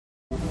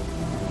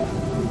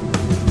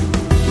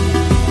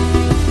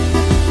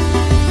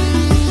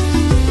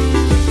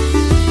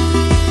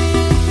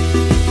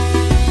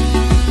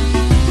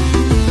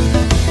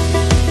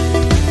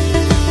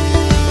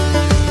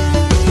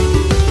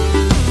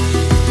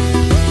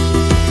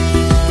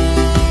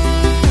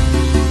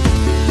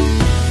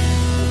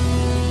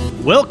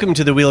Welcome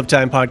to the Wheel of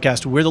Time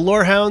podcast. We're the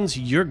Lorehounds,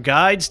 your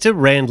guides to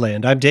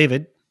Randland. I'm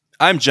David.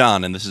 I'm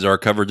John, and this is our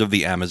coverage of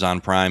the Amazon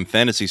Prime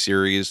fantasy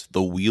series,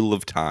 The Wheel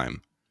of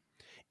Time.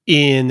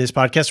 In this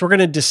podcast, we're going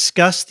to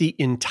discuss the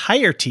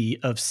entirety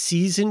of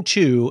Season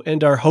 2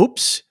 and our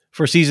hopes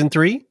for Season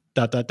 3, ...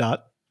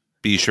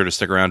 Be sure to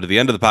stick around to the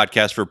end of the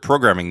podcast for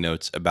programming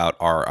notes about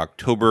our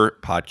October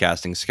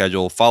podcasting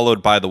schedule,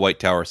 followed by the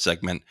White Tower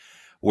segment,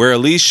 where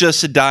Alicia,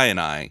 Sedai,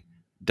 and I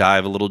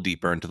dive a little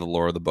deeper into the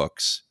lore of the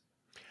books.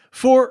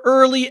 For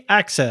early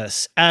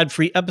access,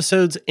 ad-free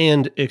episodes,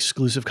 and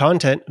exclusive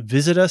content,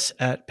 visit us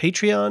at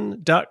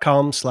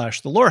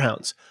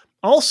patreon.com/thelorehounds.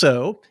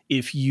 Also,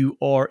 if you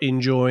are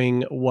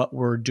enjoying what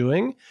we're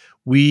doing,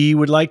 we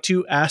would like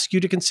to ask you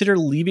to consider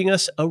leaving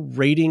us a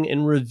rating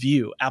and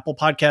review. Apple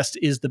Podcast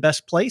is the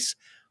best place,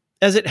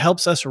 as it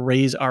helps us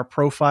raise our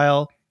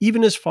profile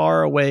even as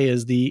far away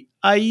as the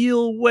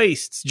Aiel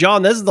Wastes.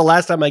 John, this is the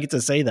last time I get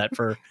to say that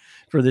for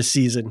this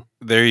season.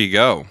 There you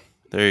go.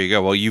 There you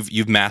go. Well,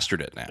 you've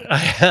mastered it now. I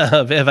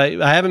have.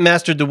 I haven't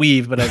mastered the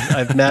weave, but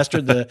I've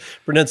mastered the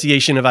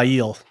pronunciation of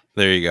Aiel.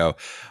 There you go.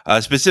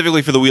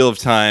 Specifically for the Wheel of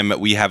Time,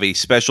 we have a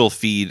special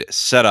feed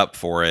set up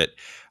for it.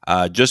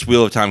 Just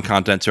Wheel of Time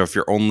content. So if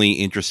you're only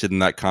interested in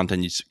that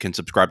content, you can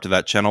subscribe to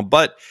that channel.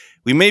 But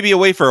we may be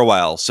away for a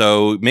while,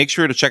 so make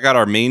sure to check out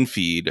our main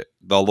feed,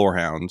 The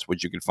Lorehounds,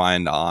 which you can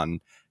find on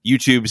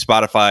YouTube,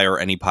 Spotify, or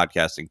any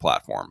podcasting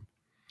platform.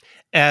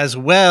 As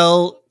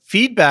well,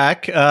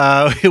 feedback.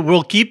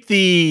 We'll keep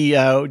the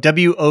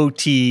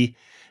WOT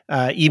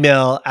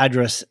email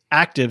address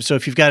active. So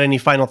if you've got any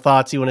final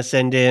thoughts you want to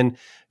send in,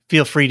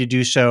 feel free to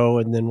do so,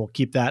 and then we'll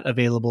keep that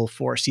available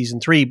for Season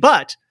 3.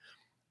 But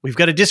we've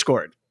got a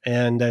Discord,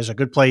 and there's a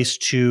good place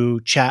to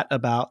chat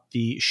about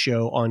the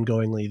show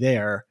ongoingly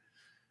there.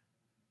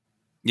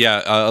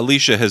 Yeah,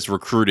 Alicia has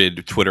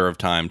recruited Twitter of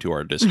Time to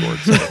our Discord.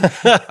 So,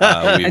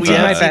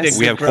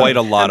 we have quite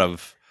a lot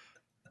of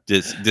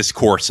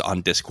discourse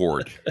on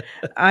Discord.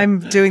 I'm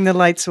doing the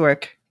lights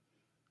work.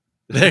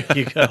 There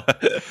you go.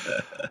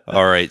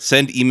 All right.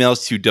 Send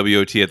emails to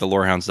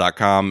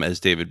wot@thelorehounds.com, as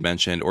David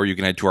mentioned, or you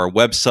can head to our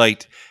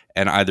website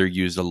and either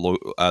use the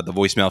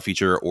voicemail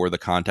feature or the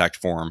contact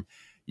form.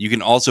 You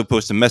can also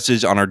post a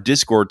message on our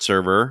Discord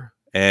server,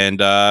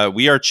 and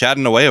we are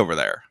chatting away over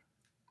there.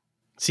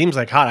 Seems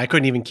like hot. I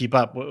couldn't even keep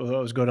up what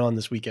was going on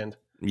this weekend.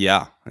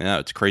 Yeah,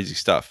 it's crazy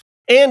stuff.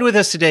 And with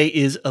us today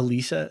is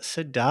Alicia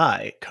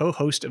Sedai,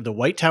 co-host of the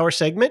White Tower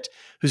segment,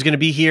 who's going to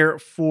be here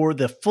for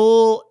the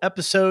full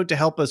episode to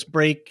help us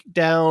break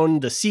down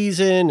the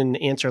season and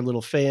answer a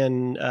little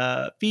fan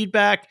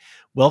feedback.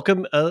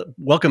 Welcome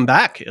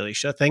back,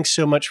 Alicia. Thanks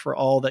so much for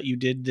all that you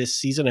did this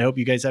season. I hope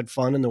you guys had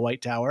fun in the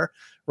White Tower,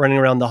 running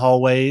around the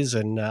hallways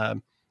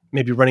and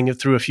maybe running it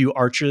through a few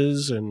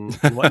arches and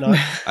whatnot.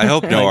 I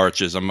hope no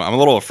arches. I'm a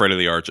little afraid of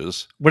the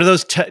arches. What are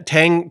those?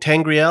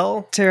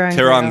 Tangriel?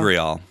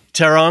 Terangriel.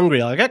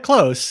 Terangriel. I got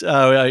close.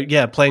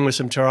 Playing with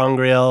some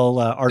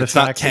Terangriel artifacts. It's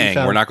not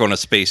Tang. We're not going to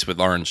space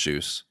with orange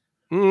juice.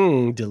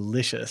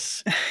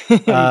 Delicious.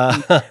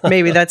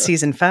 Maybe that's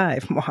Season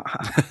 5.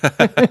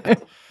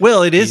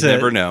 Well, it is. You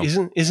never know.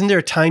 Isn't there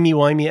a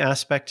timey-wimey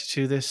aspect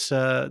to this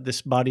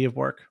body of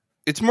work?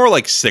 It's more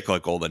like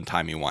cyclical than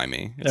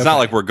timey-wimey. It's not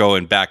like we're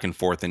going back and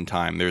forth in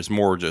time. There's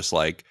more just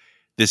like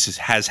this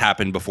has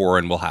happened before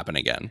and will happen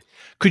again.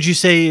 Could you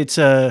say it's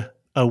a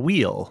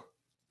wheel?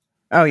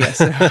 Oh,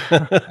 yes.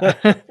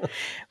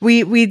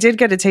 We did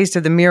get a taste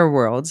of the mirror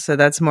world, so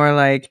that's more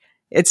like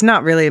it's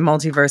not really a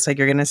multiverse like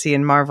you're going to see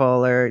in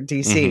Marvel or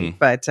DC,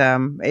 but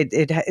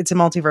it's a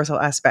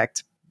multiversal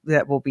aspect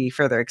that will be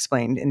further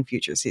explained in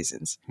future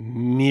seasons.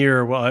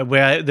 Mirror,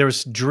 well,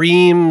 there's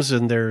dreams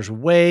and there's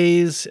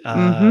ways,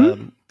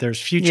 there's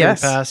future and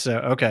past.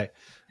 Okay,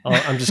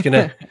 I'm just going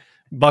to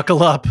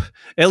buckle up.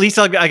 At least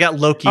I got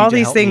Loki. All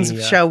these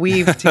things shall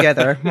weave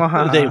together.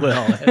 They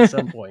will at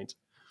some point.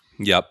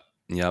 Yep.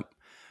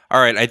 All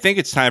right, I think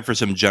it's time for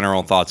some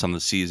general thoughts on the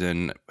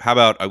season. How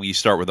about we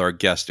start with our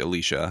guest,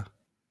 Alicia?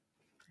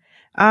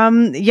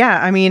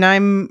 I mean,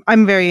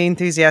 I'm very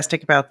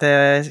enthusiastic about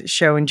the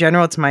show in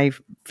general. It's my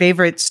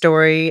favorite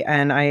story,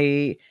 and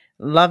I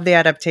love the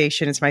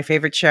adaptation. It's my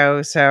favorite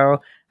show,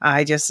 so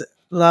I just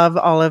love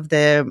all of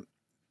the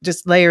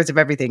just layers of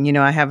everything. You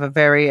know, I have a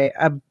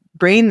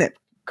brain that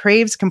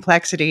craves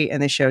complexity,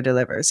 and the show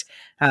delivers.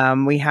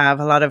 We have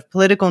a lot of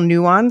political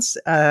nuance.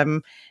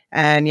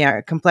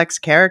 And complex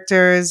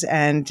characters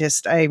and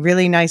just a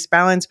really nice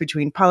balance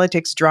between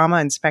politics, drama,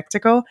 and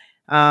spectacle.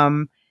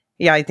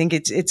 I think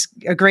it's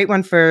a great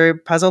one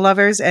for puzzle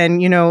lovers.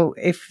 And, you know,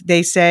 if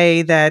they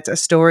say that a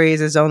story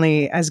is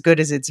only as good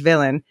as its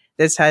villain,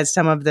 this has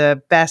some of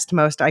the best,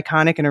 most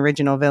iconic and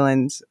original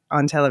villains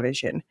on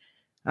television.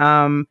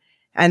 And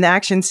the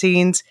action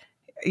scenes,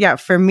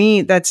 for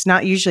me, that's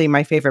not usually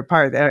my favorite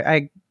part.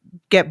 I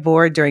get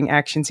bored during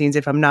action scenes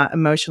if I'm not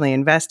emotionally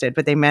invested,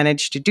 but they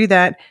manage to do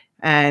that.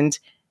 And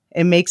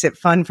it makes it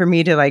fun for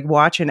me to like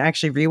watch and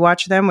actually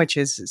rewatch them, which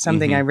is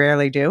something I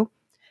rarely do.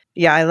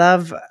 Yeah, I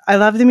love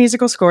the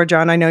musical score,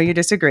 John. I know you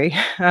disagree,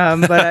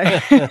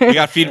 but we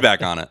got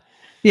feedback on it.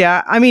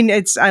 Yeah, I mean,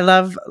 I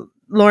love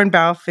Lauren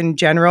Balfe in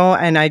general.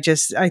 And I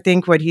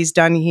think what he's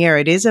done here,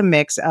 it is a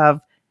mix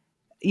of,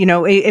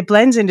 it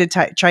blends into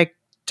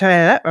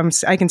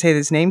I can say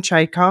this name,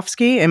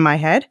 Tchaikovsky in my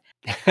head.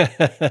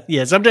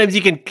 Yeah, sometimes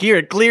you can hear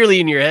it clearly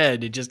in your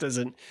head. It just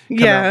doesn't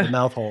come out the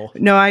mouth hole.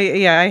 No,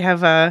 I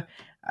have a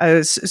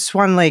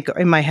Swan Lake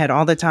in my head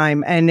all the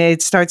time, and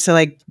it starts to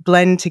like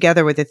blend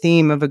together with the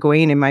theme of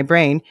Egwene in my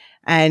brain,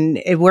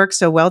 and it works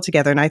so well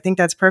together. And I think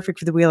that's perfect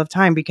for the Wheel of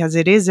Time because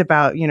it is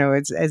about,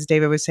 it's, as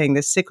David was saying,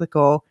 this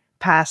cyclical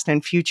past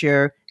and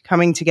future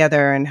coming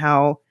together, and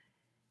how,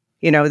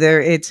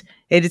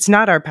 it's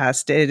not our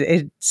past,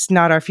 it's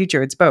not our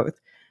future, it's both.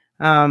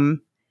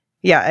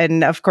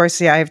 And of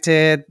course, I have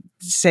to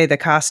say the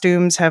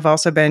costumes have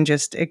also been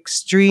just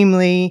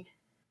extremely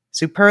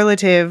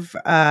superlative,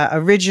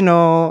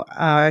 original.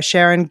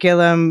 Sharon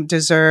Gillam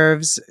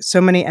deserves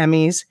so many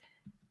Emmys.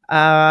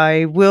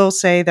 I will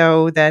say,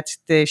 though, that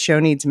the show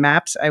needs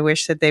maps. I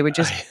wish that they would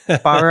just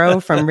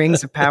borrow from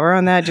Rings of Power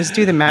on that. Just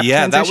do the map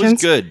transitions. That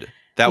was good.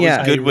 That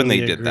was good when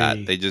they did agree.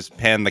 that. They just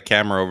panned the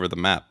camera over the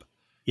map.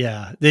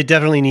 Yeah, it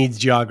definitely needs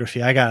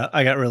geography. I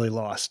got really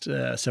lost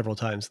several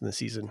times in the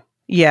season.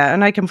 Yeah,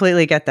 and I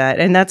completely get that.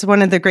 And that's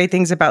one of the great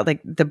things about like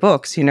the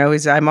books,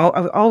 is I'm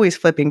always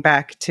flipping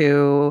back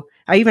to,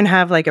 I even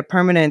have like a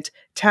permanent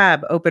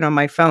tab open on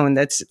my phone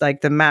that's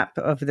like the map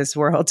of this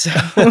world. So.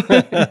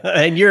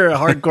 And you're a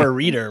hardcore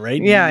reader,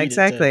 right? Yeah,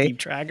 exactly. Keep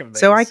track of things,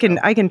 so I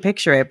can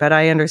picture it, but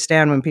I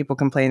understand when people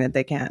complain that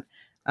they can't.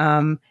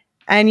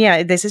 And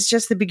yeah, this is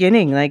just the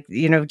beginning. Like,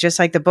 just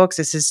like the books,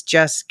 this is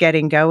just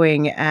getting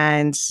going.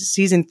 And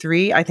season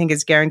 3, I think,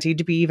 is guaranteed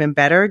to be even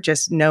better,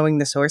 just knowing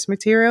the source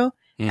material.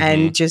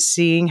 And just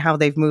seeing how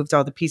they've moved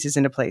all the pieces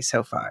into place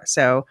so far.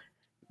 So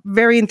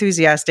very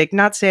enthusiastic,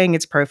 not saying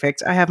it's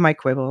perfect. I have my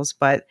quibbles,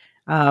 but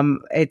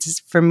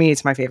for me,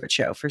 it's my favorite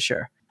show for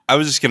sure. I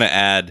was just going to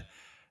add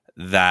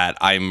that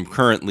I'm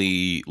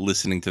currently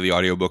listening to the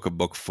audiobook of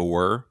book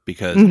 4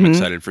 because I'm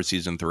excited for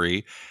season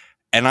 3.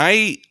 And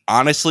I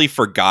honestly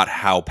forgot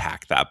how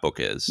packed that book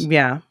is.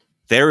 Yeah.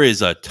 There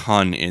is a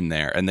ton in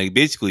there. And they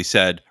basically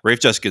said, Rafe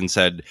Juskin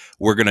said,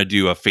 we're going to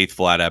do a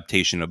faithful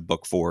adaptation of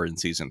book 4 in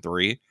season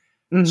 3.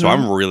 So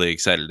I'm really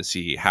excited to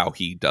see how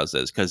he does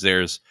this because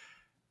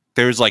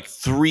there's like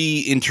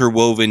 3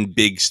 interwoven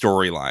big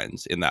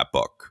storylines in that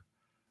book.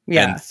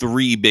 And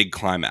 3 big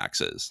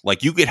climaxes.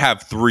 Like you could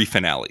have 3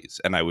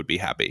 finales and I would be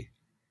happy.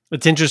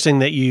 It's interesting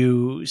that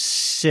you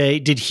say,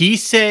 did he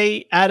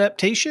say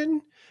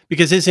adaptation?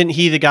 Because isn't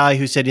he the guy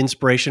who said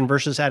inspiration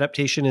versus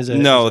adaptation is a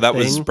No, that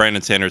thing? was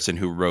Brandon Sanderson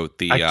who wrote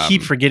the... I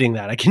keep forgetting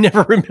that. I can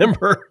never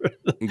remember.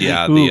 He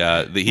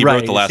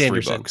wrote the last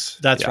Sanderson. 3 books.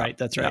 That's right.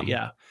 That's right.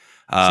 Yeah.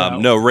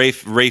 No,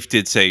 Rafe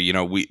did say,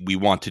 we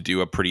want to do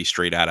a pretty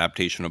straight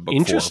adaptation of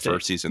book 4 for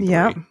season 3.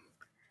 Yeah.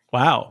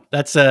 Wow,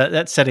 that's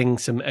setting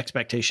some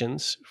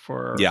expectations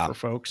for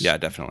folks. Yeah,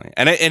 definitely.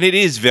 And it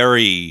is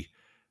very,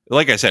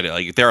 like I said,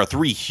 like there are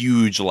 3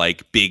 huge,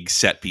 like big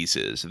set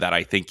pieces that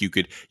I think you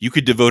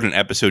could devote an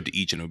episode to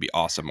each and it would be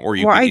awesome, or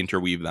you could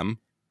interweave them.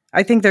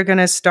 I think they're going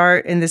to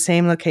start in the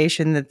same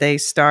location that they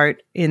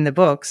start in the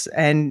books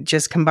and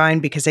just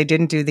combine because they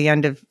didn't do the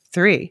end of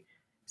 3.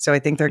 So I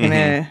think they're going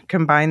to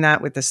combine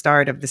that with the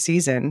start of the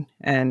season.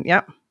 And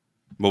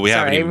well, we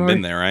haven't even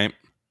been there, right?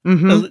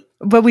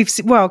 But we've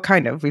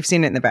kind of. We've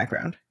seen it in the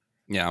background.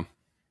 Yeah.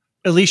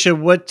 Alicia,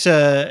 what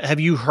have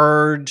you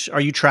heard?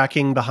 Are you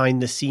tracking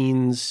behind the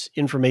scenes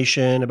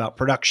information about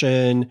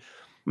production?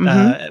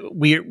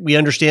 We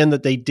understand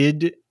that they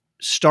did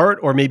start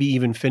or maybe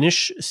even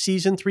finish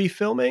season 3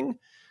 filming.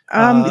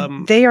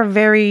 They are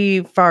very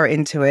far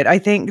into it. I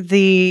think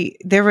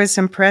there was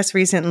some press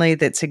recently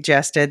that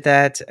suggested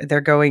that they're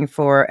going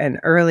for an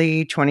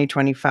early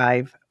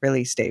 2025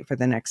 release date for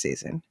the next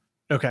season.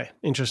 Okay,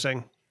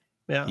 interesting.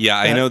 Yeah. Yeah,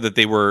 I know that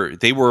they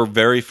were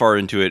very far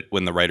into it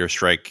when the writer's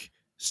strike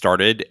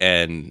started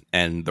and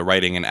the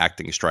writing and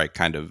acting strike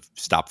kind of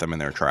stopped them in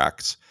their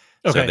tracks.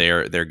 Okay.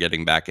 So they're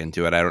getting back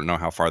into it. I don't know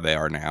how far they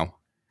are now.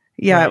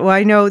 Yeah, right. Well,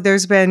 I know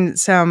there's been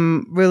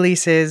some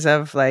releases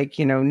of like,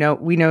 we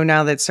know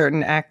now that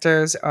certain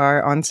actors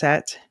are on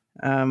set.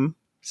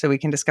 So we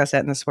can discuss that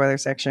in the spoiler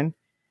section.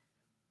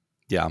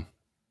 Yeah.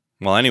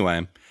 Well,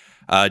 anyway,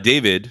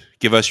 David,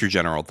 give us your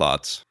general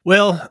thoughts.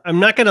 Well,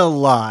 I'm not going to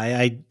lie.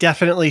 I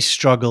definitely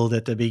struggled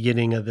at the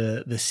beginning of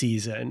the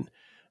season.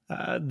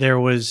 There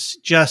was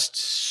just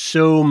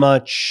so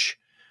much...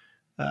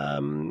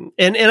 and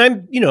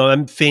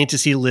I'm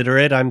fantasy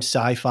literate. I'm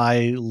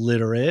sci-fi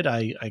literate.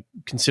 I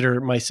consider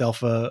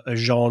myself a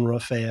genre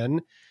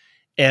fan,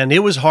 and it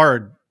was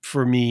hard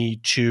for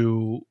me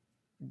to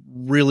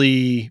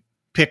really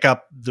pick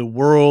up the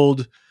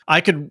world.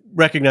 I could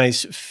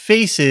recognize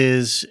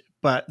faces,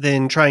 but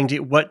then trying to,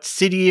 what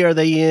city are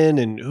they in,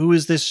 and who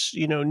is this,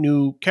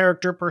 new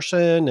character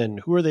person, and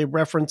who are they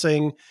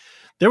referencing?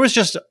 There was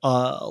just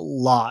a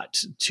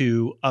lot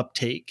to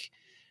uptake.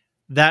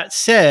 That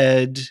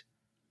said,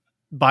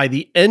 by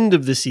the end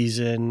of the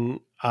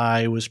season,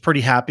 I was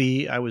pretty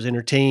happy. I was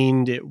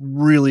entertained.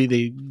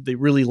 They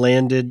really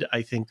landed.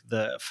 I think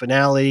the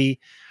finale,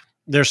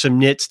 there's some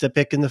nits to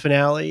pick in the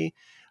finale.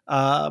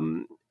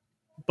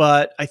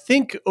 But I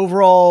think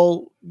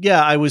overall,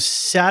 yeah, I was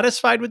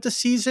satisfied with the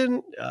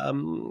season.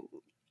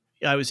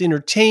 I was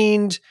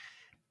entertained.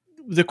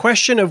 The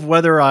question of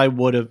whether I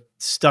would have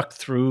stuck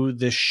through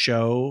this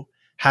show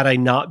had I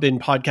not been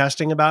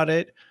podcasting about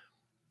it,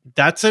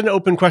 that's an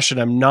open question.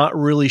 I'm not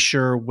really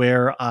sure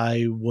where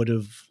I would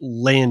have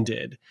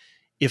landed.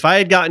 If I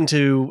had gotten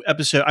to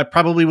episode, I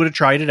probably would have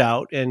tried it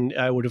out and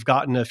I would have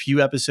gotten a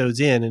few episodes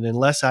in. And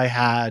unless I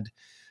had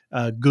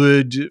a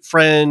good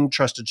friend,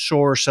 trusted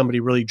source,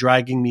 somebody really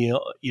dragging me,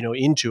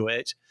 into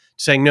it,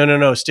 saying,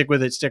 no, stick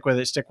with it,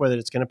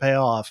 it's going to pay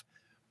off.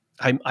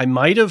 I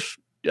might have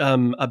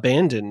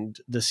abandoned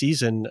the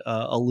season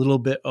a little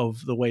bit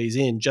of the ways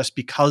in just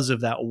because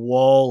of that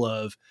wall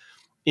of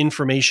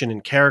information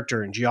and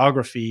character and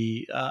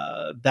geography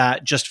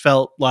that just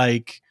felt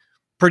like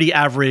pretty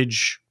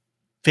average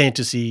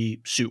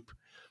fantasy soup.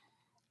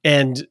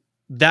 And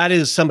that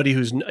is somebody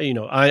who's,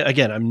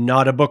 I'm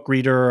not a book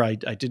reader. I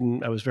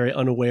was very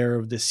unaware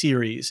of this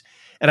series,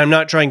 and I'm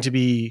not trying to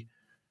be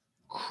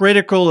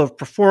critical of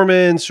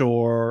performance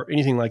or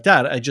anything like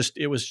that.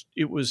 It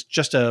was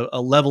just a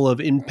level of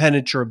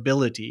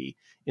impenetrability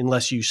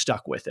unless you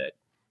stuck with it.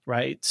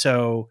 Right.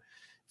 So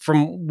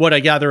from what I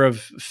gather of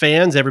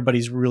fans,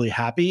 everybody's really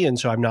happy. And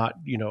so I'm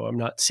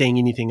not saying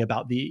anything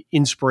about the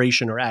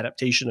inspiration or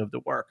adaptation of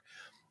the work.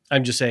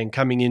 I'm just saying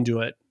coming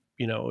into it,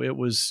 it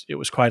was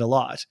quite a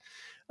lot.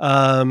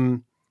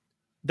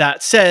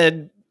 That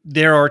said,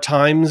 there are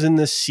times in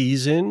this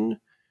season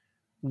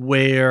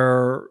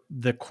where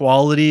the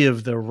quality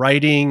of the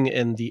writing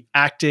and the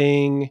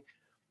acting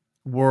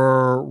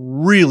were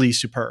really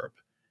superb.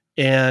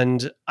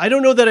 And I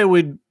don't know that I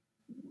would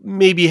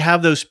maybe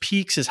have those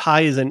peaks as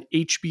high as an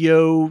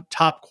HBO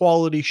top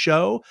quality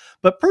show,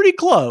 but pretty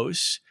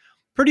close.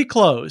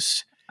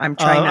 I'm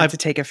trying not to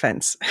take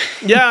offense.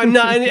 Yeah, I'm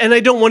not, and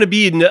I don't want to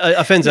be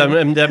offensive.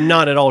 I'm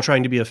not at all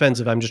trying to be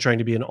offensive. I'm just trying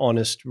to be an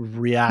honest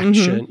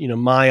reaction,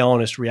 my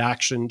honest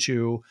reaction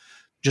to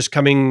just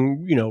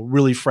coming,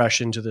 really fresh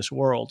into this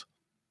world.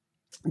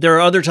 There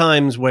are other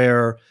times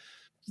where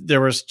there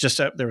was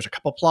a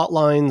couple plot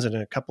lines and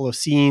a couple of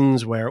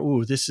scenes where,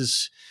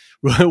 this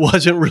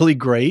wasn't really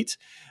great.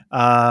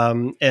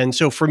 And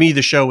so for me,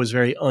 the show was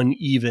very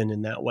uneven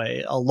in that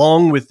way,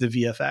 along with the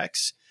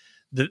VFX.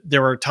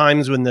 There were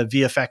times when the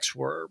VFX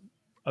were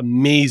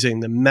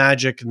amazing. The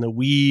magic and the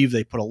weave,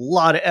 they put a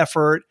lot of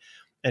effort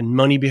and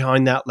money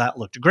behind that. That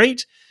looked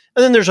great.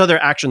 And then there's other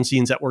action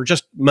scenes that were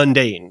just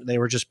mundane. They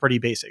were just pretty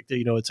basic.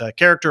 It's a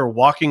character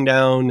walking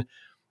down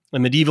a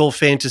medieval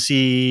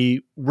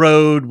fantasy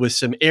road with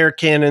some air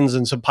cannons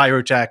and some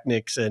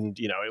pyrotechnics. And,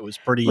 it was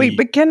pretty... Wait,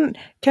 but can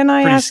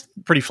I ask...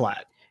 Pretty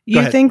flat.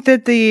 You think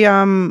that the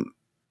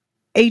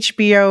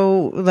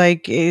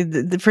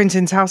HBO, for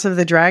instance, House of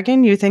the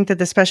Dragon, you think that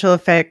the special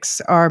effects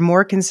are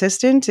more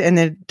consistent and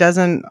it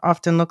doesn't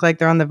often look like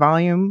they're on the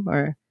volume?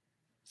 Or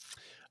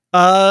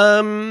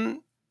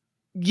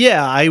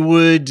yeah, I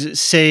would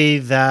say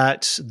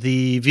that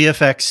the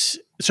VFX...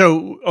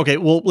 So, okay,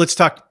 well, let's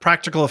talk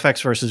practical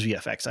effects versus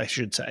VFX, I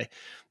should say.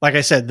 Like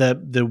I said,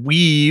 the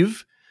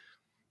weave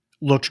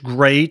looked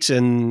great,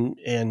 and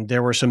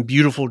there were some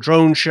beautiful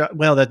drone shots.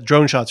 Well, that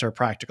drone shots are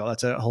practical.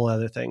 That's a whole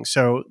other thing.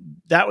 So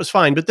that was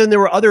fine. But then there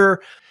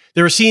were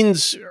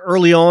scenes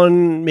early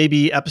on,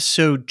 maybe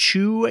episode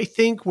 2, I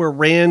think, where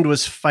Rand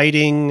was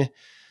fighting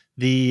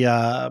the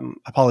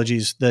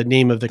the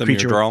name of the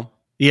creature. Myrddraal?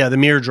 Yeah, the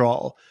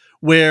Myrddraal,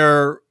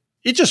 where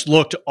it just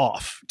looked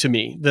off to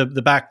me. The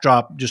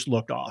backdrop just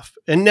looked off.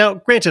 And now,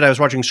 granted, I was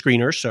watching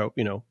screeners, so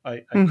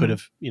I could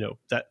have,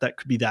 that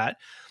could be that.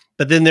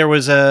 But then there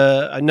was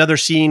another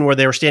scene where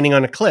they were standing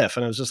on a cliff,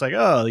 and I was just like,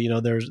 oh,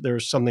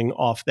 there's something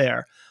off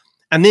there.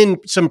 And then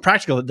some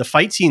practical. The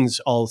fight scenes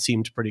all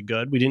seemed pretty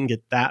good. We didn't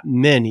get that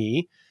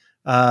many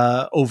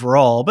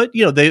overall, but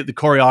the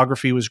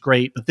choreography was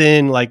great. But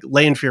then like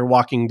Lanfear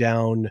walking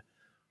down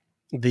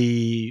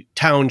the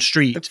town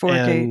street, the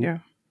 4K,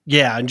 and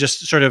and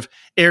just sort of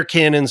air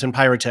cannons and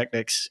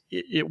pyrotechnics.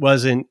 It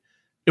wasn't.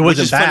 It wasn't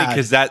Which is bad. funny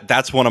because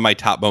that's one of my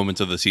top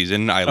moments of the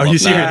season. I Are you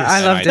loved serious? that. I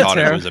and loved it thought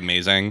too. it was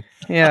amazing.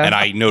 Yeah. And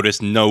I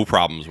noticed no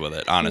problems with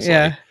it, honestly.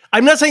 Yeah.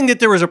 I'm not saying that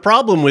there was a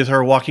problem with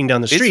her walking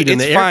down the street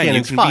and it's the air fine. You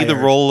cannons can fired. be the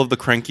role of the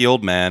cranky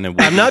old man. And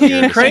I'm not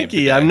being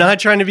cranky. I'm not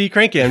trying to be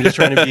cranky. I'm just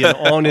trying to be an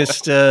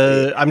honest.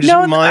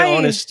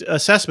 Honest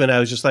assessment. I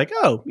was just like,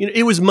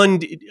 it was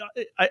mundane.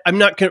 I'm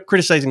not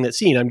criticizing that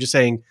scene. I'm just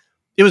saying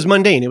it was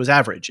mundane. It was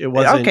average. It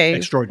wasn't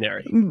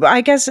extraordinary. I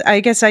guess I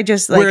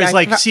just like.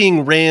 Whereas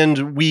seeing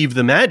Rand weave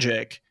the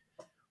magic,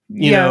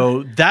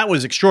 that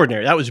was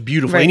extraordinary. That was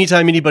beautiful. Right.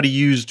 Anytime anybody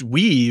used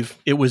weave,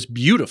 it was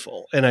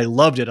beautiful. And I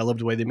loved it. I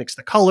loved the way they mixed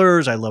the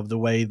colors. I loved the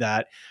way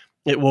that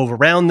it wove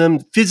around them.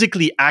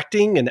 Physically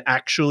acting, and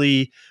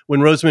actually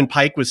when Rosamund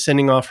Pike was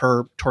sending off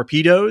her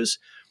torpedoes,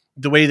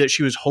 the way that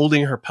she was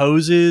holding her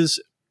poses,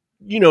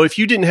 if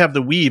you didn't have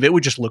the weave, it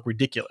would just look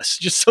ridiculous.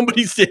 Just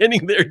somebody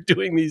standing there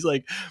doing these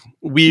like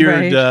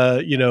weird,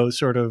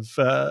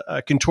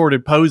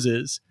 contorted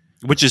poses.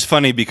 Which is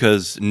funny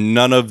because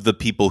none of the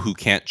people who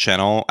can't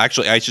channel,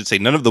 actually, I should say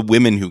none of the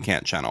women who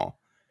can't channel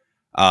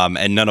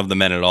and none of the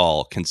men at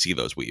all can see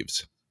those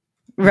weaves.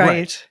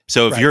 Right.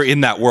 So if you're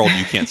in that world,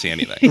 you can't see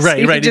anything. Right.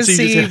 You just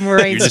see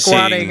Moraine you're just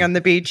squatting seeing- on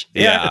the beach.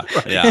 Yeah,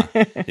 yeah,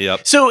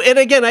 yep. So, and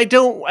again, I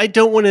don't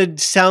want to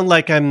sound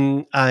like I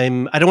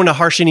don't want to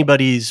harsh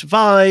anybody's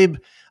vibe.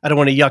 I don't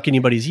want to yuck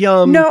anybody's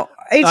yum. No,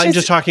 I'm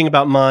just talking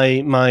about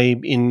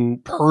my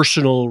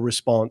personal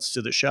response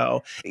to the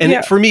show.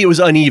 And for me, it was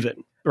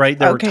uneven, right?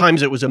 There were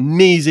times it was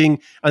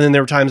amazing. And then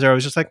there were times where I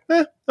was just like,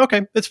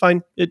 okay, it's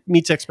fine. It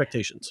meets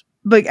expectations.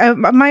 But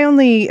my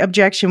only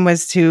objection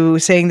was to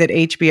saying that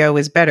HBO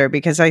is better,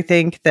 because I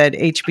think that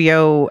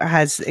HBO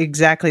has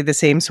exactly the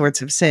same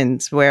sorts of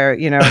sins where,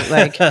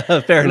 like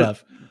fair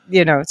enough.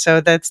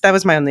 So that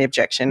was my only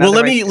objection. Well,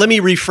 let me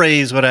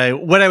rephrase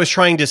what I was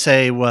trying to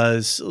say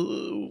was,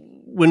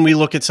 when we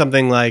look at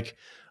something like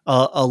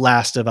a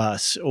Last of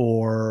Us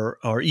or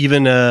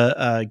even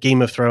a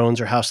Game of Thrones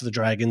or House of the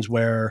Dragons,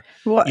 where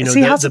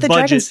House of the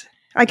Dragons,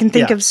 I can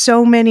think of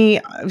so many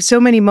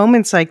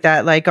moments like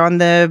that, like on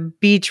the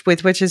beach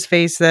with what's his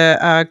face,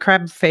 the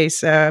crab face.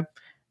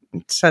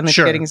 Suddenly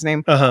forgetting his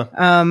name.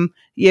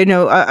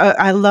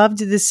 I loved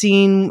the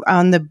scene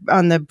on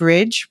the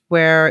bridge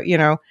where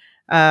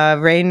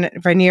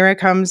Rhaenyra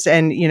comes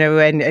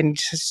and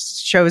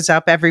shows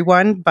up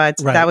everyone, but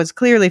that was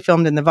clearly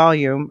filmed in the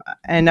volume,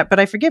 but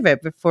I forgive it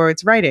for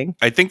its writing.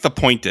 I think the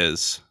point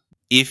is,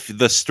 if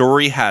the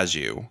story has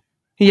you,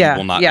 you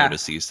will not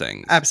notice these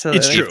things. Absolutely.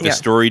 It's true. If the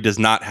story does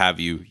not have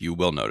you, you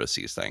will notice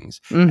these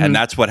things. Mm-hmm. And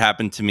that's what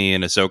happened to me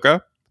in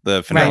Ahsoka,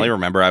 the finale. Right.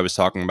 Remember, I was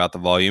talking about the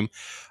volume.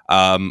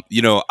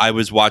 I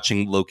was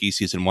watching Loki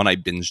season 1. I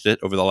binged it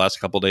over the last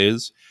couple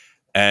days.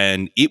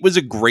 And it was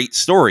a great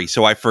story.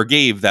 So I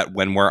forgave that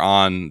when we're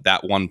on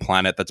that one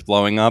planet that's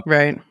blowing up,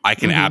 I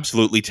can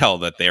absolutely tell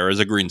that there is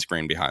a green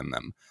screen behind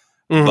them.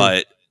 Mm-hmm.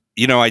 But,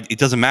 it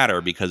doesn't matter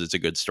because it's a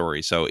good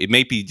story. So it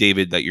may be,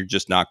 David, that you're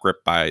just not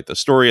gripped by the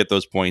story at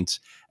those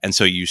points. And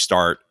so you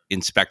start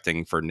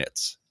inspecting for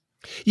nits.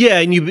 Yeah,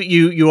 and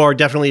you are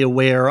definitely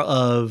aware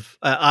of.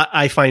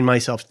 I find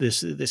myself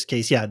this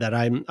case, that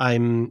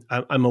I'm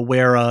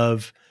aware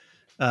of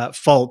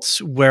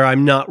faults where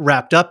I'm not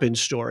wrapped up in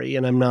story,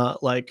 and I'm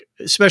not like,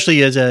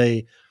 especially as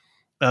a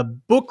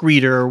book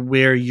reader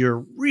where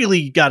you're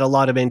really got a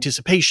lot of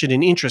anticipation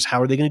and interest.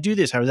 How are they going to do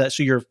this? How is that?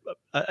 So your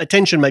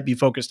attention might be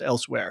focused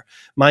elsewhere.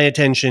 My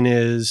attention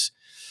is,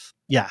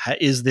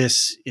 is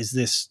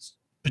this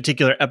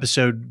particular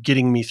episode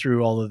getting me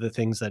through all of the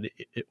things that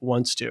it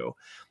wants to?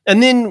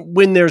 And then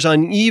when there's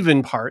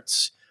uneven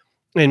parts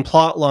and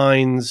plot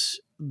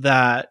lines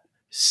that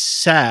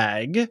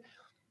sag,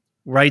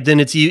 right,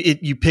 then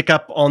you pick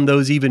up on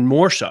those even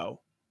more so.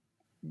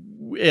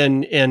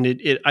 And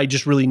I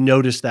just really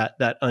noticed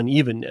that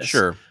unevenness.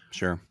 Sure.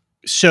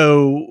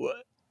 So,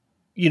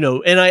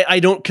 and I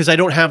don't, because I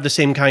don't have the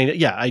same kind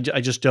of, I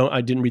just don't,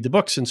 I didn't read the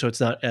books, and so it's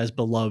not as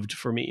beloved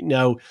for me.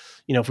 Now,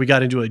 if we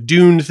got into a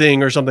Dune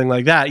thing or something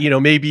like that,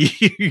 maybe,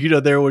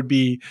 there would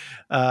be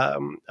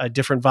a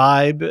different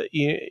vibe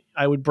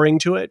I would bring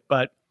to it.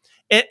 But,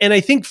 and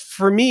I think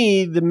for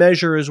me, the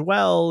measure as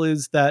well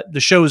is that the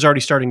show is already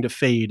starting to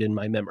fade in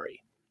my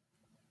memory.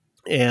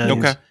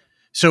 And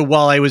so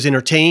while I was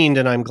entertained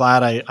and I'm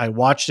glad I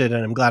watched it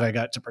and I'm glad I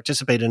got to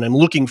participate and I'm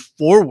looking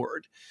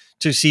forward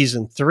to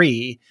season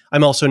 3,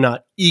 I'm also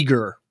not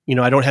eager.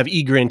 I don't have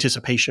eager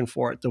anticipation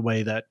for it the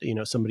way that,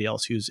 somebody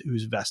else who's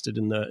vested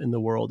in the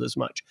world as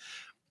much.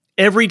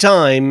 Every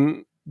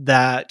time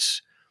that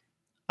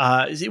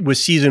it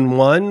was season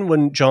 1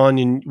 when John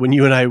and when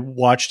you and I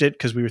watched it,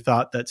 because we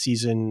thought that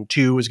season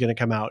 2 was going to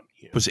come out.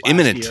 It was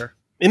imminent.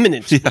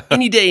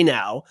 Any day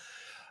now.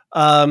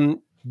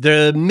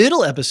 The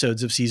middle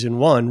episodes of season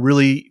 1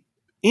 really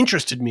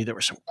interested me. There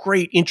were some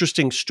great,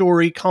 interesting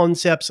story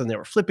concepts, and they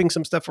were flipping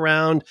some stuff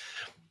around.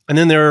 And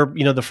then there,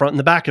 the front and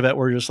the back of it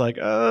were just like,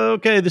 oh,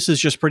 okay, this is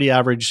just pretty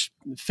average.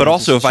 But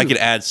also, if I could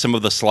add, some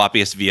of the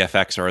sloppiest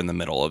VFX are in the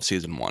middle of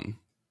season 1,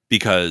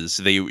 because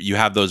you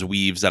have those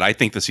weaves that I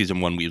think the season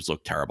 1 weaves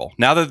look terrible.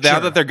 Now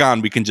that they're gone,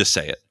 we can just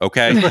say it,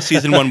 okay? The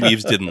season 1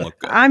 weaves didn't look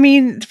good. I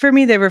mean, for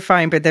me, they were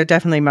fine, but they're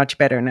definitely much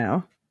better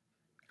now.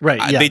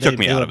 Right. Yeah, they took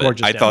me out of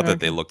it. I thought that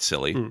they looked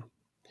silly.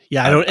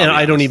 Yeah,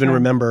 I don't even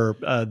remember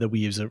the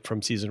weaves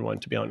from season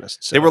 1, to be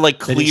honest. So they were like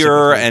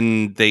clear,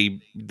 and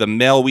the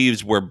male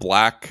weaves were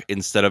black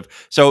instead of.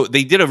 So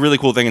they did a really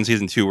cool thing in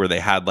season 2 where they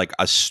had like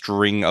a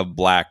string of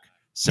black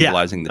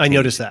symbolizing the. I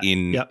noticed that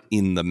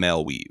in the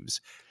male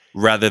weaves,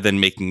 rather than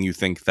making you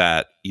think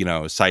that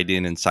side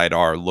in and side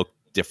R looked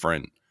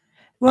different.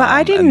 Well,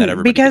 I didn't, and that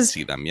everybody because could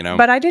see them,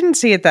 but I didn't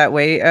see it that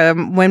way.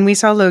 When we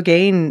saw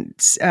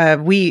Loghain's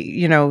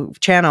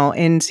channel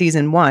in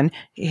season 1,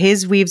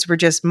 his weaves were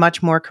just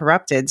much more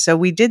corrupted. So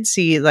we did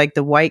see like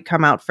the white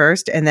come out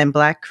first and then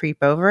black creep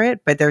over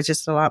it, but there's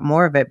just a lot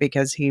more of it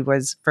because he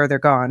was further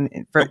gone,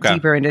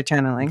 deeper into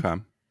channeling.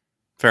 Okay.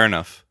 Fair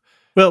enough.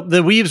 Well,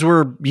 the weaves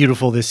were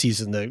beautiful this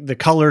season. The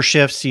color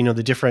shifts,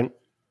 the different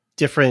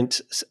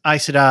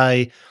Aes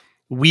Sedai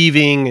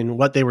weaving and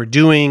what they were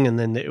doing, and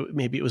then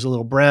maybe it was a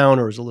little brown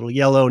or it was a little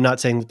yellow. Not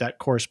saying that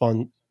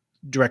corresponds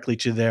directly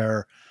to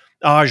their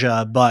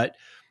Aja, but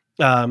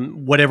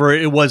whatever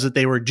it was that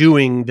they were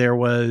doing, there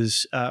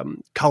was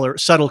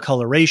subtle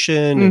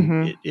coloration,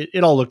 and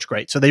it all looked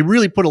great. So they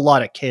really put a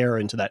lot of care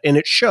into that, and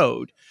it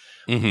showed.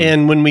 Mhm.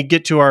 And when we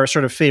get to our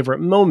sort of favorite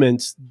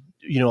moments,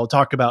 I'll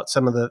talk about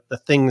some of the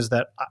things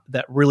that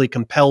really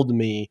compelled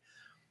me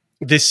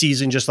this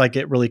season, just like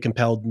it really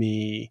compelled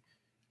me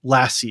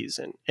last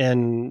season.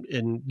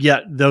 And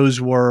yet those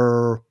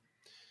were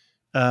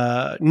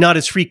not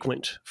as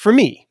frequent for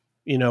me,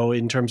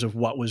 in terms of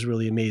what was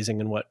really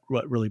amazing and what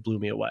really blew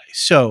me away.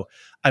 So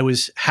I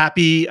was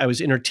happy, I was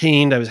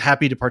entertained, I was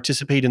happy to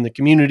participate in the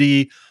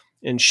community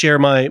and share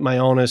my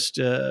honest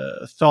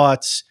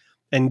thoughts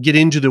and get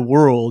into the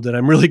world. And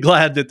I'm really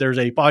glad that there's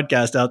a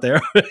podcast out there,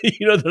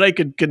 that I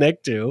could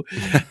connect to.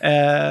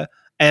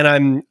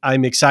 And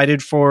I'm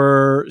excited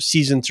for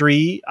season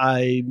 3.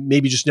 I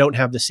maybe just don't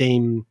have the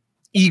same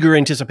eager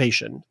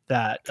anticipation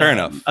that Fair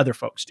enough. other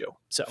folks do.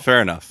 So Fair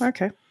enough.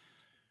 Okay.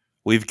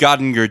 We've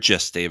gotten your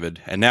gist,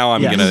 David. And now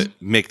I'm Yes. going to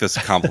make this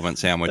a compliment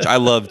sandwich. I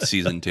loved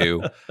season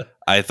 2.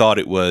 I thought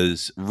it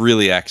was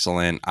really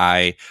excellent.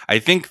 I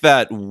think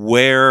that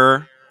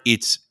where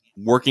it's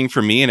working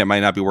for me, and it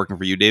might not be working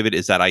for you, David,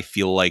 is that I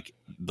feel like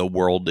the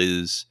world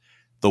is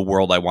the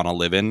world I want to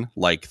live in.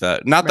 Like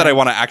not that I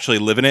want to actually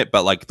live in it,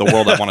 but like the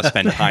world I want to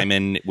spend time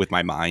in with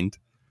my mind.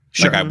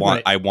 Sure.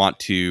 Like I want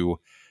to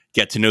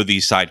get to know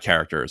these side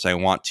characters. I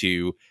want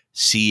to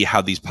see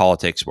how these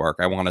politics work.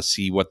 I want to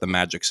see what the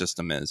magic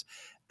system is.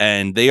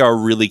 And they are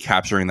really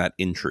capturing that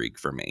intrigue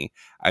for me.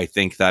 I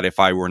think that if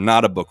I were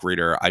not a book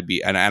reader, I'd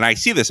be, and I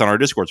see this on our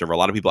Discord server, a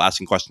lot of people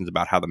asking questions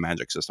about how the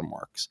magic system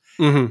works.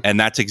 Mm-hmm. And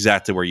that's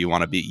exactly where you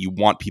want to be. You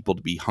want people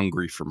to be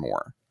hungry for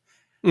more.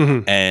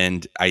 Mm-hmm.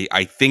 And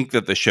I think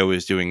that the show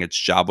is doing its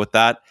job with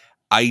that.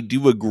 I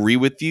do agree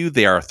with you.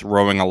 They are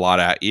throwing a lot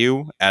at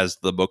you, as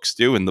the books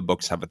do, and the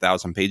books have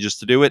 1,000 pages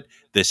to do it.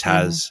 This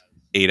has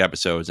 8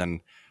 episodes.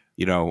 And,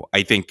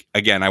 I think,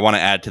 again, I want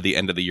to add to the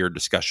end of the year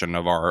discussion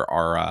of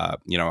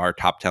our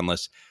top 10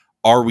 list.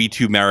 Are we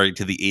too married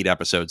to the 8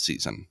 episode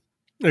season?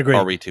 Agreed.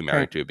 Are we too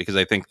married to it? Because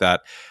I think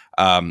that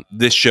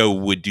this show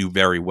would do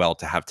very well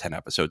to have 10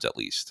 episodes at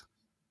least.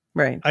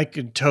 Right. I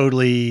could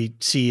totally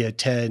see a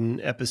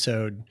 10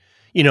 episode,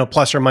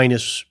 plus or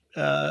minus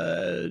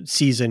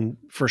season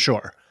for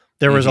sure.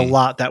 There was a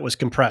lot that was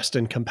compressed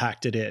and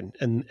compacted in.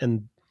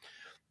 And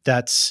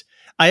that's,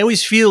 I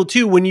always feel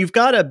too, when you've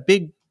got a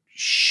big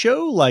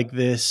show like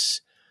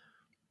this,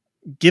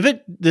 give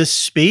it the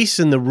space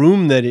and the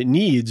room that it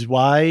needs.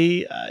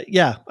 Why?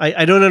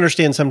 I don't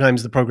understand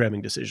sometimes the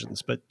programming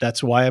decisions, but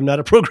that's why I'm not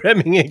a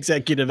programming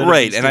executive.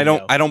 Right. And I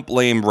don't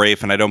blame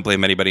Rafe, and I don't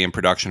blame anybody in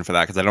production for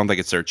that, because I don't think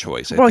it's their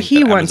choice. Well,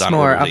 he wants Amazon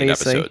more, orders 8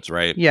 obviously. episodes,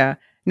 right? Yeah.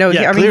 No,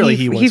 Yeah, clearly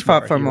he he wants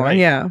fought more. for You're more. right.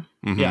 Yeah.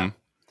 Mhm. Yeah.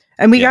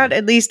 And we Yeah.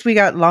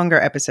 got longer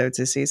episodes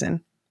this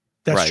season.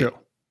 That's Right. true.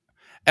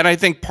 And I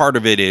think part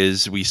of it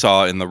is we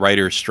saw in the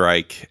writer's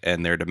strike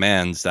and their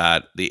demands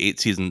that the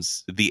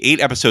 8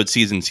 episode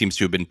season seems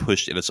to have been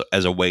pushed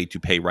as a way to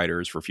pay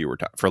writers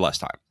for less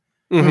time.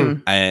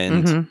 Mm-hmm.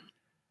 And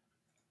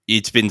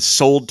it's been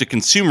sold to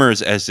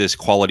consumers as this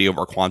quality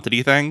over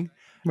quantity thing.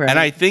 Right. And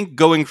I think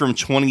going from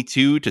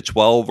 22 to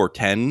 12 or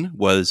 10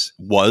 was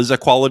a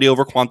quality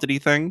over quantity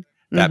thing.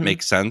 That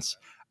makes sense.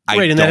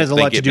 Right, and that has a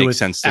lot to do with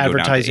sense to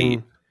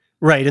advertising.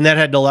 Right, and that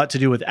had a lot to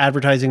do with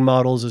advertising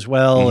models as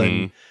well,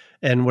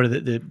 and what are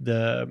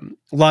the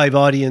live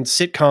audience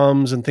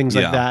sitcoms and things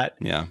like that.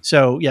 Yeah.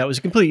 So it was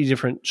a completely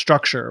different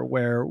structure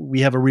where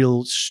we have a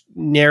real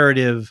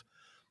narrative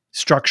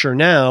structure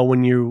now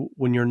when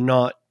you're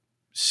not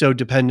so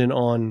dependent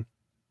on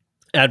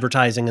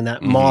advertising and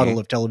that model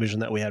of television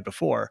that we had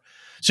before.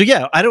 So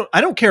I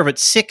don't care if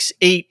it's 6,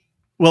 8.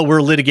 Well, we're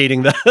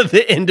litigating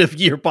the end of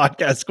year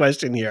podcast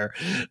question here.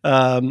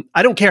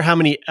 I don't care how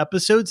many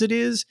episodes it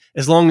is,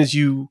 as long as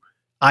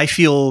I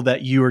feel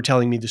that you are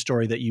telling me the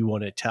story that you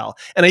want to tell.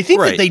 And I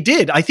think that they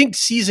did. I think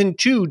season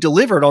 2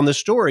 delivered on the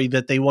story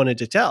that they wanted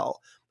to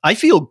tell. I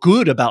feel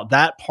good about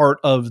that part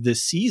of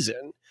this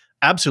season.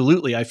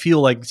 Absolutely. I feel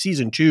like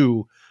season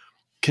 2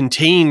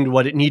 contained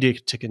what it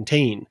needed to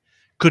contain.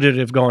 Could it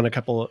have gone a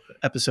couple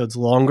episodes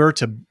longer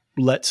to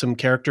let some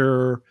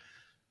character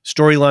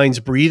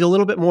storylines breathe a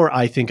little bit more?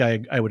 I think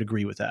I would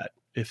agree with that,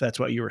 if that's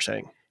what you were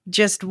saying.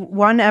 Just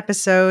one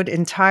episode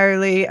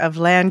entirely of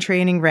Land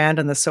training Rand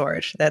on the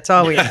sword. That's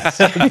all we asked.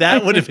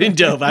 That would have been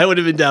dope. I would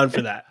have been down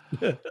for that.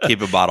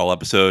 Keep a bottle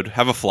episode.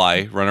 Have a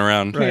fly run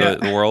around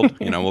the world.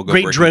 We'll go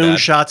great Breaking drone Bad.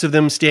 shots of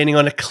them standing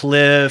on a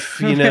cliff,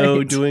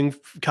 doing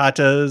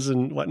katas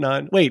and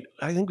whatnot. Wait,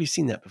 I think we've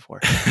seen that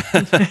before.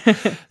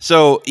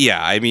 So,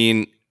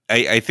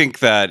 I think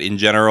that in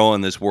general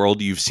in this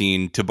world, you've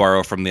seen, to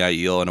borrow from the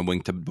Aiel and a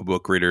wink to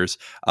book readers,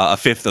 a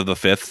fifth of the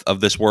fifth of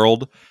this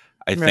world.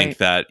 I think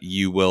that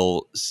you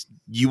will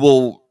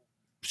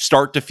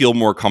start to feel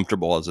more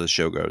comfortable as the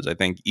show goes. I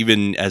think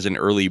even as an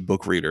early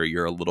book reader,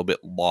 you're a little bit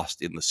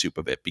lost in the soup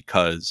of it,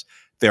 because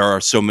there are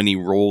so many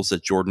roles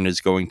that Jordan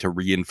is going to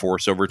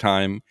reinforce over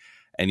time.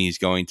 And he's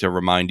going to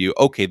remind you,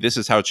 okay, this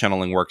is how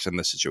channeling works in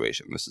this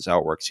situation. This is how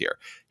it works here.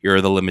 Here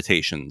are the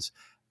limitations.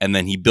 And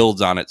then he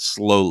builds on it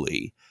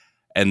slowly.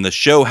 And the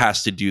show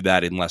has to do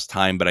that in less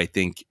time, but I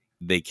think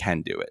they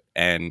can do it.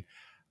 And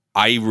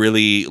I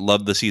really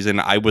loved the season.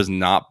 I was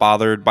not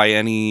bothered by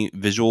any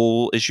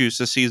visual issues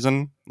this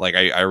season. Like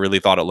I really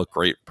thought it looked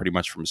great pretty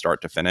much from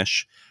start to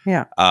finish.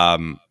 Yeah.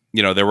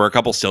 There were a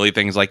couple silly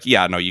things like,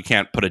 no, you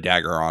can't put a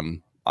dagger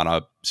on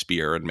a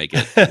spear and make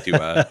it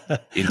into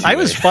I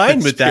was fine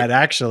with that,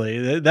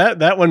 actually.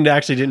 That one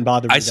actually didn't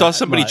bother me. I saw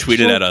somebody much.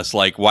 tweeted at us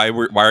like, why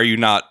are you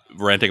not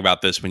ranting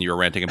about this when you were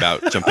ranting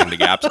about jumping the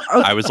gaps?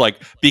 I was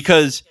like,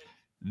 because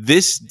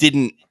this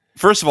didn't,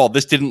 first of all,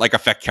 this didn't like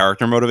affect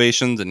character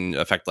motivations and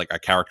affect like a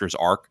character's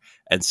arc.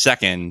 And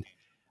second,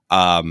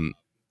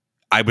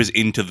 I was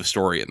into the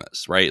story in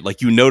this, right?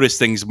 Like you notice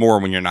things more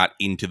when you're not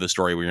into the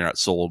story, when you're not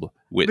sold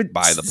by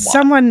the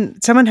plot.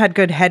 Someone had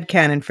good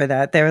headcanon for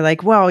that. They were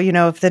like, well,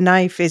 if the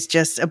knife is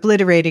just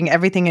obliterating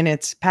everything in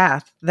its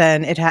path,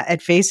 then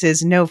it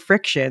faces no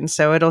friction,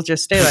 so it'll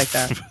just stay like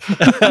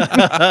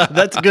that.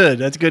 That's good.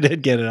 That's good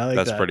headcanon. I like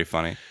that. That's pretty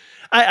funny.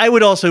 I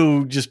would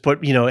also just put,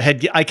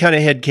 I kind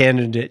of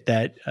headcanoned it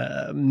that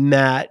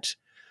Matt,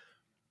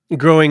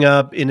 growing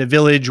up in a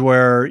village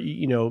where,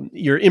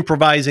 you're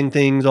improvising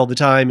things all the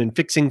time and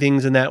fixing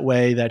things in that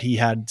way, that he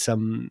had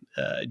some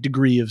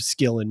degree of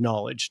skill and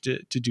knowledge to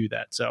do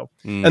that. So,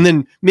 and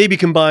then maybe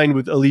combined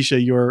with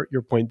Alicia, your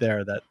point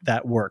there,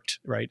 that worked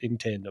right in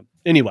tandem.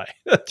 Anyway.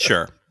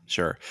 Sure.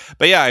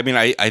 But yeah, I mean,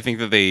 I think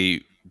that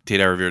they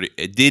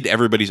did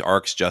everybody's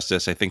arcs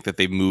justice. I think that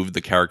they moved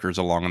the characters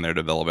along in their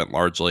development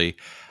largely.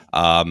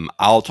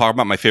 I'll talk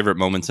about my favorite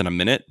moments in a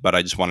minute, but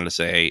I just wanted to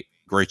say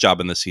great job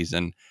in this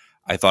season.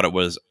 I thought it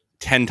was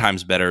 10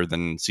 times better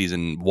than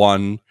season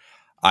 1.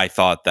 I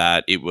thought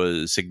that it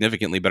was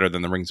significantly better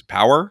than the Rings of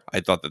Power.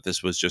 I thought that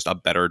this was just a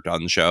better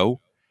done show.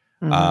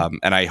 Mm-hmm.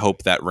 And I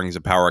hope that Rings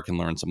of Power can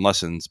learn some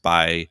lessons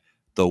by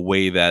the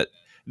way that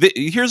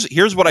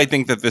here's what I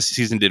think that this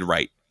season did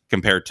right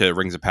compared to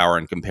Rings of Power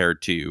and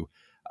compared to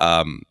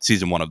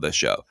season 1 of this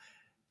show.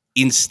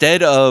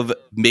 Instead of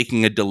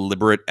making a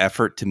deliberate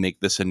effort to make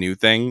this a new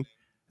thing,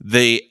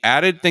 they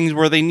added things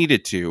where they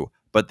needed to,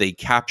 but they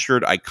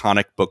captured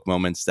iconic book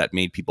moments that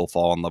made people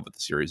fall in love with the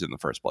series in the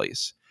first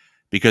place.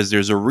 Because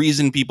there's a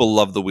reason people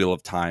love The Wheel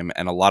of Time,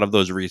 and a lot of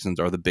those reasons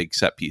are the big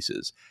set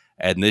pieces.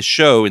 And this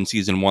show in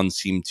season 1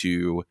 seemed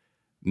to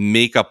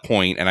make a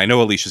point, and I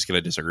know Alicia's going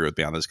to disagree with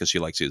me on this because she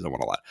likes season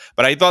 1 a lot,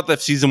 but I thought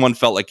that season 1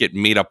 felt like it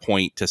made a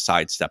point to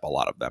sidestep a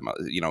lot of them,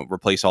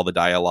 replace all the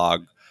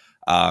dialogue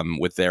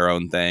with their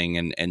own thing,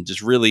 and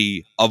just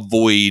really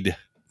avoid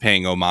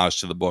paying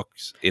homage to the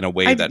books in a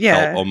way that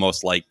felt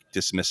almost like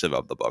dismissive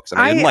of the books. And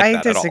I didn't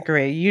like that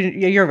disagree. At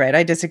all. You're right.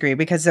 I disagree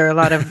because there are a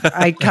lot of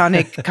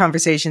iconic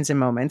conversations and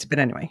moments. But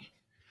anyway.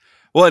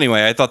 Well,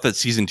 anyway, I thought that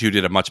season 2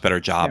 did a much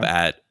better job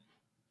at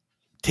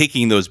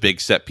taking those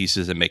big set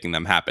pieces and making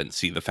them happen.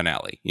 See the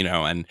finale,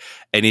 and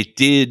it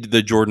did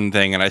the Jordan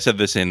thing. And I said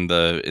this in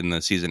the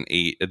season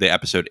 8, the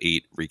episode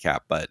 8 recap,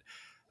 but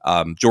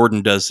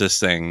Jordan does this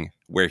thing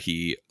where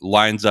he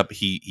lines up,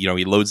 he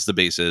loads the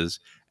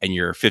bases, and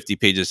you're 50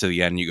 pages to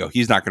the end, you go,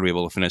 he's not going to be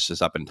able to finish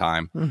this up in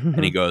time. Mm-hmm.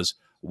 And he goes,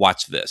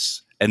 watch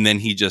this. And then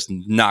he just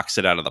knocks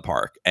it out of the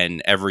park,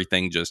 and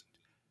everything just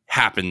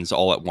happens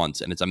all at once.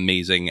 And it's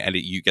amazing. And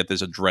you get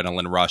this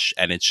adrenaline rush,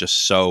 and it's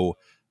just so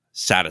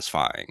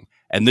satisfying.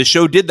 And the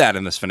show did that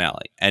in this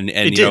finale. And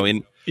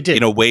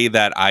in a way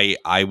that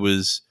I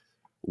was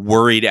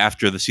worried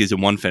after the season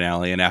 1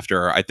 finale. And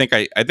after, I think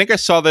I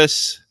saw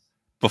this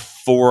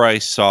before I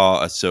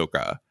saw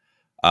Ahsoka.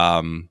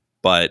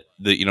 But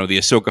the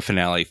Ahsoka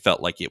finale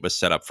felt like it was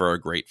set up for a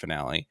great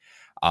finale,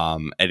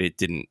 and it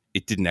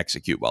didn't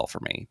execute well for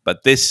me.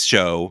 But this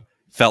show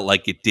felt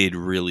like it did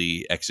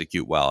really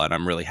execute well, and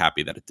I'm really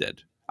happy that it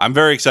did. I'm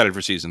very excited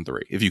for season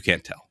 3, if you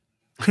can't tell.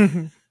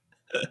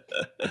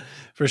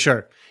 For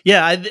sure,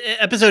 yeah.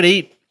 Episode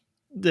 8,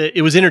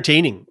 it was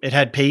entertaining. It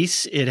had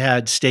pace. It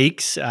had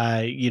stakes.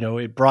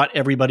 It brought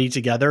everybody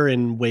together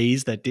in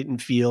ways that didn't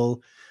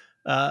feel.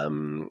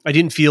 I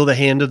didn't feel the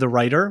hand of the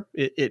writer.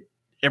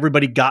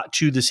 Everybody got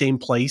to the same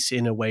place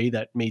in a way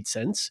that made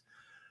sense.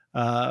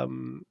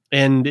 And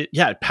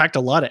it packed a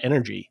lot of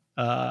energy,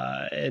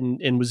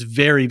 and was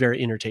very,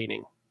 very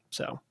entertaining.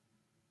 So.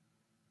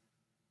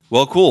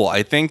 Well, cool.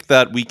 I think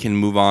that we can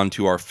move on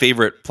to our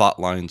favorite plot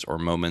lines or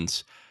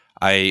moments.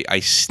 I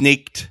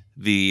snaked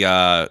the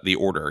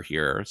order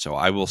here, so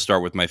I will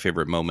start with my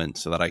favorite moment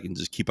so that I can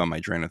just keep on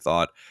my train of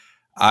thought.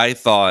 I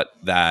thought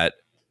that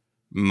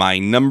my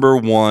number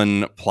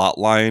 1 plot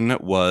line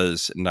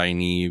was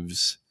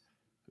Nynaeve's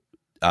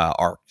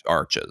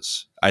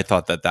arches. I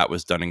thought that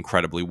was done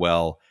incredibly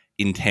well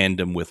in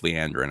tandem with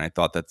Liandrin. I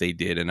thought that they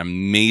did an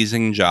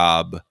amazing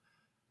job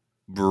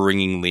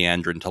bringing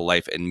Liandrin to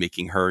life and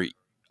making her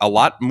a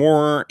lot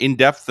more in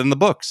depth than the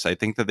books. I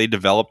think that they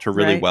developed her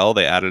really well.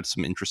 They added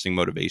some interesting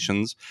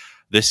motivations.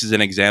 This is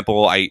an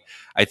example. I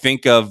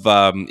think of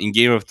in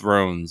Game of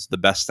Thrones, the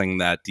best thing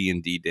that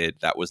D&D did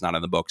that was not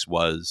in the books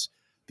was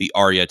the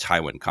Arya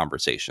Tywin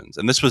conversations,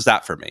 and this was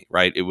that for me.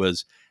 Right, it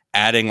was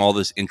adding all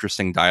this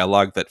interesting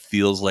dialogue that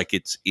feels like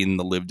it's in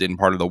the lived-in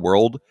part of the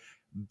world,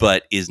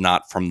 but is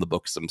not from the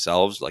books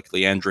themselves. Like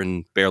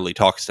Liandrin barely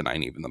talks to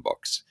Nynaeve in the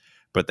books,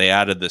 but they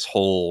added this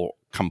whole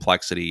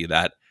complexity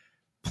that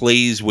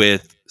plays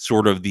with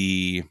sort of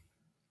the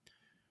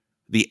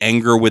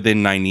anger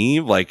within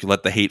Nynaeve, like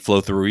let the hate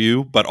flow through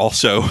you, but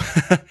also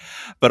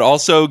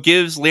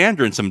gives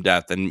Liandrin some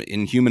depth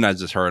and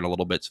humanizes her in a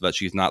little bit so that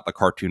she's not the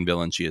cartoon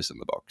villain she is in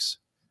the books.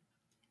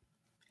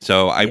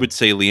 So I would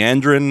say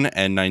Liandrin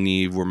and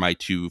Nynaeve were my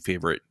two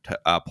favorite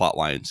plot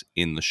lines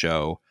in the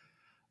show.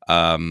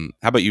 How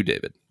about you,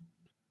 David?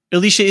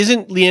 Alicia,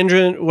 isn't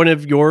Liandrin one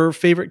of your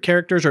favorite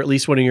characters, or at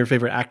least one of your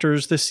favorite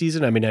actors this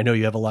season? I mean, I know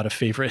you have a lot of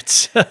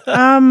favorites.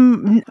 I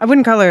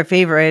wouldn't call her a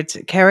favorite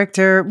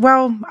character.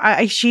 Well,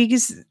 she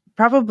gets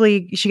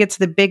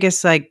the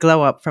biggest like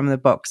glow up from the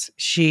books.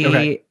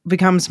 She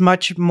becomes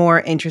much more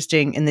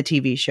interesting in the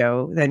TV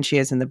show than she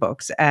is in the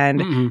books,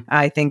 and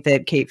I think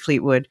that Kate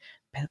Fleetwood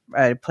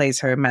plays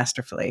her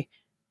masterfully.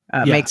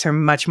 Makes her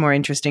much more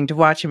interesting to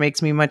watch. It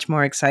makes me much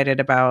more excited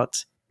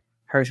about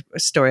her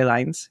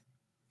storylines.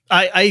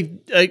 I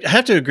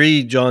have to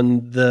agree,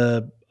 John.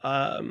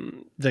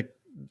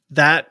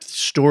 That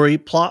story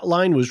plot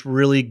line was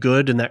really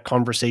good, and that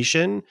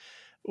conversation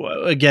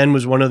again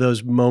was one of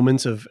those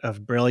moments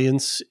of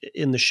brilliance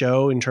in the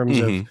show in terms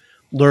of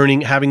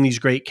learning, having these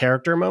great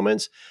character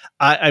moments.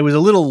 I was a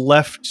little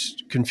not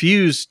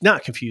confused.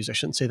 I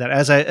shouldn't say that.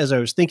 As I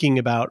was thinking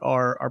about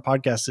our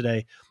podcast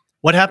today,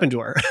 what happened to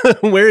her?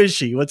 Where is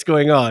she? What's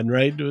going on?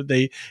 Right?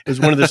 It was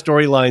one of the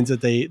storylines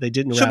that they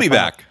didn't. She'll be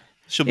back.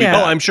 She'll be back.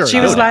 Oh, I'm sure. She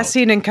was last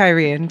seen in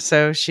Kyrian,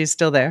 so she's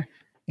still there.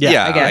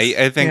 Yeah,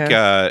 I think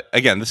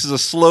again, this is a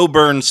slow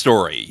burn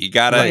story. You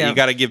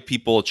gotta give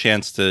people a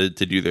chance to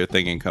do their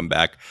thing and come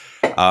back.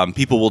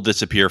 People will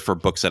disappear for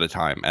books at a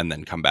time and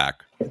then come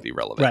back to be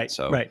relevant. Right.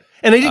 So right.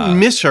 And I didn't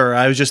miss her.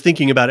 I was just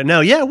thinking about it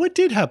now. Yeah, what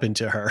did happen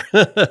to her?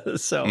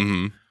 So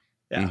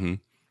yeah.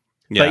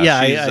 But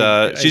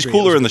yeah, she's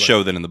cooler in the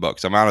show than in the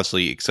books. I'm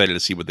honestly excited to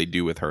see what they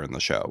do with her in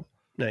the show.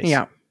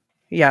 Nice.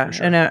 Yeah,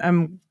 sure. And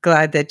I'm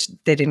glad that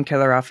they didn't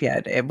kill her off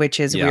yet, which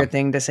is a weird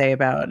thing to say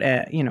about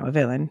a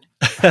villain.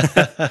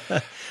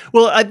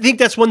 Well, I think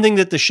that's one thing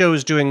that the show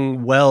is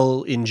doing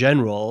well in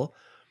general,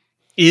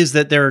 is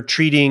that they're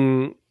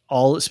treating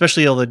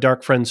especially all the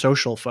Dark Friend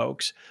social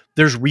folks.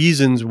 There's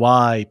reasons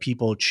why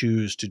people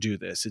choose to do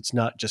this. It's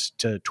not just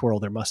to twirl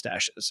their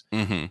mustaches.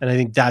 And I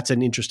think that's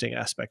an interesting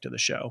aspect of the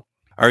show.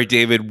 All right,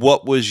 David,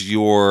 what was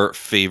your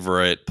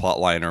favorite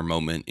plotline or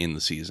moment in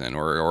the season?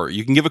 Or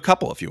you can give a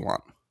couple if you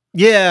want.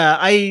 Yeah,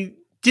 I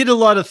did a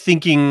lot of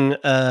thinking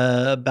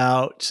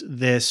about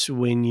this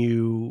when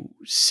you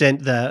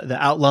sent the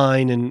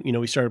outline, and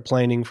we started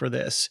planning for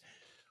this.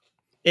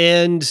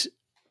 And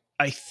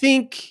I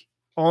think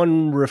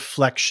on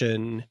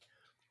reflection,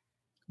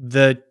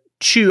 the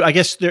two, I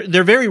guess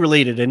they're very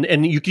related,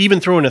 and you could even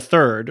throw in a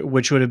third,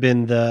 which would have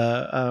been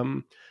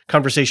the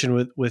conversation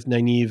with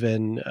Nynaeve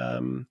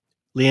and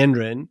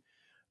Liandrin.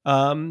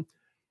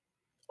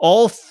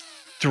 All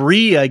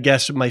three, I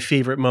guess, of my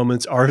favorite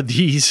moments are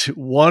these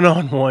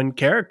one-on-one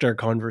character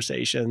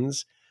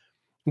conversations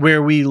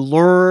where we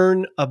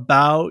learn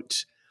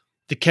about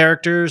the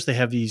characters. They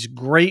have these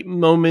great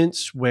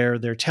moments where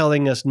they're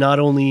telling us not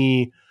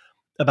only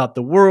about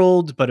the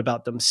world, but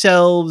about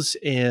themselves,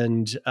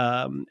 and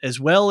as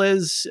well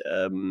as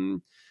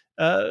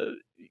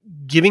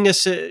giving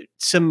us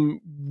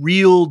some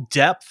real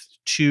depth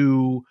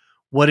to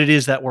what it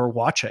is that we're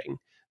watching,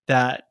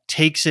 that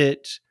takes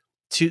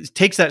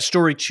that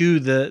story to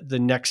the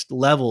next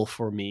level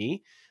for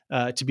me,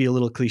 to be a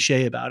little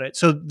cliche about it.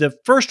 So the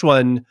first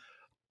one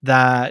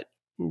that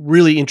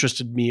really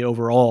interested me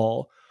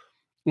overall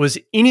was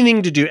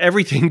everything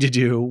to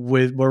do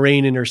with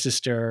Moiraine and her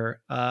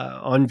sister,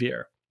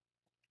 Anvir.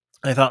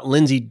 I thought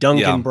Lindsay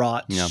Duncan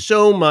brought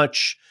so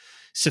much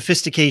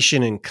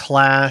sophistication and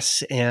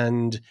class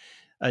and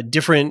a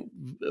different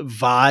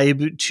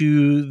vibe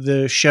to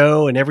the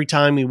show. And every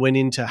time we went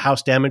into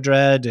House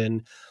Damodred,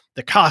 and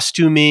the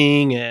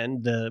costuming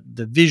and the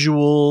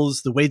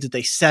visuals, the way that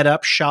they set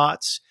up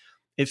shots,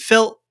 it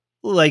felt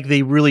like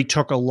they really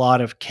took a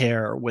lot of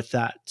care with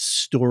that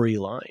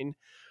storyline.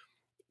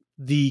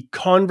 The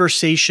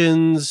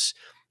conversations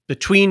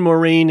between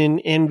Moiraine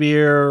and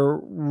Anvir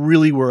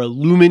really were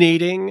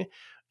illuminating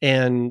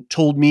and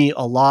told me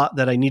a lot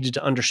that I needed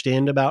to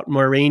understand about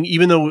Moiraine,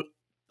 even though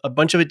a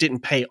bunch of it didn't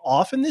pay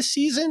off in this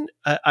season.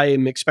 I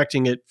am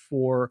expecting it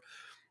for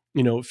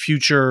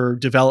future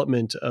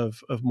development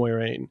of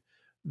Moiraine.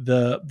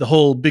 The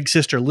whole big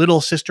sister,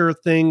 little sister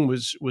thing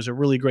was a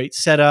really great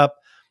setup.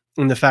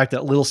 And the fact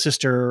that little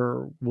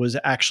sister was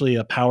actually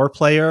a power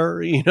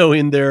player,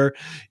 in their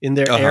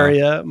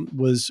area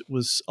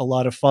was a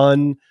lot of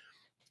fun.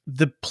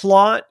 The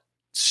plot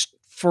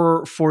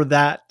for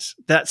that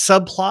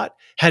subplot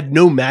had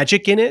no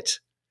magic in it.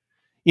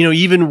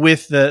 Even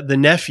with the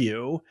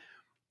nephew,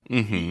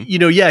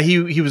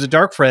 he was a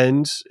Dark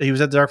Friend. He was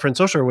at the Dark Friend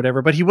social or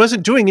whatever, but he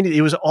wasn't doing anything.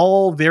 It was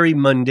all very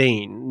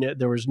mundane.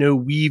 There was no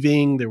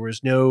weaving. There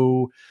was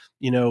no,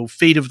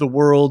 fate of the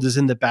world is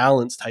in the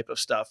balance type of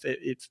stuff.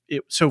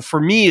 So for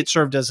me, it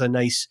served as a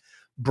nice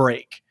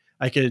break.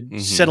 I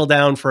could settle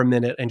down for a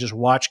minute and just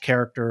watch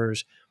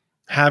characters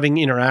having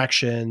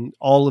interaction,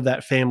 all of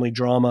that family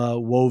drama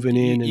woven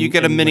in. You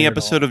get a mini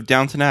episode of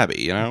Downton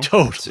Abbey, you know?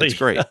 Totally. It's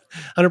great.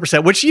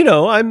 100%, which, you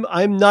know,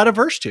 I'm not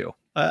averse to.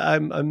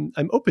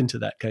 I'm open to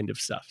that kind of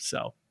stuff.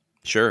 So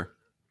Sure.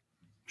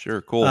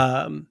 Cool.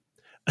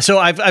 So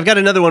I've got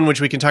another one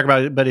which we can talk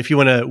about, but if you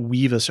want to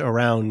weave us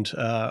around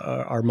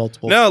our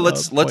multiple,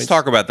 let's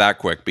talk about that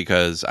quick,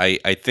 because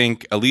I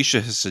think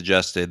Alicia has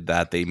suggested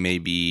that they may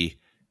be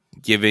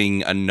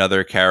giving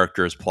another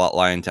character's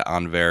plotline to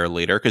Anver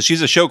later, because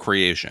she's a show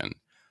creation,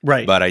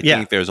 right? But I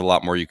think there's a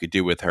lot more you could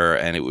do with her,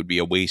 and it would be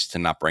a waste to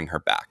not bring her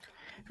back.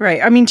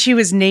 Right. I mean, she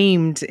was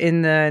named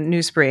in the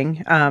New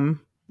Spring.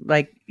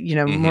 Like, you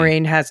know,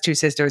 Moiraine has two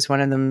sisters.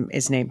 One of them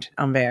is named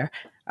Anver.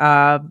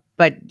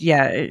 But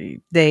yeah,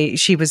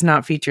 she was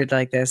not featured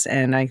like this,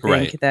 and I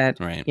think that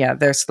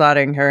they're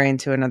slotting her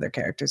into another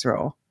character's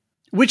role,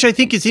 which I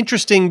think is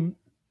interesting,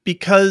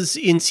 because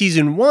in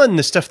season 1,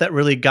 the stuff that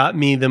really got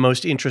me the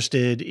most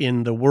interested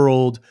in the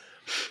world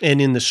and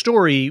in the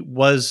story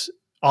was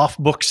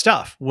off-book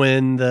stuff.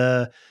 When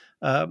the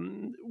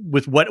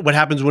with what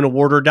happens when a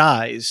warder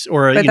dies,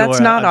 or but that's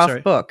not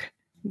off-book.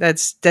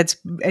 That's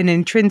an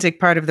intrinsic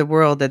part of the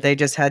world that they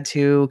just had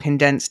to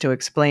condense to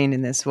explain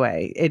in this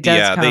way. It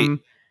does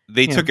come.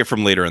 They took it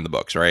from later in the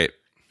books, right?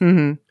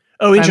 Mm-hmm.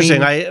 Oh,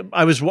 interesting.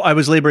 I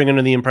was laboring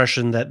under the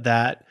impression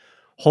that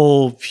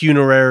whole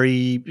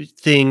funerary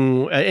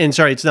thing, and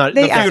sorry, it's not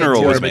the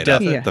funeral was made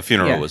up. Yeah. The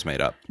funeral was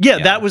made up. Yeah,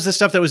 that was the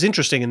stuff that was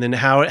interesting, and then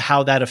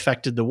how that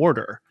affected the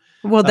warder.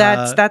 Well,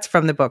 that's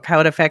from the book. How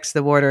it affects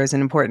the warder is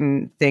an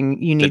important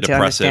thing you need to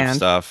understand.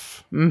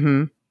 Stuff.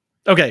 Mm-hmm.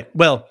 Okay,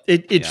 well,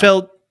 it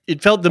felt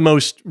the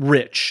most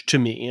rich to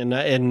me,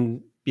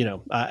 and you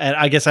know, and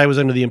I guess I was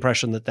under the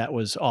impression that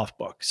was off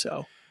book.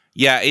 So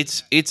yeah,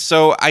 it's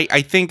so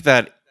I think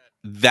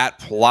that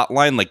plot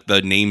line, like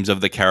the names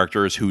of the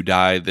characters who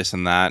die, this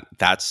and that,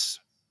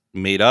 that's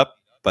made up,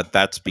 but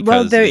that's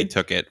because they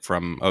took it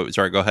from. Oh,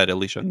 sorry, go ahead,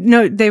 Alicia.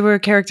 No, they were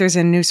characters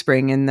in New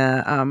Spring in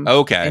the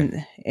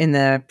in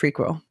the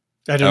prequel.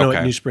 I don't know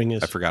what New Spring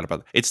is. I forgot about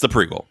that. It's the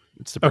prequel.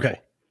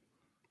 Okay.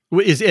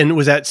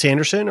 Was that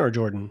Sanderson or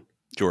Jordan?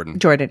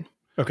 Jordan.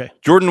 Okay.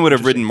 Jordan would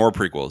have written more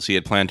prequels. He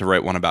had planned to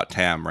write one about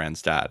Tam,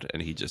 Rand's dad,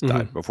 and he just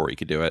died before he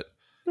could do it.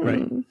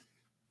 Right.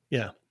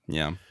 Yeah.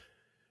 Yeah.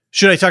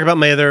 Should I talk about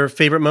my other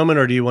favorite moment,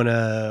 or do you want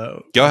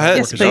to go ahead?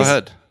 Yes, go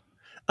ahead.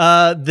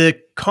 The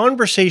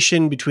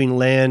conversation between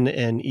Lan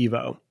and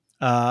Evo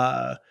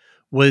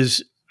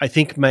was, I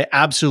think, my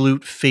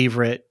absolute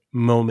favorite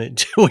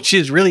moment, which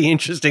is really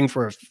interesting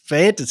for a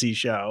fantasy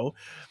show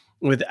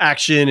with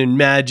action and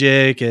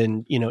magic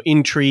and, you know,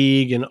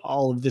 intrigue and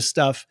all of this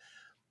stuff.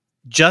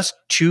 Just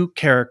two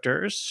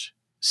characters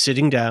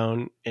sitting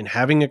down and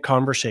having a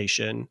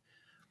conversation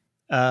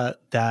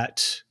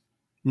that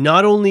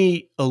not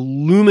only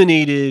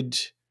illuminated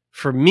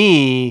for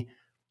me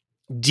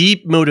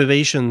deep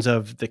motivations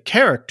of the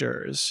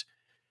characters,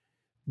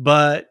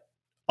 but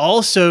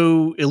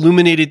also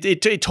illuminated,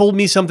 it told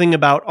me something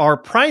about our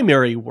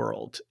primary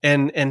world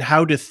and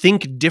how to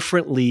think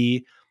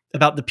differently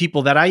about the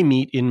people that I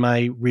meet in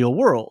my real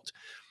world.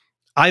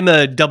 I'm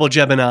a double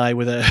Gemini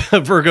with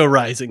a Virgo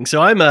rising,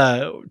 so I'm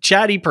a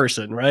chatty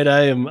person, right?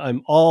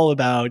 I'm all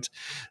about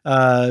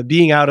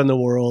being out in the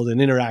world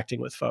and interacting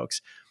with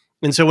folks.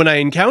 And so when I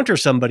encounter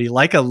somebody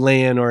like a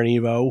Lan or an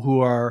Evo who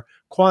are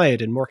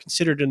quiet and more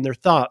considered in their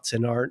thoughts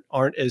and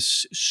aren't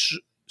as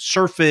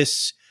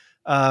surface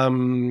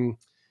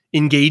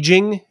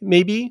engaging,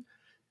 maybe,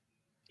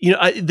 you know,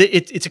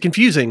 it's a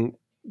confusing.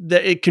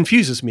 It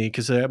confuses me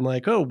because I'm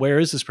like, oh, where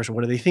is this person?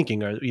 What are they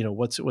thinking? Or, you know,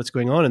 what's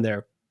going on in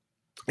there?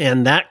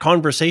 And that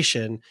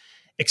conversation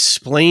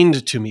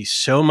explained to me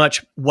so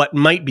much what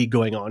might be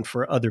going on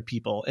for other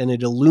people. And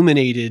it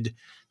illuminated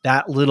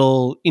that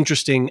little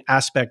interesting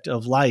aspect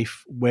of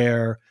life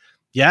where,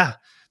 yeah,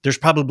 there's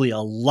probably a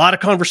lot of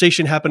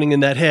conversation happening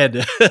in that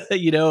head,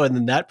 you know, and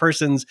then that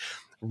person's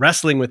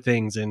wrestling with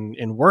things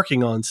and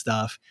working on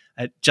stuff.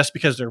 Just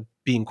because they're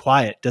being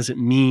quiet doesn't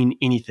mean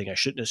anything. I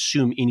shouldn't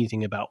assume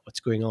anything about what's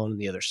going on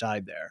the other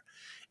side there.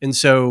 And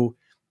so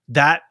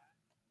that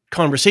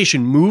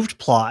conversation moved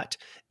plot,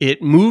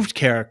 it moved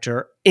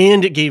character,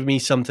 and it gave me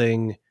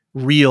something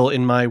real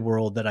in my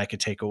world that I could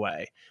take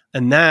away.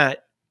 And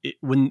that,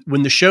 when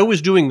the show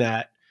was doing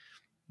that,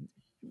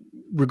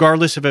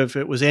 regardless of if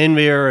it was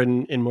Anver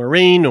and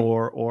Moiraine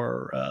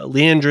or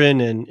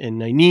Liandrin and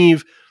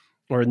Nynaeve,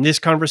 or in this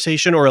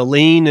conversation, or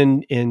Elaine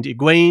and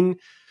Egwene,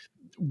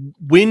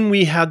 when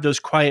we had those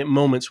quiet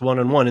moments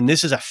one-on-one, and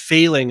this is a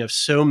failing of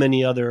so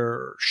many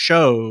other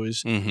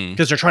shows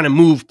because they're trying to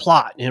move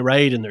plot,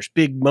 right? And there's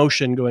big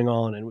motion going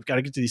on and we've got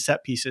to get to these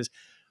set pieces.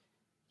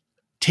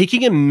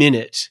 Taking a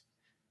minute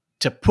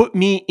to put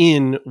me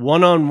in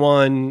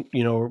one-on-one,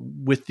 you know,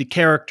 with the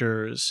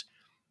characters,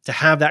 to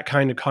have that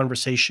kind of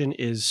conversation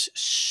is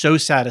so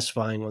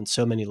satisfying on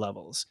so many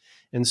levels.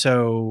 And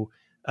so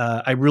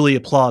I really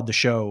applaud the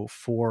show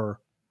for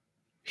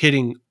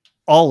hitting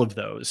all of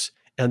those.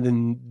 And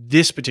then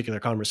this particular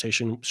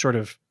conversation sort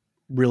of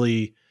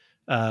really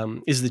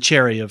is the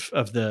cherry of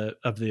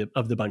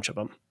the bunch of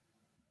them.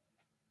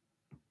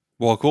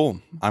 Well, cool.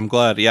 I'm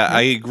glad. Yeah,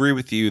 I agree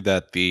with you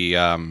that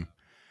the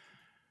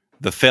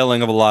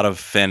failing of a lot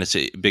of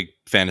big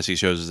fantasy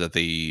shows is that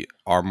they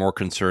are more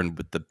concerned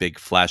with the big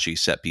flashy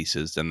set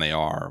pieces than they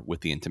are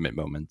with the intimate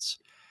moments.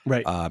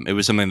 Right. It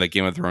was something that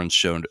Game of Thrones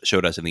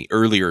showed us in the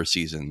earlier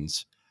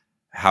seasons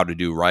how to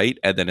do right,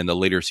 and then in the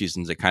later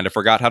seasons it kind of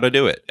forgot how to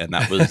do it, and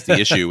that was the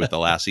issue with the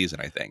last season.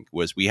 I think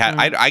was we had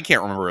I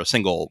can't remember a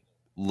single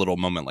little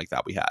moment like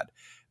that we had.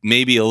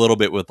 Maybe a little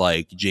bit with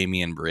like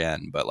Jaime and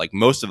Brienne, but like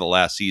most of the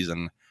last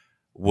season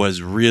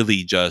was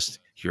really just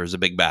here's a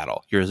big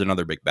battle, here's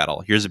another big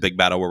battle, here's a big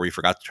battle where we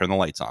forgot to turn the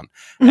lights on,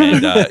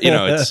 and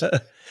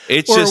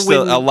it's just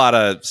a lot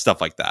of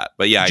stuff like that.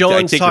 But yeah,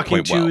 John's I take talking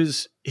your point well.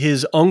 to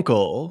his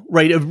uncle,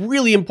 right? A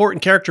really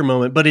important character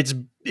moment, but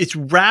it's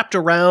wrapped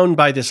around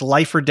by this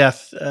life or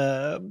death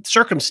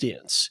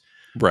circumstance.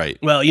 Right.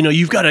 Well,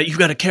 you've got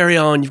to carry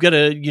on. You've got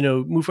to,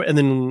 move forward. And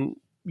then,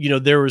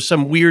 there was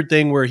some weird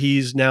thing where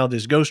he's now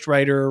this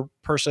ghostwriter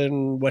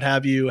person, what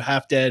have you,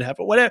 half dead, half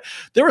whatever.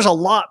 There was a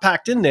lot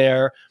packed in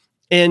there,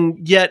 and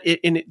yet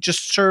it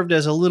just served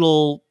as a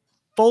little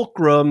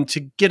fulcrum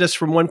to get us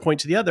from one point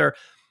to the other.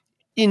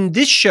 In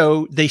this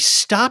show, they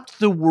stopped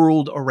the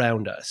world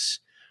around us.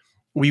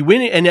 We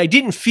went, and I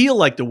didn't feel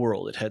like the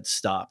world had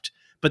stopped,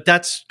 but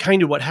that's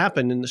kind of what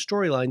happened in the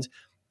storylines.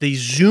 They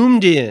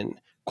zoomed in,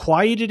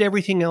 quieted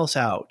everything else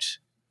out,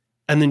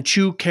 and then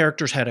two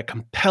characters had a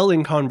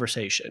compelling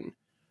conversation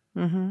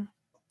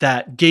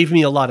that gave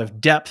me a lot of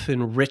depth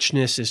and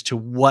richness as to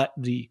what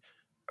the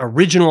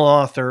original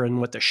author and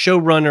what the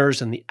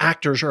showrunners and the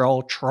actors are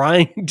all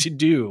trying to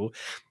do,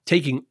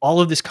 taking all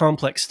of this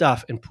complex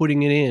stuff and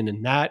putting it in.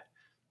 And that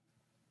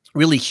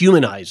really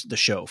humanized the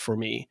show for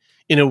me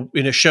in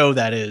a show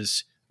that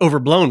is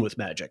overblown with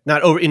magic,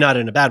 not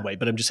in a bad way,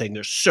 but I'm just saying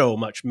there's so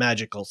much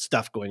magical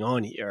stuff going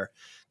on here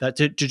that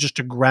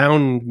to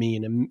ground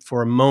me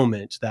for a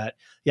moment that,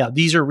 yeah,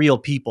 these are real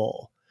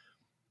people.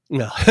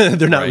 No,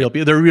 they're not real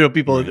people. They're real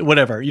people,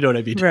 whatever. You know what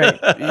I mean?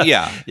 Right.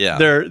 Yeah.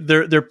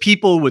 They're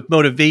people with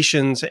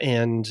motivations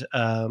and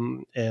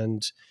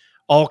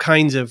all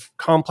kinds of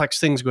complex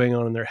things going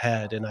on in their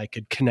head. And I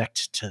could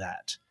connect to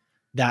that.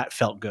 That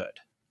felt good.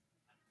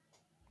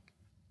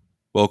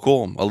 Well,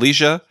 cool.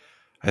 Alicia,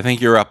 I think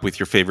you're up with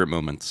your favorite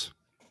moments.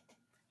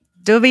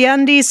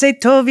 Doviandi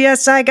Setovia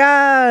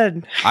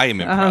Saigon. I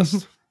am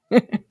impressed.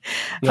 That's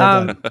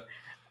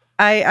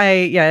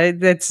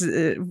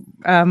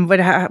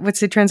what's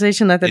the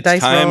translation? Let the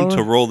dice roll. It's time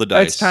to roll the dice.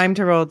 Oh, it's time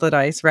to roll the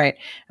dice, right.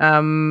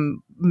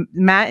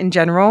 Matt in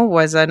general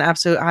was an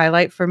absolute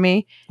highlight for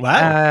me.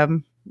 Wow.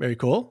 Very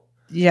cool.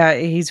 Yeah,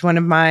 he's one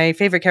of my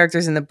favorite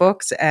characters in the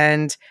books,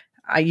 and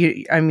I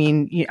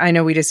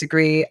know we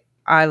disagree.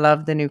 I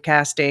love the new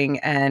casting,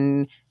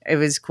 and it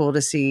was cool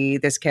to see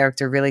this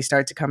character really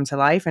start to come to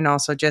life, and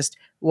also just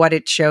what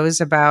it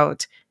shows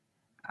about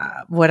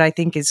what I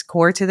think is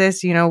core to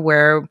this,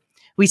 where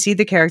we see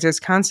the characters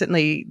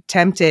constantly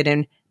tempted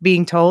and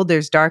being told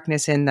there's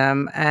darkness in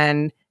them,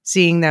 and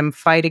seeing them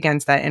fight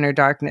against that inner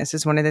darkness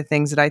is one of the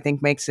things that I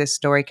think makes this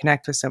story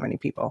connect with so many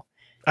people.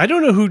 I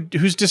don't know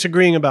who's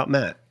disagreeing about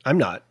Matt. I'm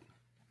not.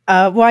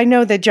 Well, I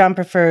know that John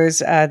prefers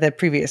the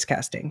previous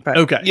casting, but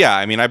okay. Yeah,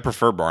 I mean, I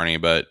prefer Barney,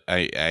 but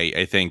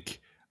I think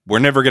we're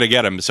never gonna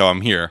get him, so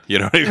I'm here. You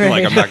know what I mean?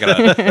 Like,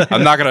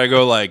 I'm not gonna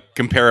go like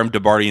compare him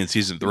to Barney in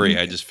season 3.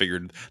 I just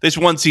figured this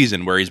one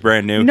season where he's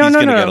brand new, he's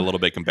gonna get a little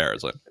bit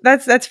comparison.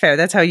 That's fair.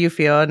 That's how you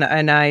feel,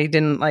 and I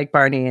didn't like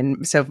Barney,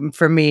 and so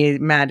for me,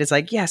 Matt is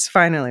like, yes,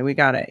 finally, we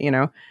got it.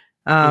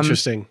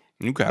 Interesting.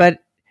 Okay,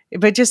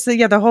 but just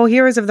the whole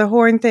Heroes of the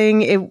Horn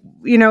thing,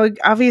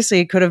 obviously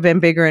it could have been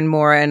bigger and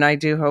more, and I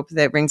do hope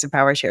that Rings of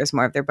Power shares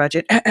more of their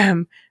budget.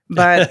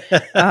 But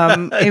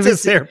it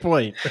was a fair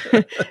point.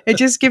 It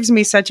just gives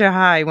me such a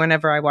high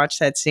whenever I watch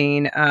that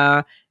scene.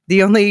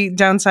 The only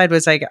downside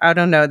was like, I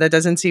don't know, that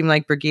doesn't seem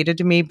like Brigida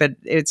to me, but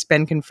it's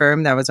been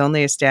confirmed that was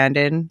only a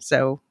stand-in,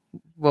 so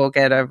we'll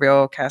get a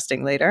real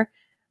casting later.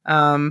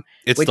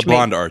 It's the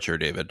blonde archer,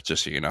 David,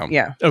 just so you know.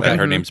 Yeah. Okay.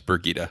 Her name's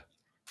Brigida.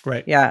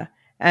 Right. Yeah.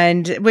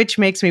 And which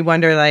makes me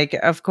wonder, like,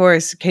 of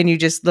course, can you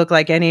just look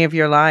like any of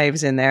your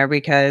lives in there?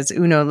 Because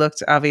Uno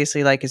looked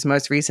obviously like his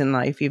most recent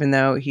life, even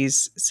though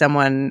he's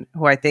someone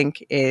who I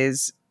think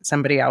is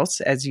somebody else,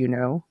 as you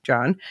know,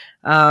 John.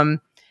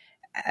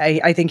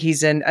 I think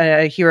he's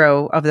a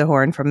hero of the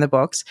Horn from the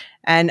books.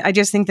 And I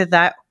just think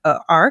that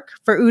arc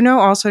for Uno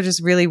also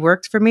just really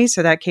worked for me.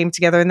 So that came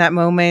together in that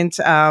moment.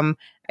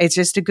 It's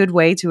just a good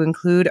way to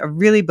include a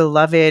really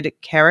beloved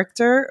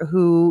character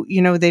who,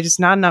 there's just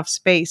not enough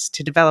space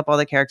to develop all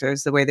the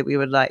characters the way that we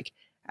would like.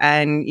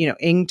 And,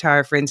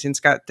 Ingtar, for instance,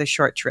 got the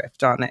short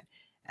shrift on it.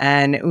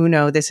 And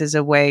Uno, this is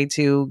a way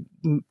to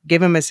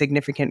give him a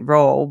significant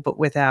role, but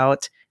with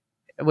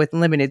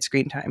limited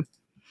screen time.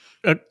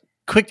 A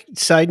quick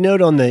side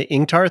note on the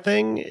Ingtar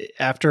thing.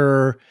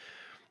 After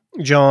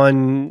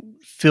John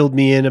filled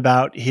me in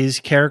about his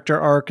character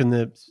arc and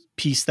the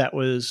piece that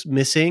was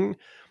missing,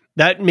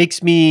 that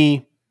makes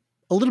me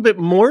a little bit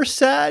more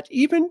sad,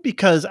 even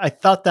because I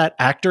thought that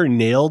actor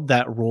nailed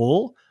that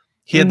role.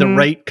 He had the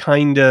right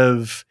kind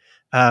of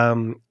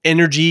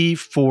energy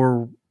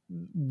for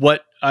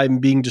what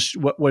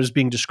what was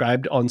being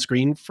described on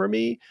screen for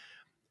me.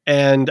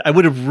 And I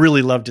would have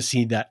really loved to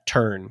see that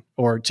turn,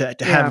 or to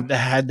have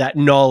had that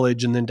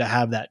knowledge and then to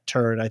have that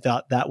turn. I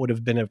thought that would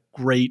have been a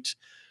great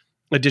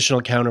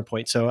additional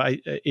counterpoint. So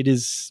it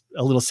is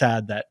a little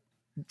sad that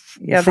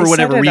for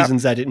whatever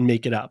reasons that didn't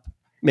make it up.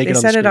 They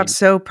set it up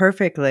so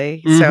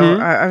perfectly. So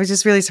I was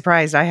just really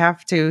surprised. I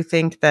have to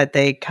think that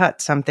they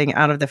cut something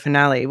out of the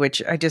finale,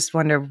 which I just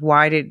wonder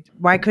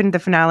why couldn't the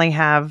finale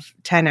have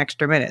 10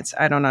 extra minutes?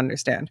 I don't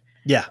understand.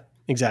 Yeah,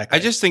 exactly.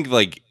 I just think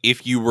like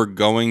if you were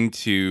going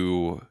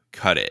to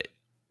cut it,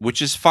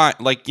 which is fine.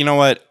 Like, you know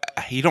what?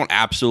 You don't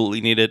absolutely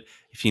need it.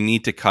 If you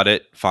need to cut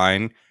it,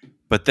 fine.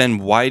 But then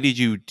why did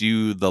you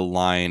do the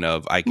line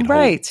of I can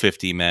hold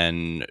 50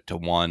 men to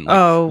one?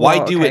 Like,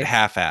 why do it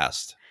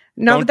half-assed?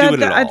 No, don't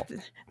do it at all.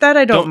 That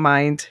I don't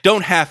mind.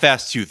 Don't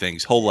half-ass two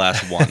things. Whole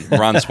last one.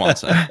 Ron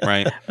Swanson,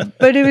 right?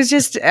 But it was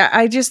just,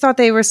 I just thought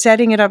they were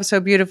setting it up so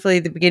beautifully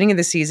at the beginning of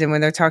the season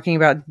when they're talking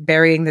about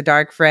burying the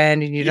dark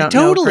friend and you don't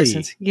know a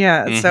person's.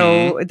 Yeah.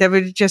 So that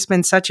would have just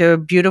been such a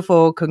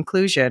beautiful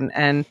conclusion.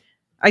 And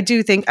I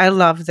do think I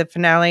love the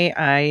finale.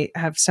 I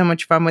have so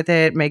much fun with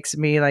it. It makes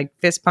me like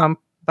fist pump,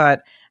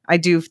 but I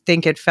do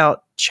think it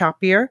felt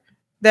choppier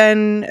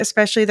than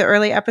especially the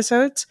early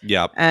episodes.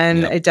 Yep.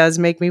 And it does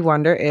make me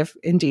wonder if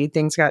indeed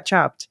things got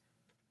chopped.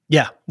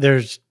 Yeah,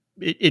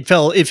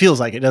 it feels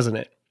like it, doesn't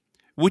it?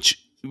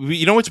 Which,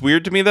 you know what's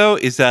weird to me though,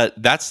 is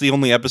that's the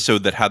only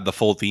episode that had the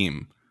full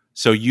theme.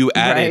 So you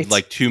added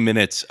like 2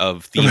 minutes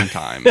of theme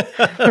time.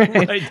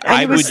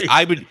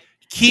 I would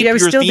keep your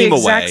still theme the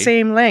exact away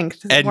same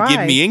length. and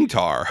give me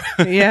Ingtar.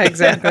 Yeah,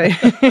 exactly.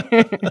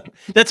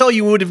 That's all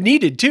you would have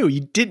needed too. You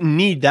didn't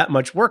need that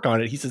much work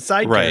on it. He's a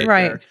side character.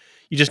 Right.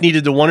 You just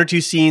needed the 1 or 2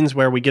 scenes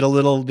where we get a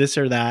little this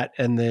or that,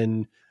 and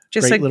then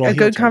just like a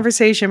good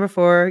conversation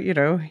before,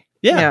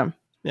 Yeah.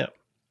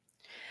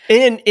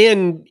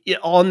 And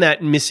on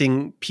that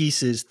missing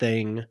pieces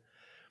thing,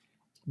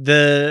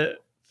 the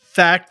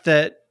fact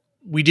that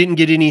we didn't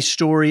get any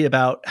story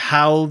about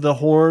how the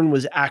horn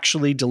was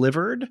actually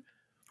delivered.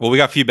 Well, we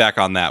got feedback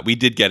on that. We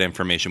did get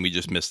information. We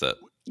just missed it.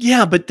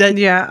 Yeah, but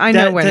I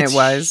know when it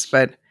was,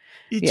 but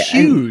it's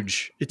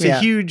huge. It's a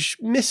huge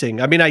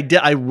missing. I mean,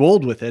 I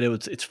rolled with it.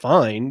 It's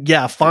fine.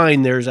 Yeah,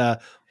 fine. There's a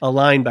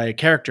line by a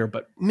character,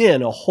 but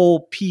man, a whole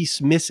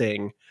piece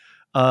missing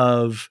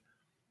of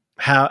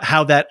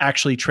how that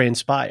actually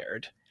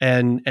transpired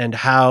and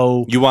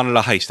how you wanted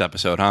a heist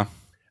episode, huh?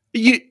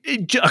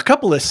 A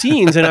couple of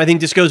scenes, and I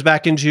think this goes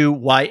back into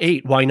why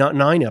 8? Why not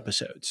 9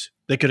 episodes?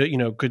 They could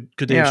have,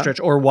 could they have stretched,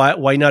 or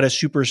why not a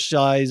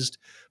supersized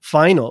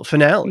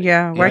finale?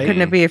 Yeah, why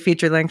couldn't it be a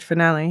feature length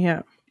finale?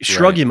 Yeah.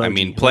 Shrug emoji. I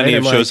mean, plenty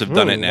of shows have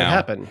done it now. What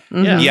happened?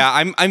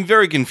 Yeah, I'm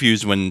very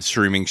confused when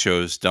streaming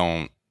shows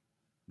don't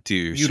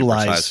do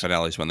supersized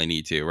finales when they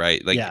need to,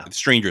 right? Like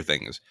Stranger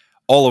Things,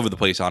 all over the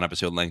place on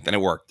episode length, and it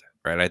worked,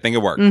 right? I think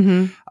it worked.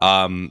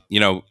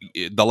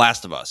 The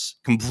Last of Us,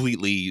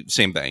 completely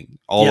same thing,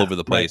 all over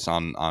the place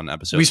on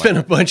episode. We spent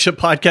a bunch of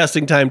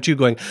podcasting time too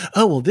going,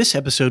 oh, well, this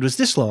episode was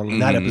this long,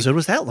 and that episode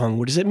was that long.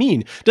 What does it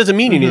mean? Doesn't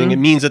mean anything. It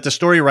means that the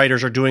story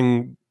writers are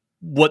doing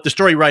what the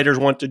story writers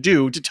want to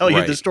do to tell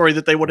you the story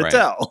that they want to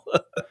tell.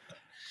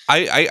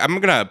 I'm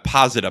going to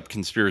posit up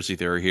conspiracy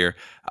theory here.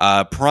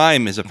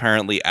 Prime is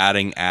apparently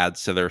adding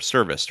ads to their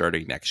service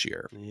starting next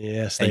year.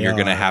 Yes, and you're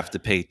going to have to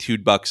pay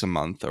 $2 a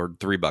month or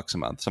 $3 a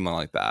month, something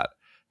like that,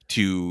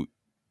 to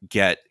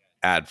get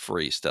ad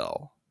free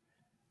still.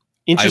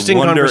 Interesting. I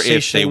wonder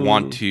if they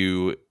want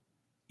to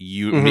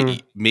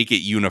make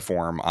it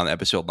uniform on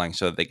episode length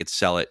so that they could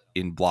sell it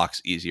in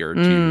blocks easier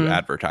to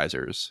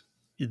advertisers.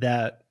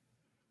 That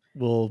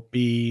will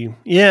be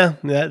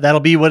that'll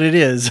be what it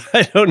is.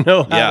 I don't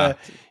know how to,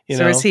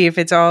 we'll see if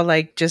it's all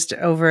like just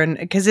over,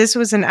 because this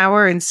was an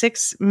hour and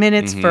 6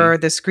 minutes for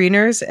the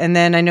screeners, and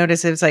then I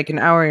noticed it was like an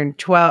hour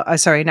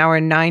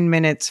and 9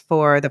 minutes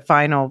for the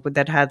final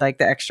that had like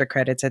the extra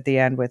credits at the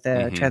end with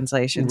the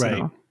translations.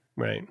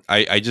 Right.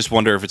 I just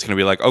wonder if it's going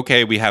to be like,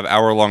 okay, we have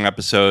hour-long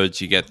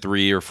episodes. You get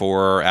 3 or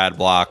 4 ad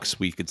blocks.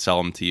 We could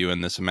sell them to you in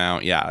this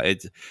amount. Yeah,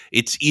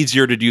 it's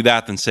easier to do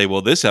that than say,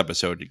 well, this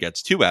episode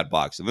gets 2 ad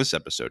blocks and this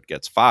episode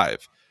gets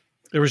 5.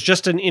 There was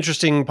just an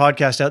interesting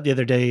podcast out the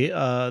other day,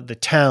 The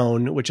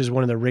Town, which is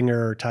one of the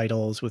Ringer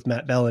titles with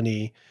Matt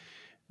Bellany.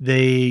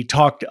 They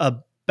talked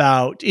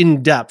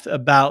in depth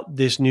about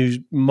this new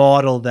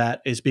model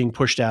that is being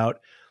pushed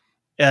out.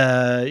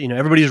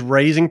 Everybody's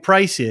raising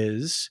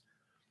prices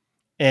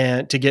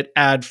and to get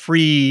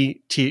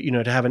ad-free,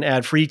 to have an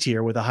ad-free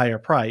tier with a higher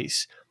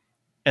price,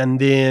 and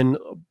then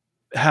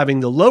having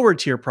the lower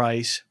tier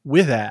price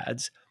with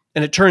ads.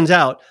 And it turns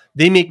out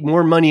they make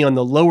more money on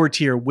the lower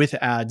tier with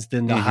ads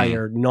than the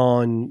higher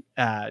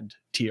non-ad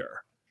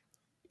tier.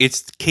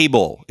 It's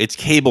cable. It's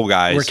cable,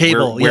 guys. We're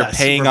cable. We're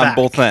paying on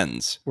both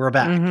ends. We're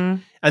back.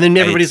 And then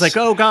everybody's like,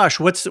 oh gosh,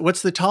 what's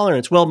the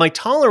tolerance? Well, my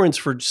tolerance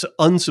for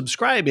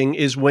unsubscribing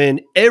is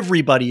when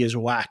everybody is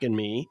whacking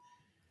me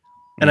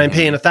and I'm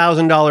paying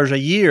 $1,000 a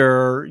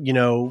year,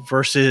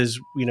 versus,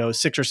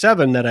 6 or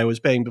 7 that I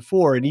was paying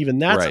before. And even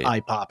that's Right.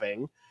 eye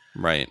popping.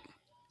 Right.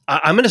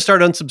 I'm going to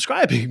start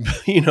unsubscribing,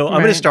 I'm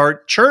going to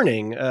start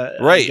churning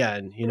Right.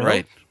 again,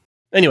 Right.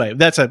 Anyway,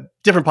 that's a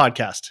different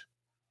podcast.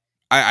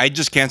 I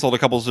just canceled a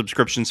couple of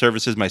subscription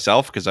services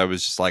myself because I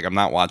was just like, I'm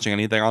not watching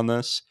anything on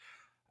this.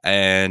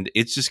 And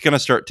it's just going to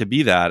start to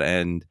be that.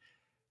 And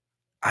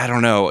I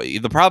don't know.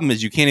 The problem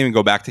is you can't even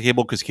go back to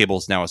cable because cable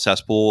is now a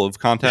cesspool of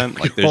content.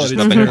 Like there's just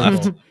nothing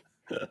left.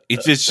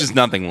 It's just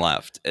nothing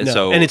left. No.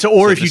 So, and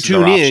if you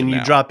tune in,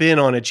 you drop in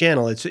on a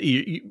channel, it's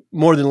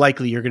more than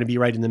likely you're going to be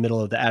right in the middle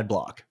of the ad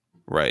block.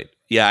 Right.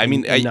 Yeah. I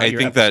mean, I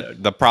think episode.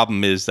 that the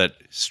problem is that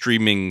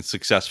streaming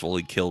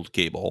successfully killed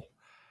cable,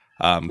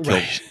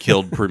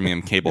 killed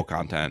premium cable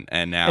content.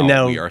 And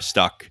now we are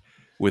stuck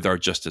with our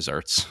just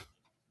desserts.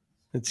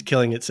 It's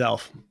killing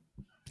itself.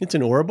 It's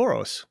an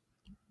Ouroboros.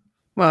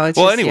 Well,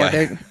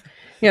 anyway.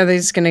 They're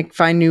just going to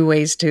find new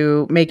ways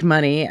to make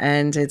money,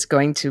 and it's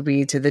going to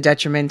be to the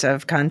detriment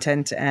of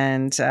content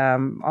and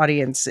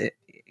audience,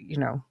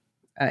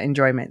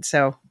 enjoyment.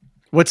 So,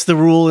 what's the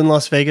rule in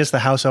Las Vegas? The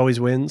house always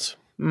wins.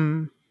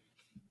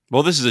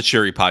 Well, this is a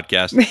cheery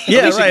podcast.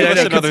 Yeah, right.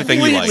 That's another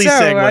thing you like.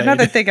 So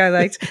another thing I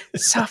liked,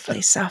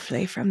 softly,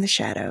 softly from the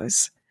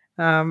shadows.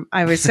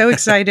 I was so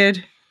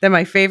excited that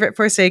my favorite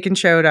Forsaken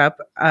showed up.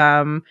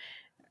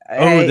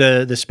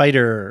 The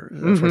spider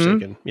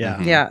Forsaken. Yeah.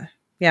 Mm-hmm.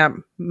 Yeah.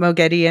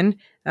 Moghedien,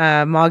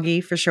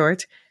 Moggy for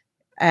short.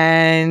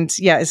 And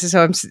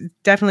so I'm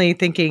definitely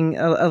thinking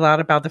a lot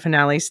about the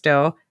finale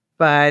still.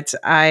 But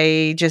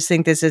I just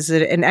think this is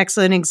an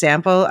excellent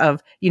example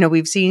of,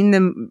 we've seen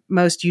the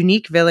most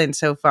unique villain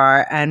so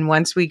far. And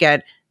once we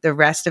get the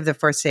rest of the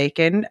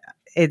Forsaken,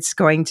 it's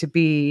going to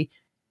be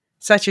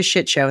such a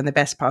shit show in the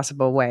best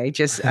possible way.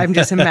 I'm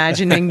just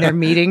imagining their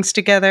meetings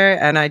together,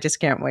 and I just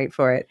can't wait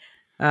for it.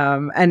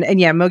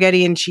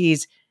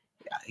 Moghedien,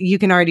 you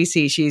can already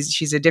see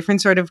she's a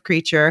different sort of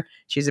creature.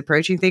 She's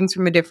approaching things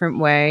from a different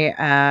way,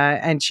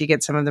 and she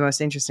gets some of the most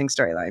interesting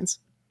storylines.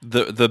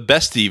 The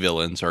bestie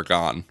villains are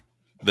gone.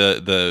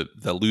 The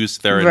loose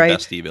Theron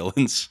bestie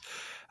villains.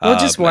 Well,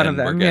 just one of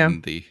them.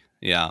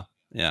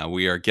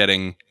 We are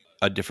getting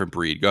a different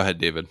breed. Go ahead,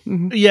 David.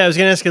 Mm-hmm. Yeah, I was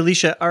going to ask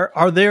Alicia,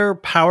 are there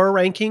power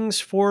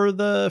rankings for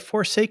the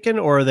Forsaken,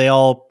 or are they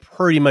all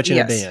pretty much in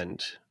a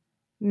band?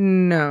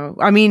 No.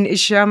 I mean,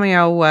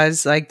 Ishamael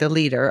was like the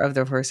leader of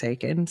the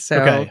Forsaken,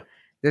 so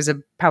there's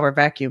a power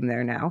vacuum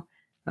there now.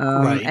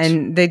 Right.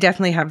 And they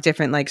definitely have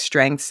different like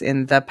strengths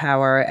in the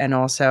power, and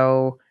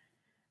also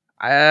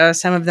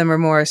some of them are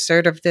more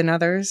assertive than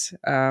others.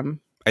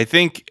 I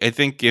think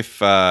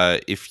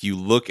if you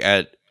look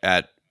at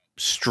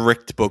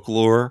strict book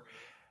lore,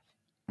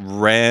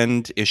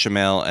 Rand,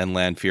 Ishamael, and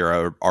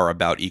Lanfear are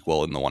about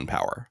equal in the one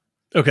power.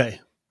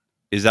 Okay.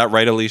 Is that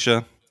right,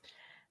 Alicia?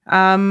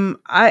 I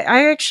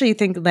actually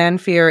think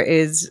Lanfear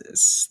is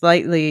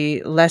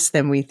slightly less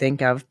than we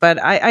think of,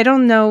 but I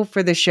don't know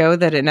for the show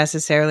that it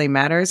necessarily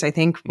matters. I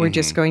think we're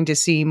just going to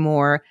see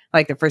more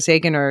like the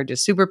Forsaken are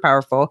just super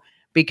powerful,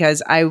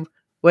 because I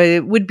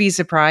would be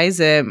surprised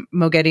that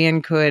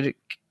Moghedien could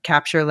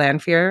capture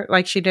Lanfear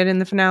like she did in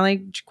the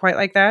finale, quite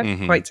like that,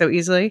 quite so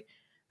easily.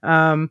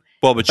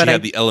 But she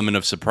had the element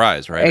of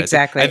surprise, right?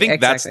 Exactly. I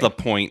think that's the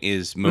point.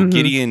 Is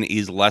Moghedien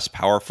is less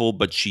powerful,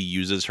 but she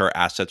uses her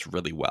assets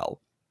really well.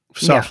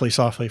 Softly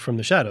from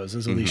the shadows,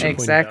 as Alicia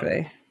pointed out.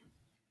 Exactly.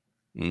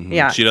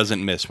 Yeah, she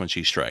doesn't miss when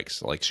she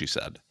strikes, like she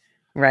said.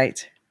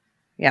 Right.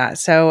 Yeah.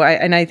 So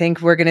I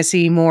think we're going to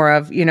see more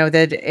of,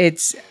 that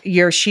it's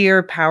your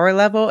sheer power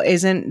level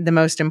isn't the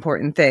most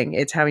important thing.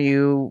 It's how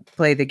you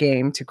play the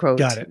game, to quote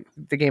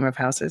the Game of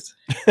Houses.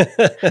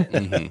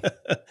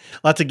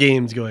 Lots of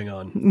games going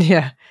on.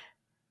 Yeah.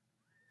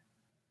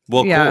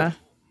 Well,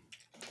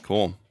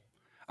 cool.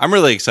 I'm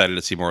really excited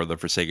to see more of the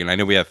Forsaken. I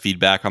know we have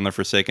feedback on the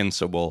Forsaken,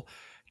 so we'll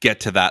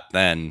get to that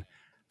then.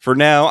 For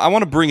now, I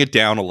want to bring it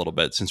down a little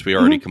bit since we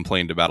already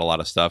complained about a lot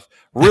of stuff.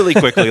 Really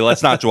quickly,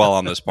 let's not dwell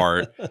on this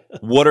part.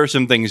 What are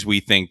some things we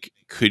think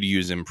could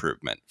use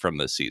improvement from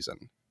this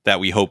season that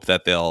we hope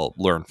that they'll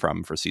learn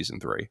from for season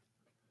 3?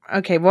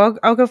 Okay, well,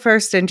 I'll go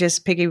first and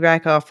just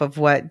piggyback off of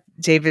what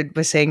David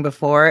was saying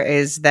before,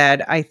 is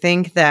that I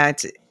think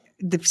that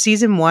the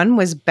season 1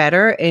 was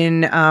better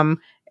in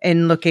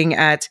looking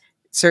at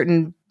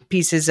certain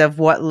pieces of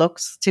what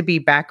looks to be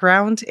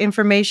background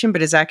information,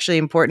 but is actually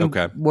important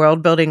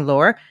world building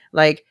lore.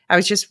 Like I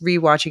was just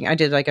rewatching, I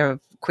did like a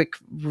quick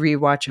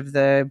rewatch of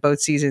the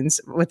both seasons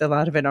with a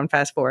lot of it on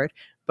fast forward.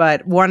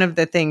 But one of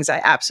the things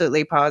I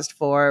absolutely paused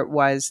for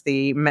was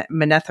the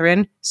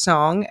Manetheren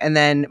song and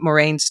then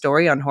Moraine's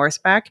story on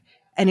horseback.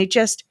 And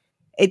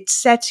it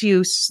sets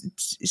you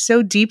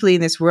so deeply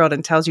in this world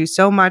and tells you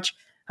so much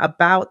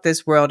about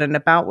this world and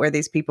about where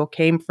these people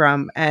came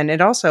from. And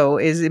it also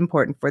is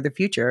important for the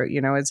future,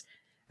 as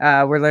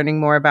we're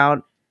learning more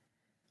about,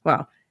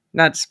 well,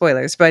 not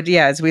spoilers, but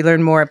as we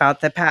learn more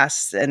about the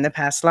past and the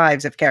past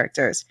lives of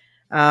characters.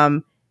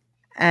 And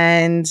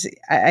And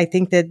I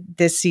think that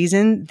this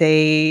season,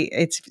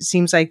 it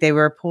seems like they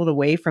were pulled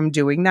away from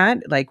doing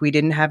that. Like we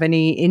didn't have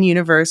any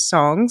in-universe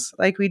songs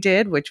like we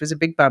did, which was a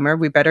big bummer.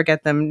 We better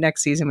get them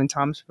next season when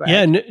Tom's back.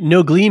 Yeah,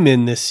 no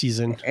Gleeman this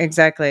season.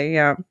 Exactly.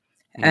 Yeah.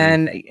 No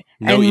And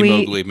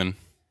emo Gleeman.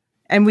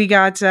 And we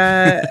got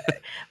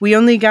we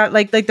only got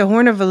like the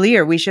Horn of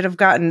Valir. We should have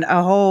gotten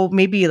a whole,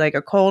 maybe like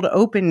a cold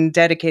open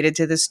dedicated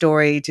to the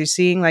story, to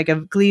seeing like a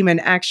Gleeman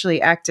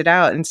actually act it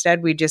out.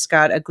 Instead, we just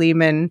got a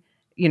Gleeman,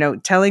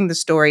 telling the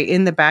story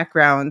in the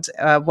background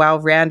while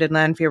Rand and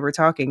Lanfear were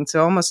talking.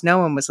 So almost no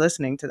one was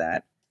listening to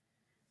that.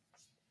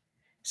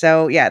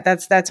 So yeah,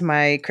 that's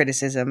my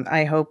criticism.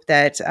 I hope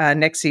that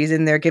next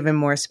season they're given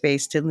more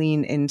space to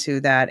lean into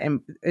that,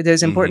 and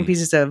there's important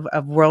pieces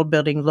of world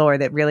building lore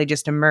that really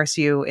just immerse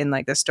you in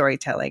like the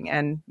storytelling.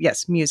 And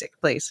yes, music,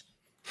 please.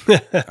 All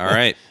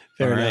right,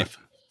 Fair enough.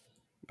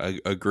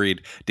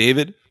 Agreed,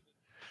 David.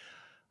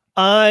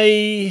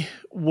 I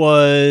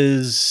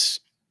was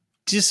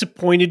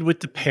disappointed with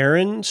the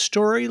Perrin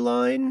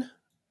storyline.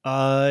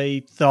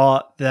 I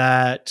thought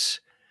that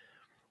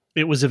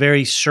it was a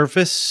very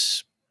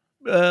surface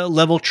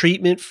level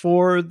treatment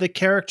for the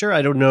character.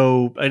 I don't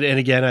know, and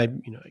again,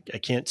 I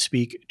can't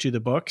speak to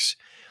the books,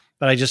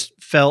 but I just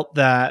felt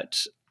that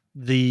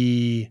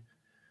the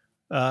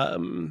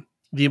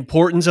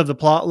importance of the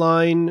plot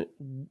line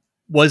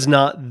was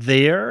not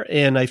there,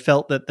 and I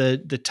felt that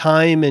the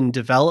time and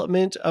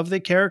development of the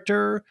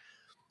character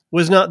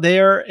was not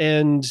there,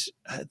 and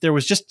there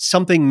was just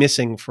something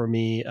missing for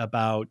me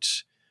about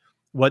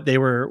what they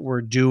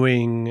were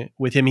doing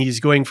with him. He's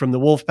going from the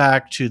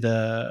Wolfpack to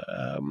the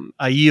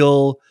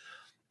Aiel,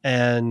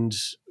 and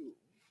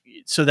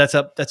so that's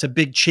a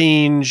big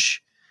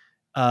change.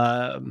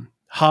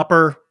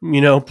 Hopper,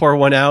 pour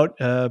one out,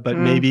 but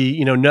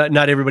maybe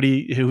not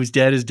everybody who's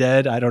dead is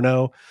dead. I don't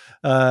know.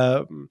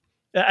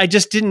 I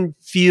just didn't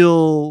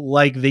feel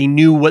like they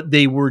knew what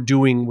they were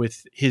doing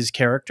with his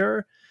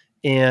character,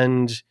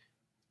 and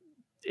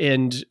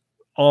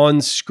on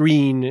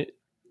screen,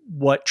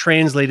 what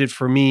translated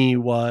for me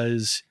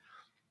was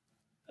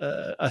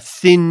a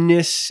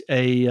thinness,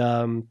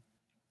 a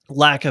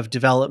lack of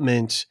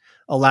development,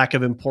 a lack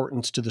of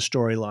importance to the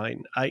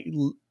storyline. I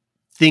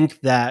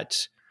think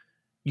that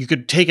you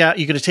could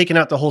have taken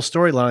out the whole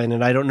storyline,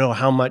 and I don't know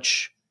how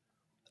much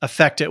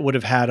effect it would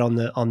have had on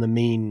the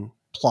main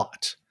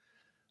plot,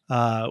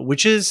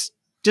 which is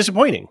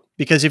disappointing,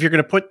 because if you're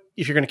going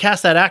to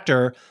cast that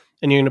actor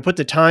and you're going to put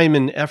the time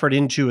and effort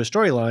into a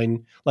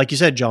storyline, like you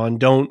said, John,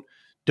 don't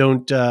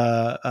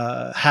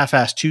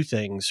half-ass two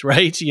things,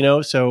 right?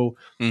 So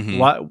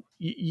why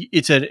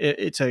it's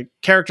a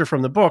character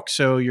from the book,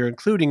 so you're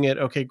including it.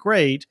 Okay,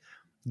 great.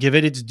 Give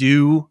it its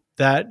due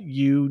that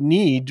you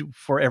need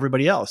for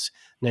everybody else.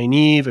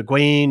 Nynaeve,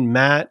 Egwene,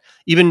 Mat.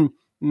 Even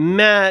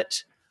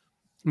Mat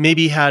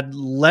maybe had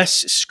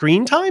less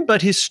screen time,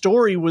 but his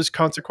story was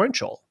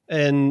consequential,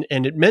 and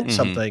it meant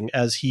something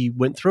as he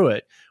went through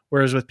it.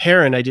 Whereas with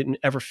Perrin, I didn't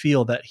ever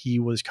feel that he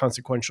was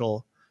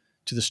consequential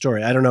to the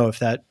story. I don't know if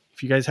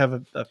you guys have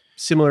a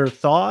similar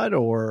thought,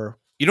 or...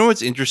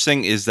 What's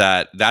interesting is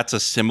that's a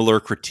similar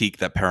critique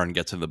that Perrin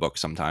gets in the book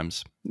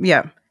sometimes.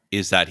 Yeah.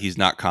 Is that he's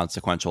not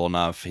consequential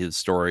enough. His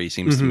story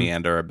seems to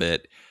meander a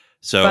bit.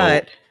 So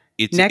but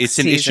it's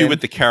an issue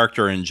with the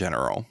character in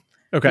general.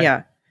 Okay.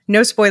 Yeah.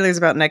 No spoilers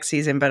about next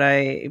season, but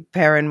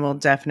Perrin will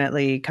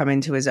definitely come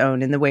into his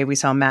own in the way we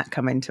saw Mat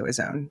come into his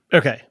own.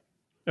 Okay.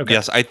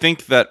 Yes, I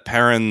think that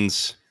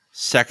Perrin's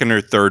second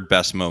or third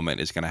best moment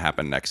is going to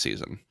happen next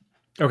season.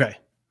 Okay.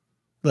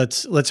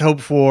 Let's hope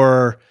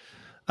for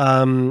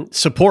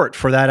support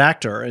for that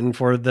actor and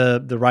for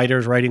the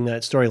writers writing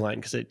that storyline,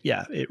 because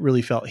it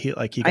really felt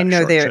like he got I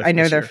know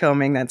short-shrift they're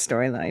filming that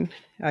storyline.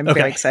 I'm Okay.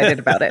 very excited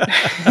about it.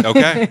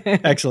 Okay.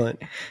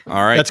 Excellent.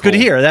 All right. That's good to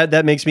hear.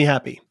 That makes me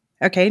happy.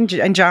 Okay,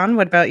 and John,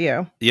 what about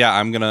you? Yeah,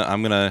 I'm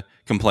gonna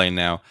complain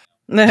now.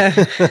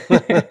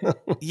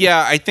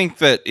 Yeah, I think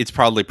that it's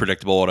probably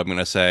predictable what I'm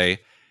gonna say.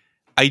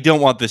 I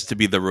don't want this to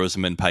be the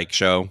Rosamund Pike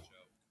show.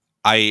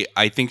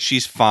 I think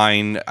she's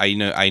fine.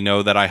 I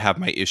know that I have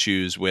my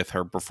issues with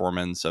her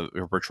performance of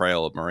her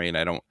portrayal of Moiraine.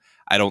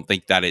 I don't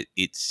think that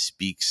it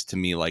speaks to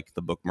me like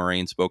the book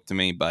Moiraine spoke to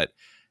me, but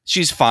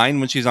she's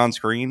fine when she's on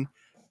screen.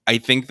 I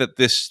think that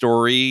this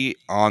story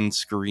on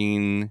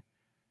screen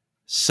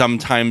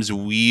sometimes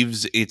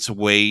weaves its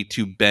way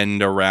to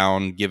bend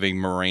around giving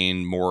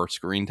Moiraine more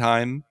screen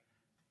time,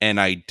 and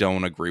I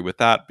don't agree with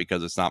that,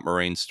 because it's not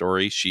Moraine's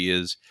story. She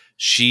is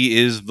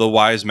the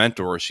wise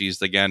mentor. She's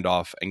the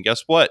Gandalf, and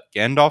guess what?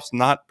 Gandalf's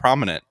not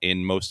prominent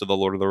in most of the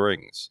Lord of the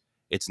Rings.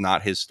 It's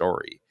not his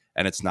story,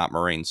 and it's not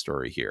Moraine's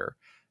story here.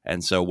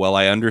 And so, while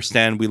I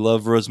understand we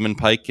love Rosamund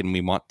Pike and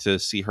we want to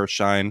see her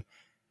shine,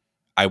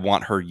 I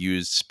want her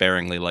used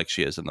sparingly, like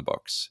she is in the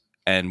books.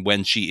 And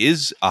when she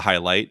is a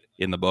highlight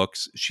in the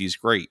books, she's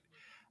great.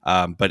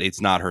 But it's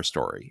not her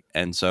story.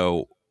 And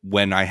so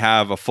when I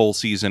have a full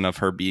season of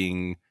her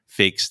being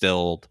fake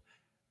stilled,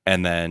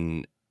 and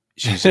then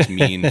she's just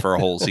mean for a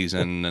whole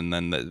season, and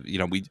then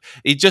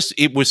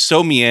it was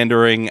so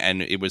meandering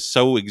and it was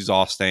so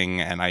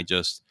exhausting, and I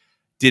just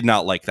did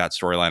not like that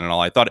storyline at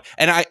all. I thought,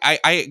 and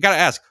I gotta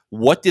ask,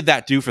 what did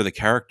that do for the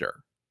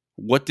character?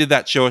 What did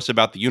that show us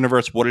about the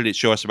universe? What did it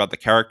show us about the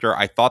character?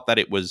 I thought that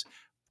it was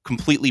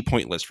completely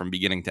pointless from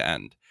beginning to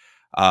end.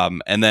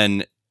 And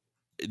then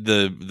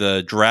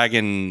the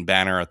dragon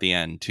banner at the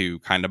end too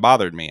kind of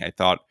bothered me. I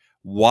thought,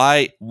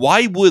 why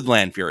would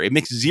Lanfear? It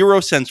makes zero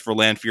sense for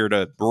Lanfear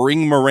to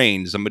bring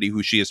Moiraine, somebody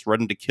who she has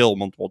threatened to kill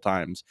multiple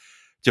times,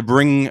 to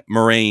bring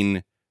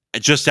Moiraine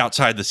just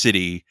outside the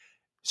city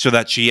so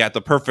that she, at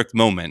the perfect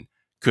moment,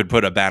 could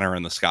put a banner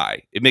in the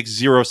sky. It makes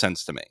zero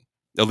sense to me.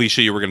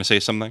 Alicia, you were going to say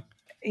something?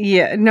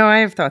 Yeah, no, I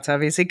have thoughts,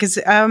 obviously, because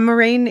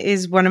Moiraine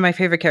is one of my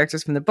favorite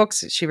characters from the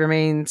books. She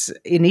remains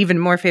an even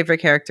more favorite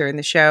character in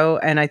the show.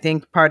 And I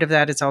think part of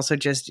that is also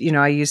just, you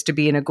know, I used to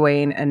be an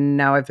Egwene and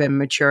now I've been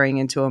maturing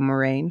into a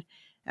Moiraine.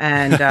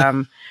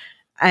 And,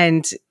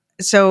 and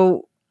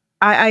so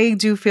I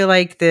do feel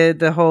like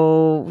the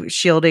whole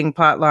shielding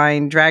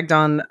plotline dragged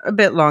on a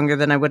bit longer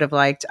than I would have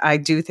liked. I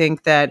do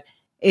think that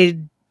it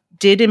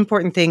did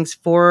important things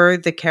for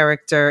the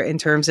character in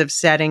terms of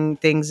setting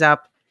things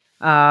up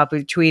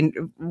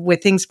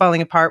with things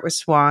falling apart with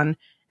Swan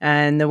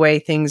and the way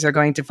things are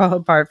going to fall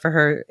apart for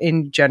her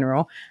in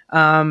general.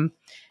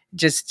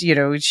 Just, you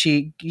know,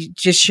 she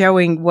just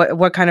showing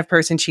what kind of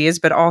person she is,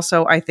 but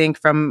also I think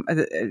from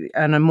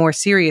on a more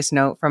serious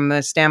note, from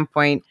the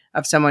standpoint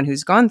of someone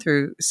who's gone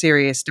through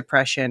serious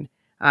depression,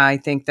 I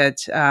think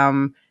that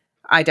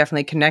I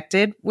definitely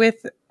connected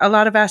with a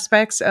lot of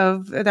aspects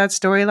of that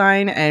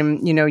storyline.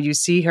 And, you know, you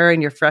see her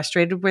and you're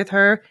frustrated with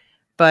her,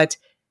 but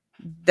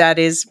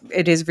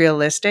it is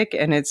realistic,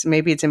 and it's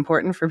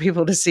important for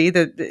people to see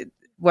that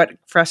what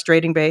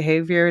frustrating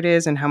behavior it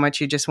is and how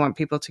much you just want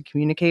people to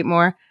communicate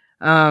more.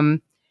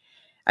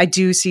 I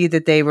do see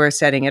that they were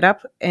setting it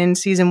up in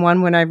season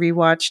 1 when I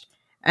rewatched.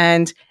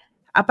 And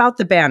about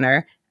the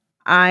banner,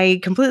 I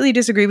completely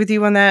disagree with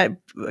you on that.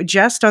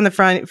 Just on the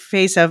front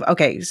face of,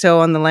 okay, so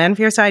on the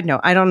Lanfear side, no,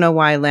 I don't know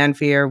why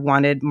Lanfear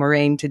wanted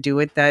Moiraine to do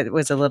it. That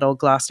was a little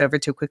glossed over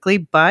too quickly.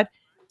 But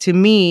to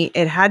me,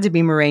 it had to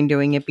be Moiraine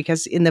doing it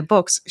because in the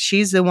books,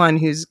 she's the one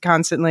who's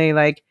constantly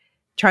like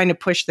trying to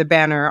push the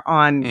banner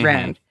on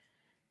Rand.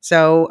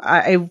 So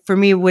for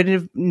me, it would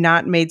have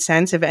not made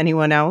sense if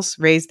anyone else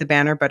raised the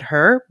banner but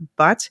her.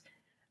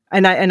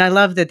 And I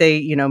love that they,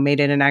 you know, made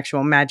it an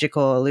actual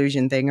magical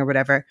illusion thing or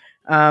whatever.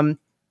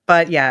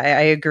 But yeah,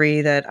 I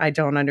agree that I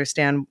don't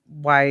understand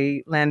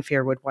why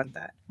Lanfear would want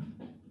that.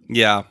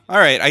 Yeah. All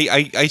right.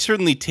 I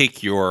certainly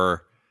take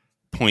your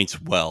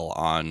points well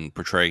on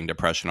portraying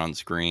depression on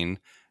screen,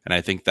 and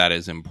I think that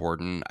is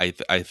important.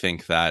 I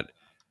think that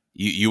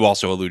you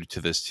also alluded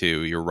to this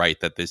too. You're right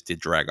that this did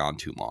drag on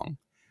too long.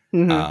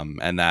 Mm-hmm.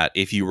 And that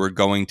if you were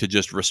going to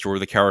just restore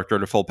the character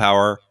to full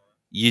power,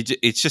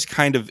 it's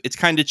kind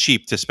of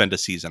cheap to spend a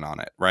season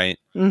on it, right?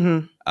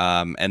 Mm-hmm.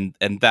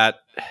 And that,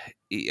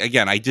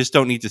 again, I just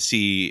don't need to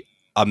see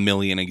a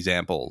million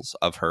examples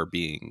of her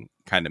being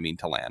kind of mean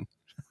to Lan.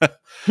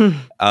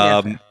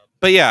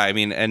 But yeah, I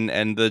mean,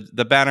 and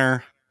the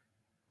banner.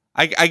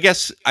 I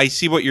guess I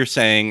see what you're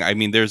saying. I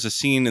mean, there's a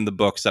scene in the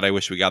books that I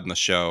wish we got in the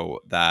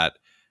show that,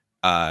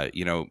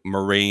 you know,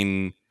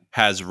 Moiraine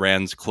has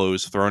Rand's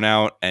clothes thrown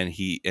out, and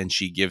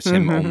she gives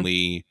him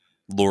only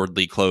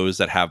lordly clothes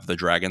that have the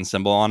dragon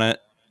symbol on it,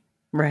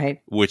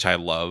 right? Which I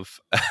love.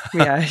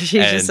 Yeah,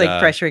 she's just like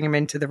pressuring him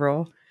into the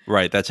role.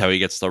 Right, that's how he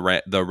gets the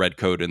red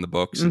coat in the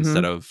books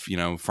instead of, you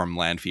know, from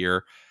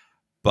Lanfear.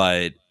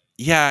 But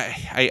yeah,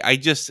 I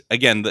just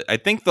again, I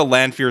think the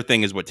Lanfear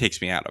thing is what takes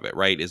me out of it.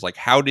 Right, is like,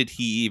 how did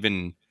he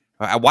even?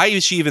 Why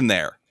is she even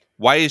there?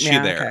 Why is she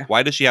there? Okay.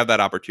 Why does she have that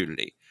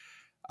opportunity?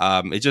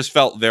 It just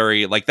felt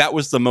very like that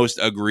was the most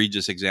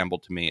egregious example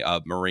to me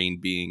of Moiraine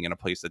being in a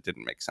place that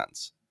didn't make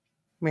sense.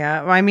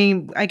 Yeah, well, I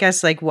mean, I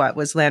guess like what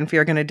was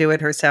Lanfear going to do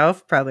it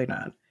herself? Probably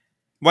not.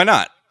 Why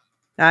not?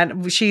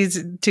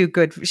 She's too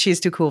good. She's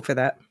too cool for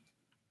that.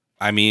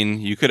 I mean,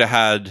 you could have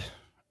had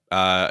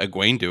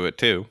Egwene do it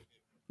too.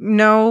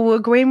 No,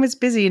 Egwene was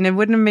busy, and it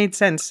wouldn't have made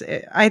sense.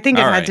 I think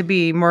it had to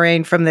be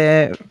Moiraine from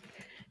the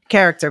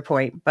character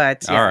point.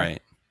 But yeah, all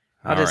right,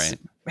 I'll just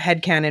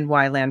headcanon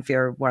why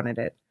Lanfear wanted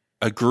it.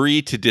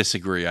 Agree to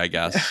disagree, I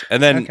guess.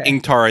 And then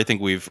Ingtar, I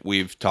think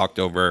we've talked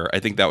over. I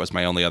think that was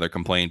my only other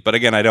complaint. But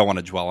again, I don't want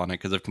to dwell on it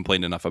because I've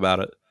complained enough about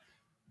it.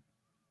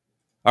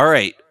 All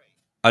right.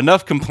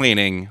 Enough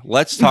complaining.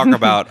 Let's talk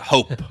about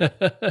hope.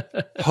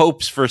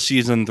 Hopes for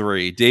season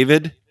 3.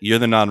 David, you're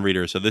the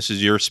non-reader, so this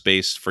is your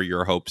space for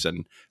your hopes,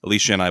 and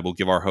Alicia and I will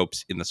give our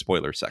hopes in the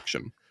spoiler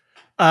section.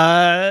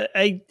 So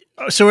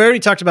we already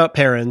talked about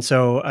Perrin,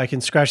 so I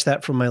can scratch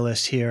that from my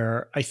list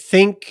here. I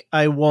think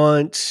I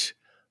want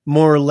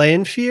more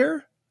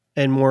Lanfear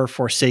and more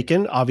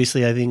Forsaken.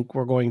 Obviously, I think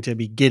we're going to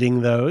be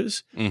getting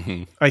those.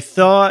 Mm-hmm. I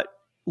thought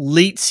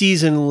late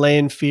season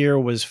Lanfear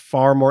was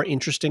far more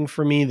interesting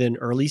for me than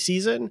early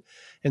season.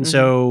 And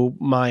so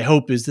my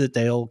hope is that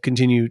they'll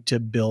continue to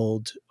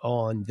build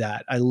on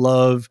that. I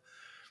love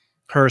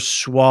her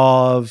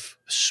suave,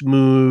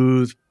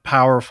 smooth,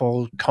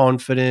 powerful,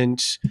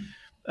 confident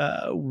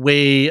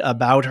way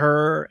about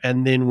her.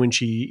 And then when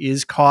she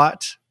is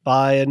caught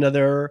by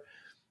another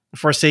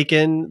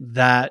Forsaken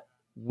that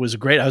was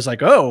great. I was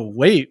like, oh,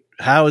 wait,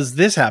 how is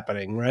this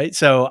happening? Right.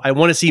 So I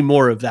want to see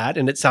more of that.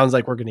 And it sounds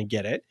like we're going to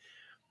get it.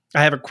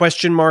 I have a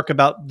question mark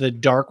about the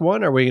Dark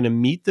One. Are we going to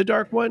meet the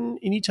Dark One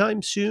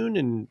anytime soon?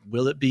 And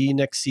will it be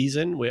next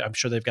season? I'm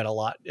sure they've got a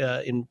lot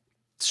in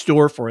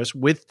store for us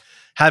with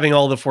having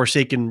all the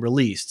Forsaken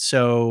released.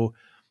 So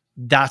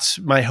that's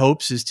my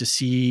hopes, is to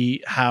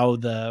see how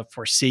the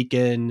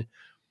Forsaken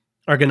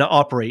are going to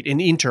operate and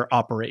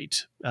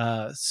interoperate.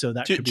 So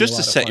that could be just a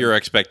to lot of set fun. your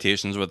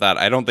expectations with that.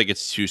 I don't think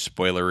it's too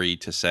spoilery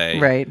to say.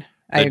 Right.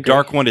 The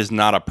Dark One is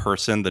not a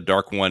person. The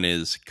Dark One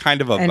is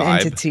kind of a An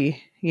vibe.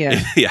 Entity.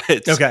 Yeah. Yeah.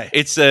 Okay.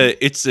 It's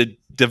a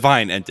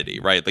divine entity,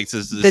 right? Like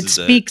this that is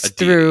speaks a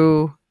deity.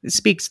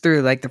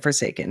 through like the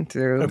Forsaken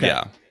through. Okay.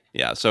 Yeah.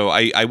 Yeah. So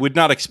I would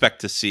not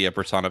expect to see a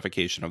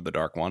personification of the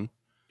Dark One.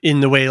 In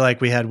the way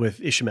like we had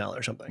with Ishmael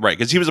or something. Right.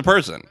 Because he was a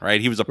person, right?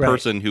 He was a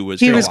person who was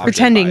He was co-opted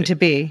pretending by- to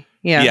be.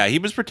 Yeah. Yeah, he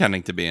was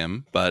pretending to be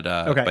him, but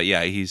Okay. but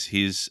yeah,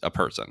 he's a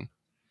person.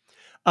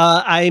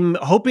 I'm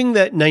hoping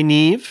that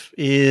Nynaeve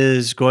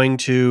is going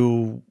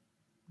to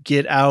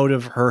get out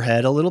of her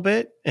head a little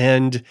bit.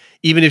 And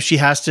even if she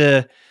has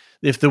to,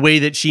 if the way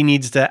that she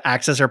needs to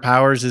access her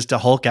powers is to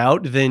Hulk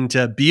out, then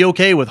to be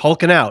okay with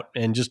hulking out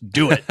and just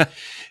do it.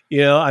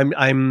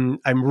 I'm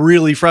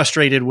really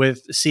frustrated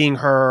with seeing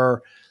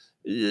her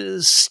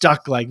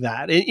stuck like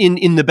that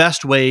in the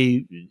best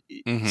way,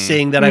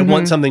 saying that I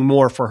want something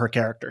more for her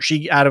character.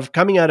 She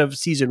coming out of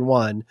season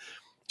 1,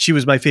 she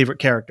was my favorite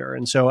character.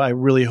 And so I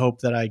really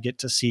hope that I get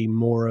to see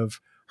more of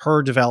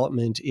her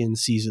development in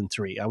season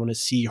 3. I want to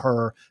see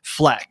her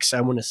flex. I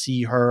want to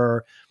see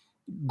her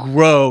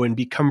grow and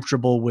be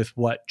comfortable with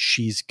what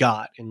she's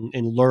got and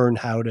learn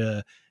how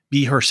to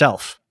be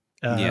herself,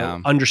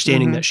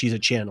 understanding that she's a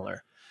channeler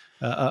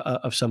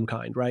of some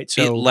kind, right?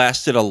 So it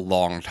lasted a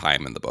long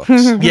time in the books.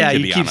 Yeah, to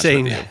you be keep honest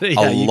saying with that. you.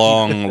 Yeah, a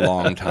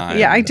long time.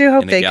 Yeah, I do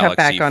hope in a they cut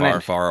back galaxy on far,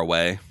 it. far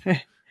away.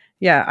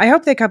 Yeah, I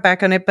hope they cut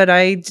back on it, but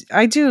I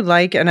do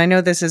like, and I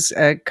know this is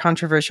a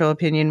controversial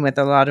opinion with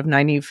a lot of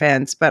Nynaeve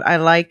fans, but I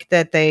like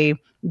that they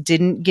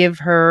didn't give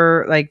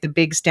her like the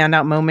big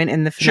standout moment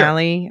in the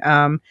finale,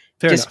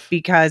 just enough.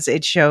 because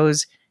it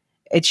shows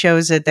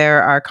that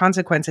there are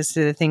consequences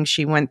to the things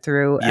she went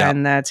through,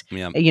 and that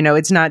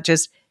it's not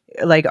just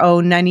like,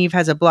 oh, Nynaeve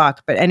has a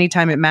block, but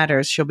anytime it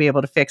matters, she'll be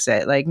able to fix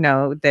it. Like,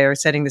 no, they're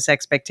setting this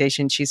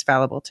expectation she's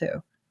fallible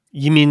too.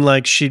 You mean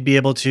like she'd be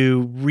able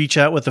to reach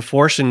out with the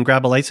Force and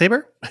grab a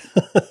lightsaber?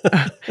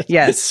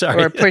 Yes.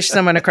 Sorry. Or push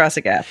someone across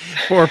a gap.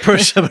 Or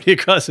push somebody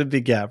across a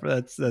big gap.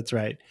 That's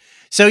right.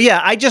 So yeah,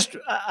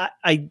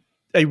 I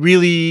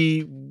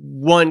really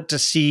want to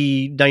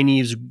see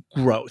Nynaeve's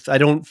growth. I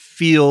don't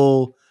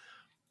feel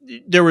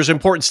there was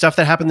important stuff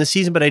that happened this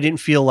season, but I didn't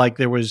feel like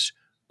there was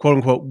quote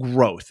unquote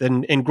growth.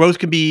 And growth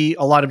can be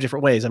a lot of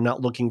different ways. I'm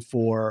not looking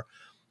for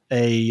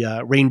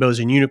a rainbows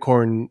and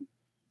unicorn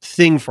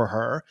thing for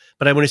her,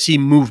 but I want to see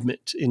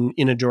movement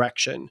in a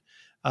direction.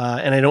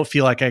 And I don't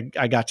feel like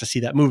I got to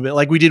see that movement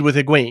like we did with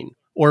Egwene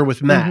or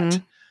with Matt.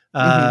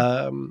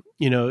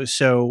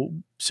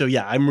 So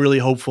yeah, I'm really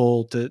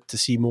hopeful to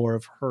see more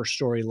of her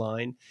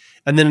storyline.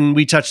 And then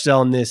we touched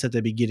on this at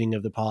the beginning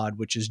of the pod,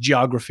 which is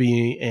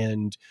geography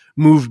and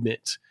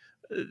movement.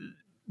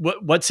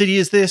 What city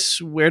is this?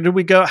 Where did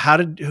we go?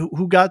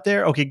 Who got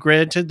there? Okay,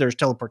 granted, there's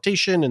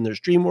teleportation and there's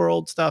dream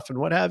world stuff and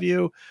what have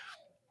you.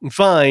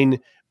 Fine.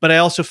 But I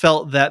also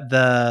felt that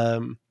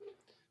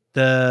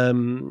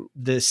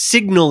the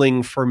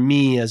signaling for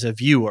me as a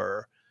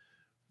viewer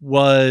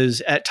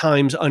was at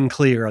times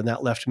unclear, and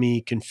that left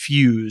me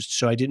confused.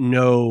 So I didn't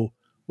know,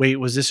 wait,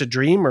 was this a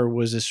dream or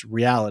was this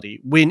reality?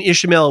 When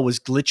Ishmael was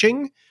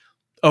glitching,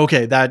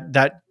 okay,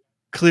 that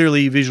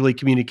clearly visually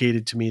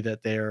communicated to me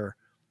that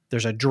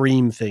there's a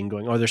dream thing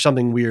going on, or there's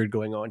something weird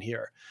going on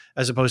here,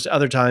 as opposed to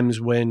other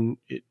times when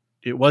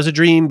it was a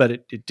dream, but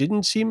it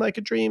didn't seem like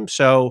a dream.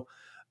 So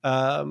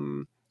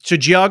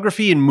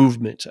geography and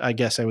movement, I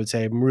guess I would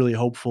say, I'm really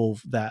hopeful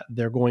that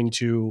they're going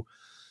to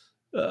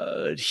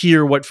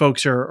hear what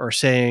folks are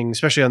saying,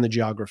 especially on the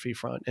geography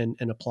front, and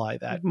apply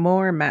that.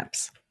 More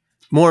maps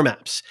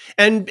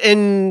and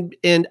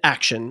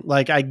action.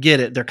 Like, I get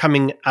it. They're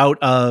coming out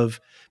of,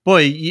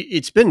 boy,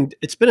 it's been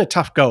a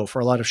tough go for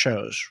a lot of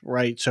shows,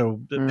 right? So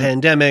the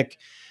pandemic,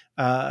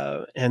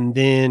 and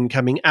then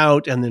coming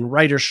out, and then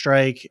writer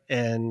strike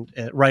and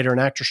writer and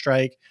actor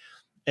strike.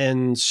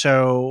 And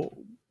so,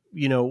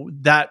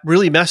 that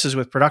really messes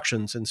with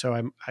productions. And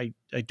so I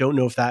don't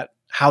know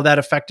how that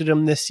affected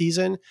them this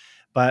season,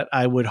 but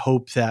I would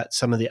hope that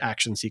some of the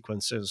action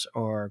sequences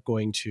are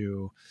going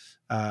to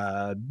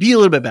be a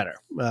little bit better,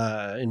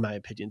 in my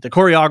opinion. The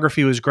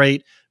choreography was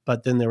great,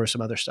 but then there was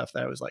some other stuff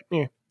that I was like,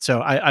 eh.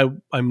 So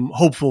I'm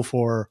hopeful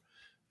for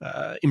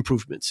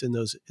improvements in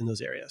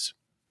those areas.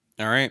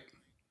 All right.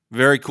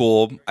 Very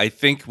cool. I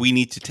think we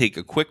need to take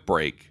a quick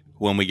break.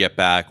 When we get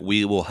back,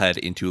 we will head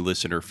into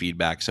listener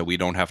feedback so we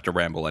don't have to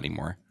ramble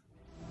anymore.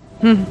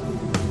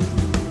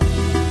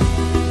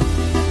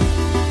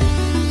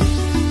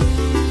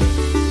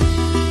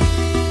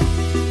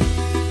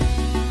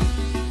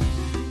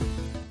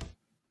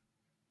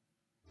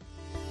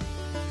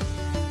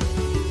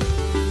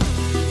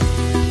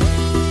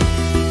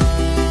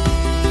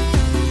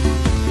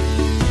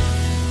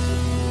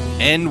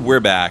 And we're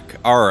back.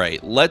 All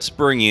right, let's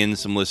bring in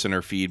some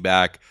listener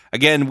feedback.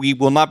 Again, we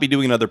will not be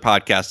doing another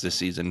podcast this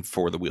season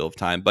for the Wheel of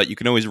Time, but you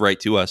can always write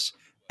to us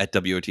at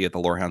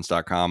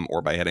wot@thelorehounds.com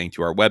or by heading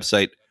to our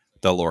website,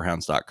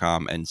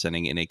 thelorehounds.com, and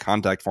sending in a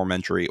contact form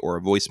entry or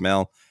a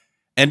voicemail.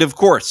 And of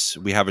course,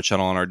 we have a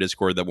channel on our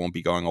Discord that won't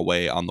be going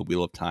away on the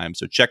Wheel of Time,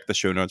 so check the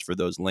show notes for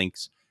those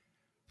links.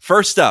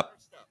 First up,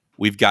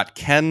 we've got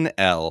Ken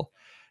L.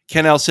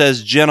 Ken L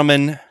says,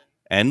 gentlemen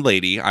and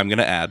lady, I'm going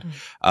to add,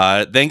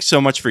 thanks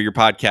so much for your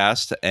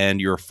podcast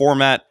and your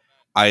format.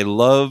 I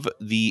love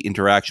the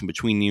interaction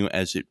between you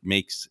as it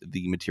makes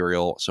the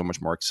material so much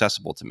more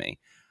accessible to me.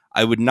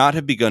 I would not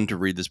have begun to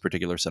read this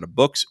particular set of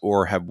books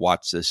or have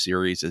watched this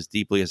series as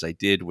deeply as I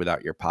did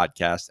without your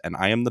podcast, and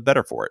I am the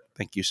better for it.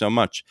 Thank you so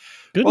much.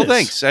 Goodness. Well,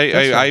 thanks. That's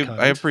very I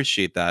kind.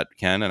 appreciate that,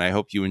 Ken, and I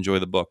hope you enjoy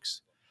the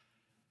books.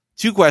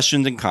 2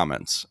 questions and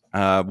comments.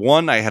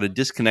 One, I had a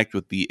disconnect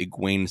with the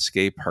Egwene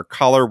escape. Her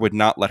collar would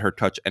not let her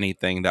touch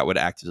anything that would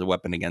act as a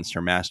weapon against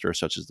her master,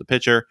 such as the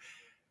pitcher.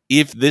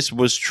 If this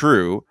was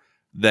true,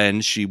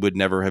 then she would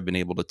never have been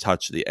able to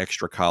touch the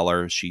extra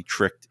collar she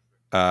tricked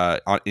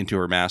into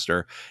her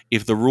master.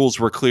 If the rules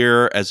were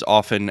clear, as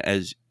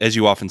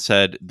you often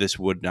said, this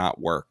would not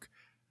work.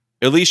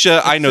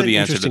 Alicia, I know the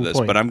answer to this,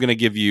 but I'm going to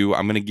give you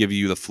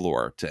the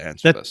floor to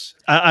answer this.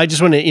 I just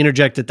want to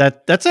interject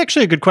that's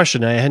actually a good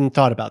question. I hadn't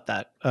thought about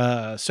that.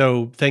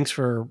 So thanks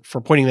for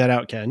pointing that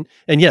out, Ken.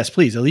 And yes,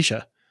 please,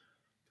 Alicia.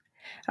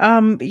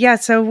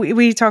 So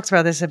we talked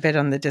about this a bit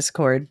on the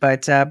Discord,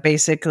 but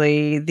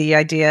basically the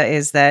idea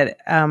is that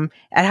it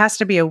has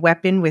to be a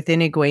weapon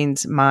within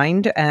Egwene's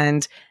mind,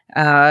 and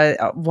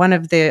one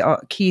of the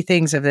key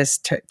things of this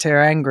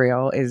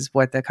ter'angreal is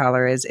what the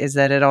collar is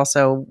that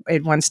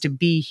it wants to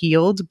be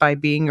healed by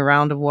being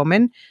around a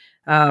woman.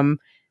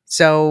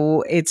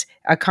 So it's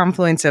a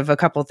confluence of a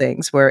couple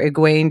things where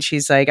Egwene,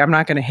 she's like, I'm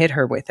not going to hit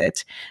her with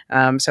it.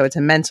 So it's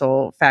a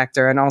mental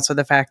factor, and also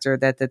the factor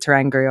that the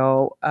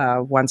ter'angreal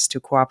wants to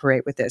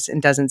cooperate with this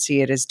and doesn't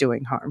see it as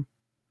doing harm.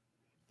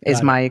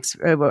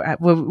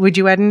 Would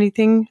you add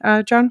anything,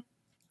 John?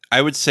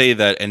 I would say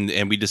that,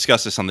 and we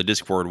discussed this on the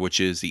Discord, which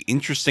is the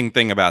interesting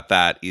thing about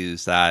that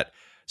is that,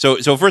 so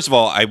first of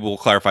all, I will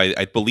clarify,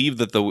 I believe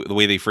that the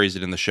way they phrased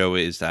it in the show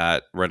is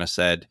that Rena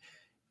said,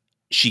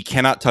 she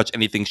cannot touch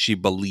anything she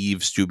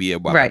believes to be a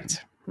weapon.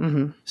 Right.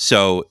 Mm-hmm.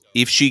 So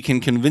if she can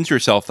convince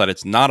herself that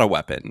it's not a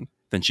weapon,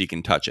 then she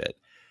can touch it.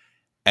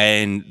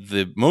 And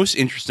the most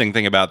interesting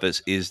thing about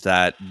this is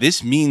that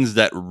this means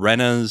that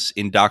Rena's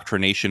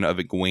indoctrination of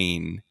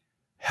Egwene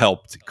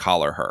helped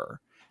collar her,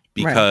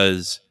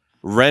 because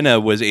Rena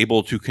was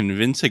able to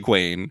convince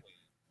Egwene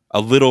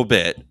a little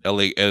bit.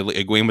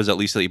 Egwene was at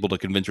least able to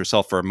convince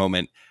herself for a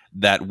moment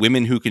that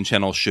women who can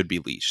channel should be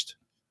leashed.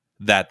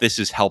 That this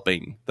is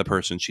helping the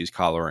person she's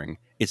collaring.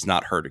 It's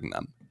not hurting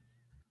them.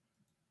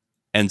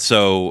 And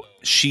so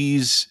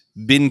she's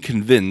been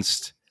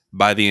convinced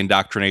by the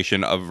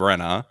indoctrination of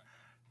Rena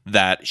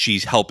that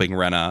she's helping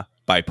Rena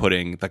by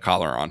putting the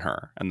collar on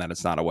her, and that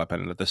it's not a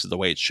weapon, and that this is the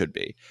way it should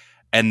be.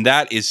 And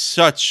that is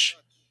such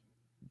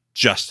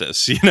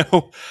justice,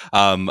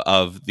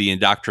 of the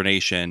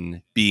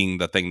indoctrination being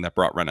the thing that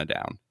brought Rena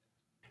down.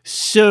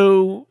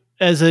 So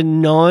as a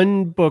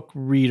non-book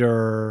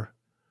reader,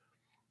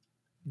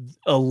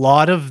 a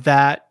lot of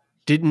that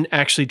didn't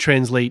actually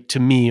translate to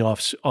me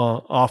off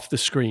the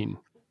screen.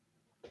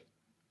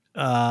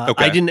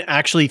 Okay. I didn't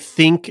actually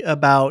think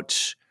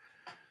about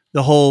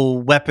the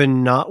whole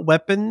weapon, not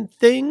weapon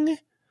thing,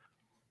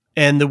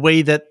 and the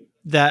way that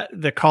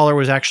the collar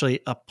was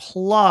actually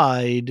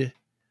applied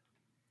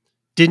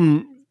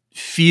didn't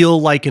feel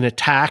like an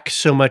attack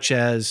so much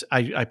as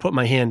I put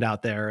my hand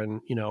out there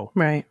and,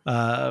 right.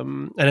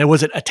 And I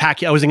wasn't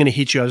attacking. I wasn't going to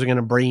hit you. I wasn't going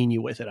to brain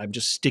you with it. I'm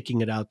just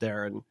sticking it out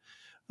there. And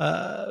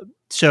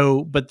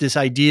but this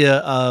idea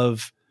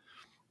of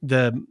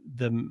the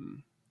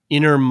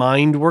inner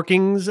mind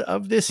workings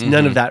of this,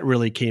 none of that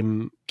really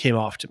came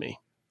off to me.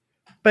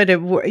 But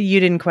you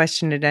didn't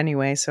question it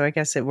anyway, so I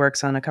guess it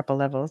works on a couple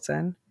levels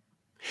then.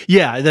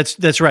 Yeah,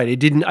 that's right. I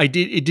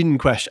didn't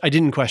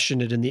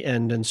question it in the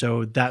end, and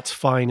so that's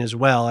fine as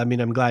well. I mean,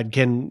 I'm glad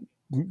Ken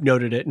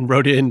noted it and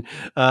wrote in.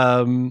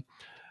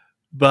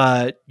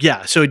 But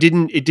yeah, so it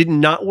did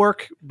not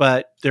work,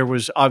 but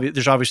there's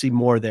obviously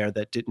more there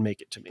that didn't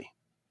make it to me.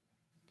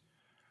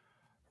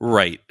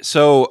 Right.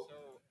 So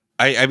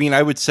I mean,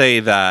 I would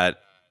say that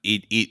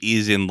it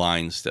is in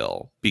line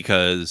still,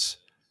 because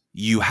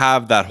you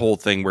have that whole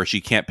thing where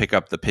she can't pick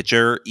up the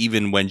pitcher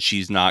even when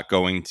she's not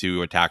going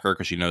to attack her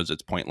because she knows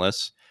it's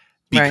pointless,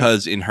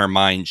 because in her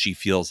mind she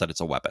feels that it's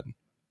a weapon.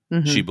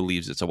 Mm-hmm. She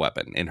believes it's a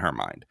weapon in her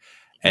mind.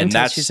 And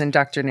until she's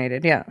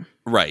indoctrinated. Yeah.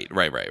 Right.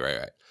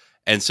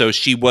 And so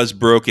she was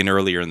broken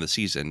earlier in the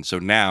season. So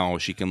now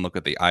she can look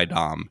at the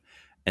IDOM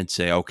and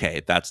say,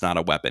 okay, that's not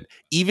a weapon.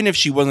 Even if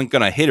she wasn't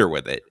going to hit her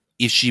with it,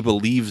 if she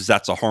believes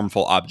that's a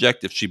harmful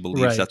object, if she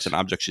believes that's an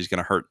object she's going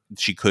to hurt,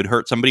 she could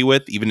hurt somebody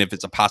with, even if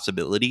it's a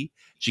possibility,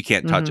 she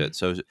can't touch it.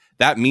 So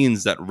that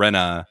means that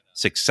Rena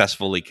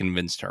successfully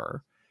convinced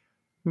her,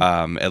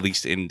 at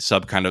least in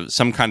some kind of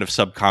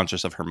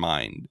subconscious of her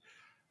mind,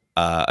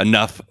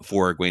 enough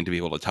for Egwene to be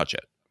able to touch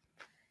it.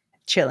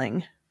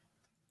 Chilling.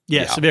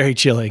 Yes, Yeah. very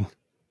chilling.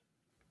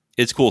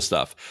 It's cool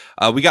stuff.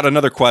 We got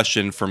another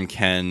question from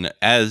Ken.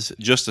 As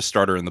just a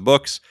starter in the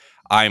books,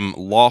 I'm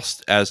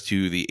lost as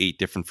to the 8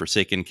 different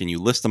Forsaken. Can you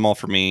list them all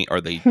for me?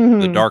 Are they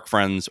the Dark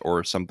Friends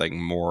or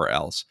something more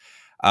else?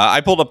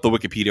 I pulled up the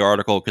Wikipedia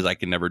article because I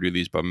can never do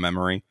these by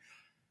memory.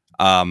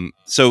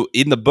 So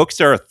in the books,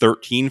 there are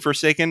 13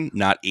 Forsaken,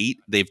 not 8.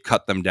 They've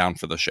cut them down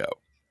for the show.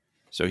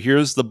 So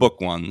here's the book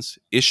ones: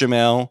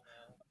 Ishamael,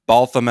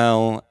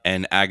 Balthamel,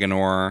 and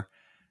Agenor,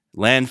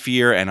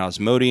 Lanfear and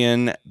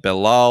Osmodian,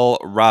 Belal,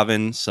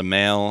 Ravin,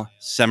 Samael,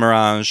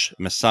 Semiraj,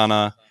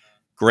 Messana,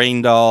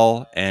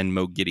 Graendal, and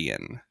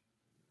Mogideon.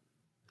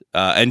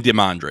 And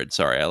Demandred.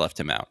 Sorry, I left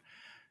him out.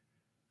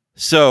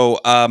 So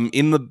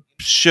in the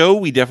show,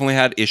 we definitely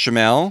had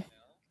Ishamael.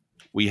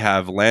 We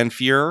have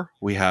Lanfear.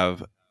 We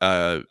have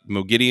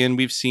Mogideon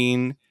we've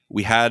seen.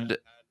 We had,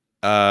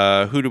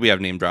 who do we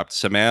have name dropped?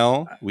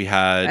 Samael. We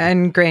had...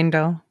 And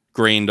Graendal.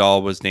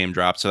 Graendal was name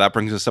dropped. So that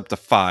brings us up to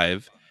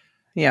 5.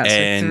 Yeah,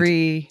 And so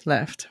 3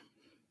 left.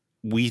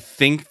 We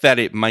think that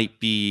it might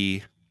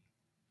be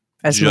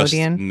just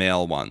Asmodean.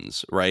 male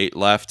ones, right?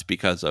 Left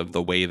because of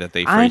the way that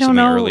they I phrased don't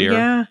them know. earlier.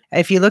 Yeah,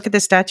 if you look at the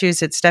statues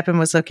that Steppen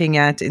was looking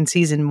at in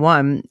season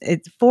 1,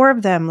 4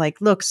 of them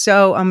look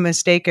so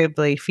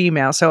unmistakably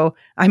female. So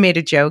I made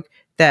a joke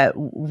that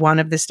one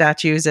of the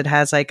statues that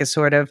has a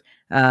sort of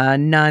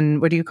nun.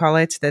 What do you call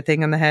it? The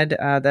thing on the head,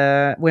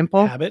 the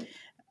wimple. Habit?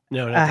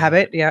 No, not A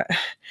habit. Yeah,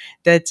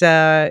 that's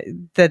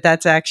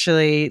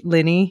actually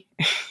Linny,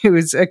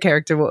 who's a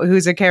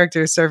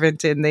character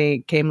servant in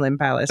the Camelin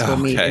Palace. We'll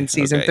meet in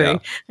season 3,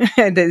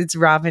 and it's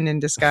Robin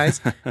in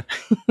disguise. But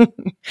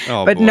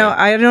boy. no,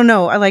 I don't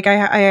know. I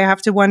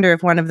have to wonder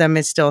if one of them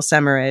is still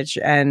Semiraj,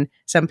 and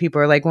some people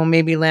are like, well,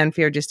 maybe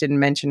Lanfear just didn't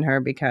mention her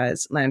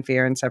because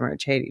Lanfear and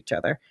Semiraj hate each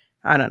other.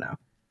 I don't know.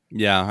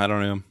 Yeah, I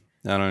don't know.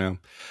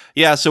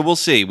 Yeah, so we'll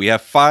see. We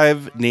have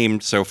 5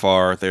 named so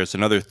far. There's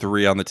another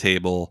 3 on the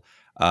table.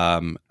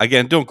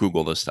 Again, don't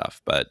Google this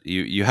stuff, but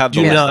you have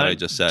the list that I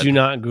just said. Do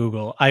not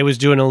Google. I was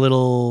doing a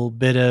little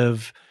bit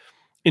of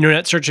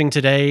internet searching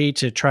today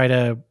to try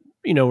to,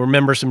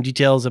 remember some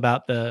details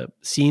about the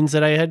scenes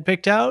that I had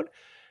picked out.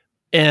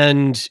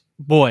 And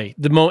boy,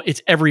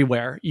 it's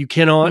everywhere. You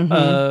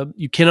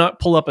cannot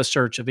pull up a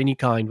search of any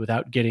kind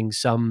without getting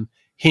some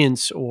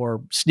hints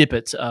or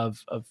snippets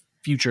of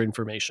future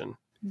information.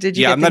 Did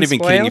you? Yeah, get I'm not even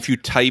spoiled? kidding. If you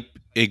type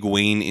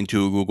Egwene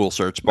into a Google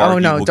search bar,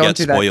 you will don't get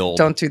do spoiled.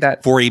 That. Don't do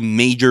that. For a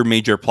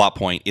major plot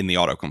point in the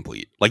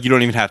autocomplete. You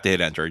don't even have to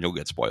hit enter and you'll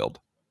get spoiled.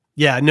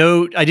 Yeah,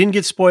 no, I didn't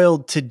get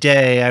spoiled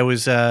today. I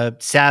was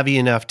savvy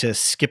enough to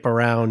skip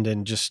around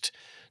and just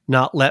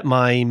not let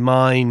my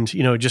mind,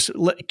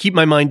 keep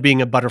my mind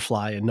being a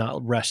butterfly and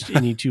not rest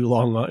any too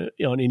long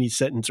on any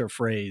sentence or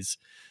phrase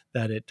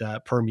that it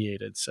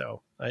permeated.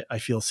 So I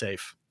feel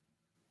safe.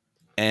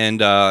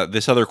 And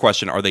this other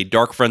question, are they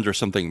Dark Friends or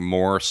something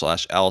more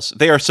 / else?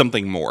 They are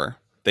something more.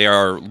 They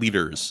are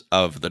leaders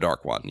of the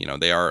Dark One.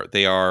 They are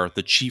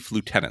the chief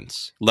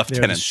lieutenants,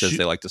 lieutenants, as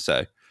they like to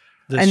say.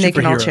 And they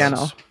can all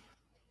channel.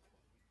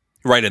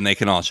 Right, and they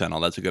can all channel.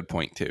 That's a good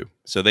point, too.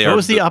 So they what are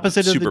was the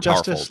opposite of super the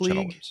Justice powerful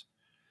League?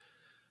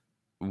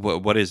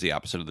 channelers. What is the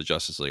opposite of the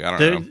Justice League? I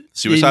don't know.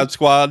 Suicide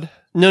Squad?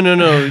 No.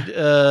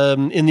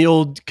 In the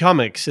old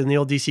comics, in the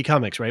old DC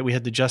comics, right? We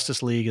had the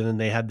Justice League, and then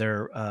they had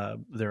their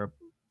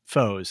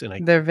foes,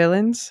 and their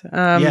villains.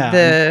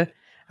 Yeah.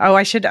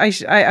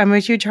 I'm a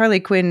huge Harley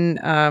Quinn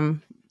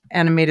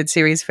animated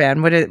series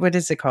fan. What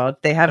is it called?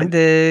 They have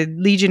the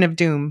Legion of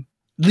Doom.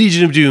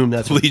 Legion of Doom.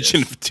 That's what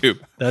Legion of Doom.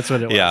 That's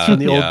what it was from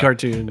the old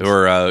cartoons.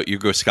 Or you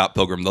go Scott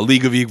Pilgrim, the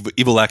League of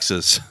Evil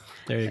X's.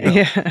 There you go.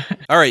 Yeah.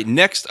 All right.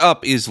 Next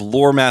up is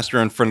lore master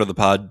and friend of the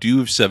pod,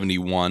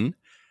 Duve71.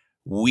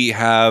 We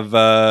have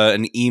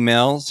an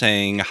email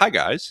saying, "Hi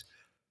guys,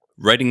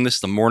 writing this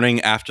the morning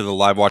after the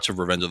live watch of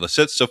Revenge of the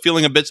Sith, so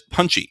feeling a bit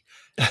punchy,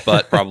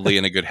 but probably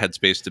in a good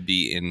headspace to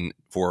be in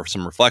for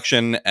some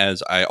reflection.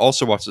 As I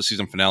also watched the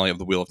season finale of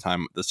The Wheel of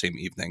Time the same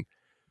evening."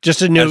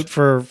 Just a note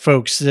for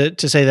folks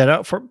to say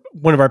that for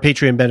one of our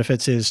Patreon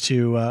benefits is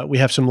to we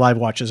have some live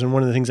watches, and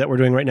one of the things that we're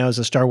doing right now is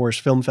a Star Wars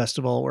Film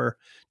Festival. We're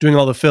doing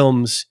all the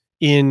films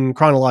in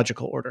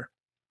chronological order.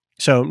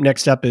 So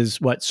next up is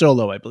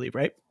Solo, I believe,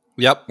 right?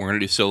 Yep, we're going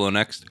to do Solo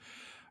next.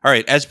 All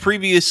right, as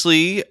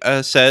previously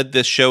said,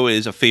 this show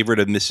is a favorite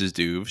of Mrs.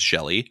 Duve,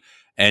 Shelley,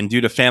 and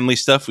due to family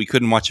stuff, we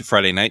couldn't watch it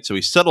Friday night, so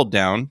we settled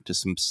down to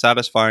some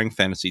satisfying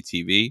fantasy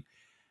TV,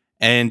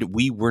 and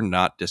we were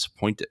not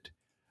disappointed.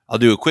 I'll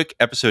do a quick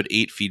episode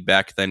 8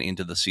 feedback, then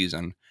into the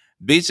season.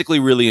 Basically,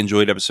 really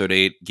enjoyed episode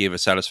 8, gave a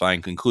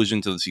satisfying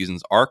conclusion to the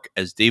season's arc.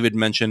 As David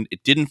mentioned,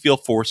 it didn't feel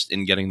forced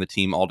in getting the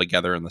team all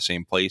together in the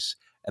same place,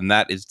 and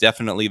that is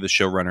definitely the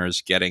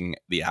showrunners getting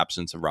the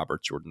absence of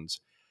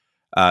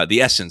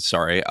the essence,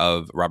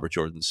 of Robert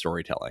Jordan's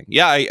storytelling.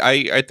 Yeah,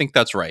 I think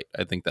that's right.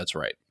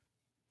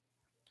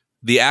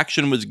 The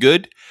action was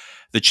good.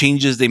 The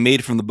changes they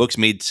made from the books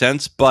made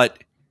sense, but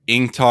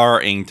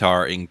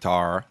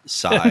Ingtar,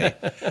 sigh.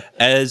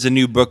 As a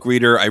new book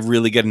reader, I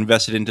really get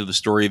invested into the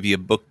story via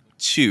book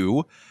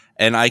 2,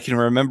 and I can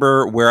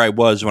remember where I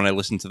was when I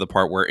listened to the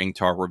part where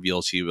Ingtar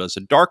reveals he was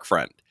a dark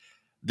friend.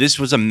 This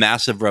was a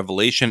massive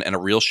revelation and a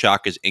real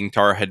shock, as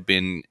Ingtar had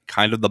been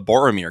kind of the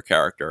Boromir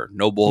character,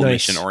 noble,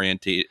 Nice.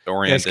 mission-oriented.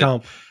 Nice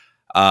comp.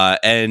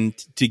 And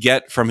to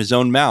get from his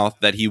own mouth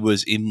that he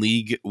was in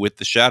league with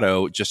the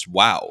Shadow, just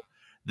wow.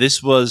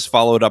 This was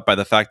followed up by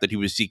the fact that he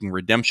was seeking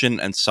redemption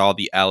and saw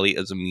the alley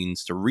as a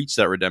means to reach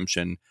that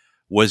redemption,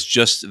 was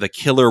just the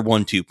killer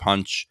 1-2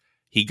 punch.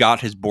 He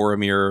got his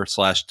Boromir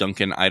 /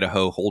 Duncan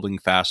Idaho holding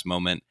fast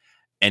moment,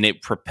 and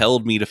it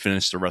propelled me to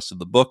finish the rest of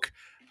the book.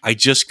 I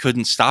just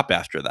couldn't stop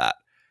after that.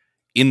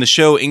 In the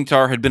show,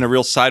 Ingtar had been a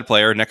real side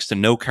player, next to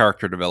no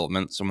character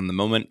development, so when the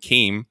moment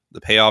came,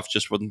 the payoff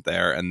just wasn't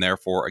there, and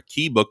therefore a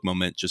key book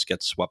moment just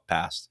gets swept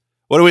past.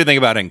 What do we think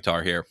about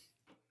Ingtar here?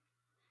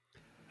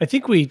 I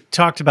think we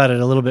talked about it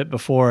a little bit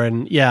before,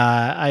 and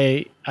yeah,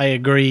 I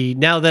agree.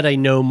 Now that I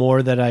know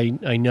more that I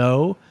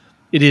know,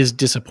 it is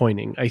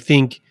disappointing. I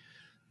think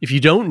if you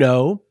don't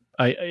know,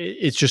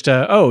 it's just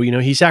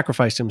he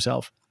sacrificed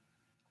himself,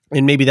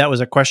 and maybe that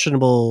was a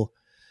questionable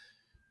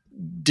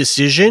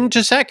decision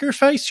to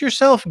sacrifice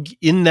yourself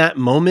in that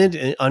moment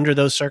under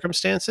those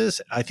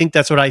circumstances. I think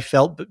that's what I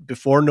felt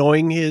before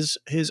knowing his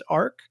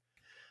arc.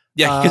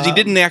 Yeah, because he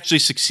didn't actually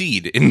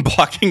succeed in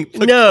blocking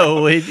the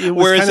No, it was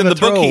whereas kind of in the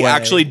book, he throwaway.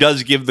 actually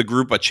does give the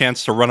group a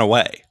chance to run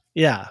away.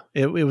 Yeah,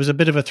 it was a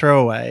bit of a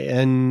throwaway,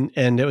 and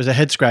it was a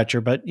head scratcher.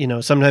 But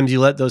sometimes you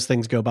let those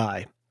things go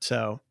by.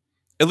 So,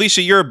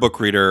 Alicia, you're a book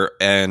reader,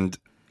 and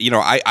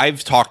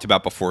I've talked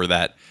about before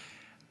that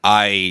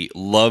I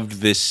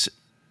loved this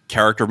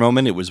character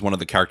moment. It was one of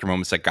the character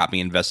moments that got me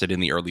invested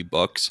in the early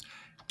books.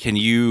 Can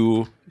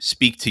you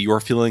speak to your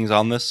feelings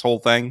on this whole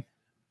thing?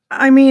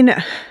 I mean,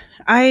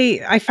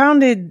 I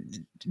found it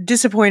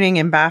disappointing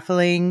and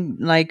baffling,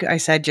 like I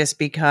said, just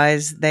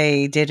because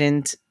they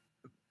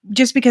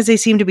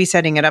seemed to be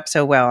setting it up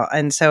so well.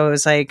 And so it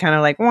was like kind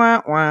of like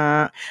wah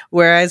wah.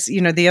 Whereas,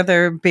 the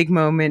other big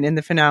moment in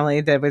the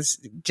finale that was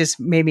just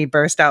made me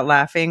burst out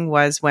laughing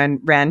was when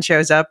Rand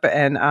shows up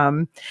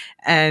and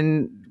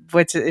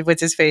what's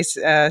his face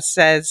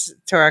says,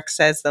 Turok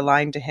says the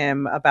line to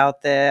him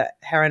about the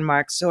heron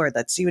marked sword.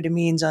 Let's see what it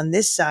means on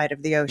this side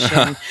of the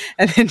ocean.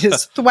 And then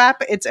just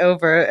thwap, it's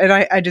over. And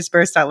I just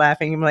burst out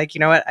laughing. I'm like, you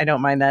know what? I don't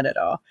mind that at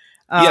all.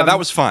 Yeah, that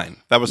was fine.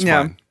 That was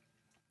fine.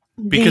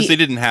 Because they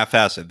didn't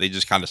half-ass it. They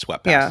just kind of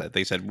swept past it.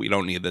 They said, we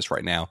don't need this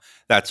right now.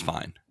 That's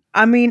fine.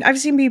 I mean, I've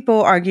seen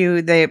people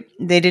argue they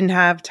didn't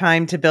have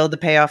time to build the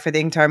payoff for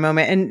the Ingtar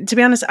moment. And to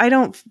be honest, I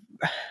don't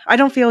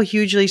feel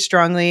hugely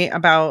strongly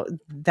about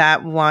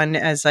that one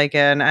as like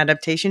an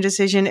adaptation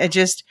decision. It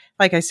just,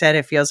 like I said,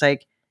 it feels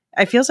like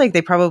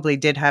they probably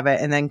did have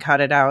it and then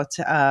cut it out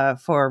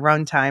for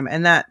runtime.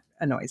 And that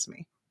annoys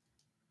me.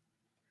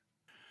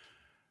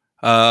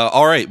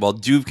 All right. Well,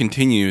 Duve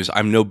continues.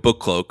 I'm no book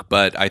cloak,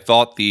 but I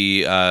thought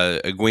the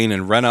Egwene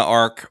and Rhaena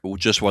arc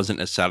just wasn't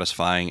as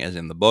satisfying as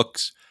in the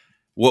books.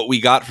 What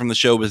we got from the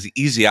show was the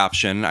easy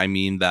option. I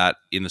mean that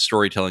in the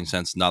storytelling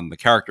sense, not in the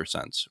character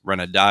sense.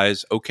 Rhaena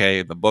dies.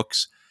 Okay, the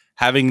books.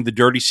 Having the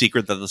dirty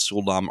secret that the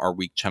Suldam are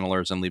weak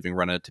channelers and leaving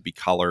Rhaena to be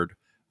collared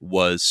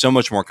was so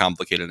much more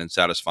complicated and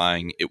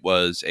satisfying. It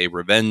was a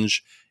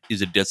revenge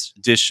is a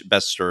dish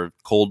best served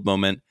cold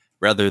moment,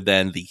 rather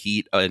than the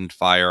heat and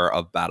fire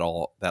of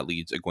battle that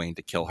leads Egwene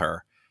to kill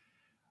her.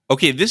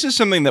 Okay, this is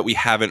something that we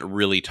haven't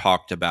really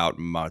talked about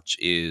much,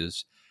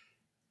 is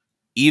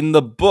in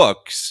the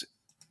books,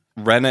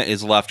 Rhaena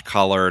is left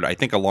collared, I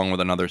think along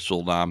with another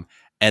Suldam,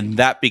 and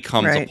that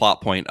becomes a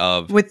plot point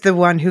of... With the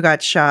one who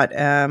got shot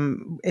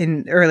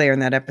in earlier in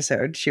that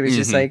episode. She was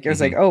just like, it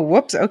was like, oh,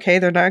 whoops, okay,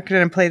 they're not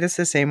going to play this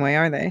the same way,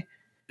 are they?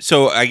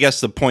 So I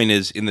guess the point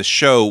is, in the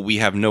show, we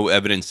have no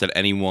evidence that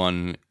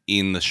anyone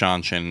in the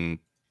Shanshan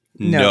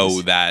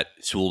know that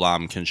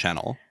Suldam can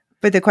channel.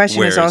 But the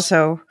question is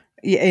also,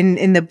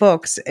 in the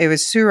books, it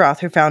was Suroth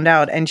who found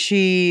out, and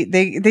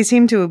they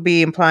seem to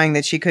be implying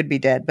that she could be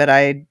dead, but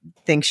I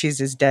think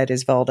she's as dead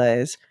as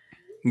Valda is.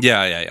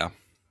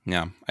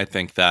 Yeah. I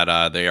think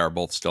that they are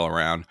both still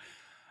around.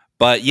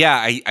 But yeah,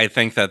 I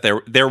think that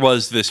there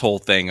was this whole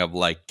thing of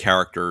like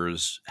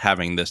characters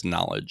having this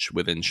knowledge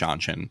within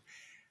Shanshan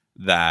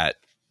that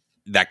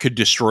could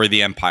destroy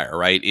the Empire,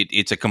 right?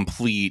 It's a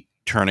complete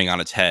turning on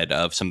its head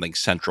of something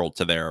central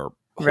to their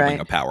holding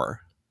a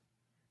power.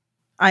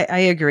 I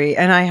agree.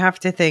 And I have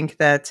to think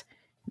that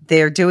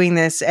they're doing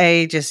this,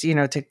 just,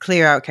 to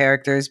clear out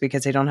characters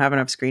because they don't have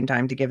enough screen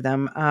time to give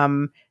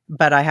them.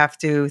 But I have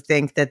to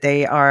think that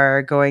they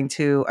are going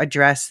to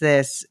address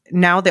this.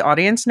 Now the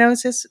audience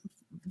knows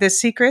this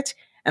secret.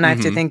 And I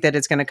have to think that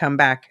it's going to come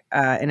back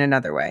in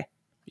another way.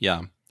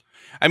 Yeah.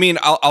 I mean,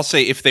 I'll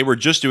say if they were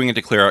just doing it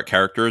to clear out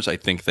characters, I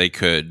think they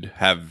could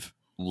have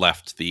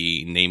left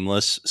the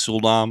nameless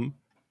Suldam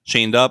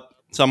chained up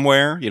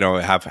somewhere,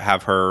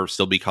 have her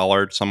still be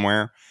collared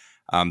somewhere.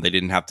 They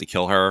didn't have to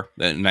kill her,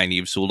 the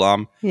naive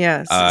Suldam.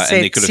 Yes.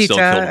 And they could have still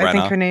killed Rhaena. I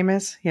think her name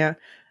is. Yeah.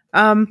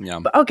 Yeah.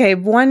 Okay,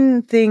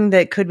 one thing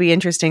that could be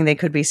interesting they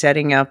could be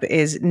setting up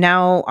is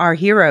now our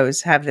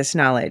heroes have this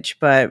knowledge,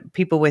 but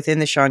people within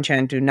the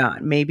Seanchan do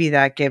not. Maybe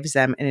that gives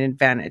them an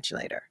advantage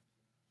later.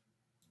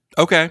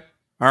 Okay.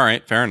 All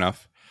right. Fair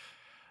enough.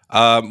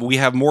 We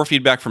have more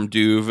feedback from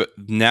Duve.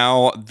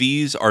 Now,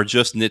 these are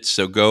just nits,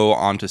 so go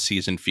on to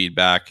season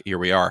feedback. Here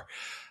we are.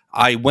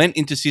 I went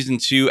into season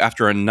 2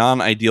 after a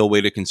non-ideal way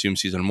to consume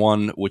season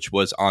 1, which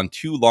was on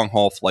 2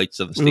 long-haul flights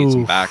to the States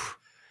and back.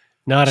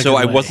 Not a So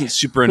good I way. wasn't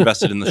super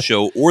invested in the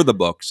show or the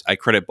books. I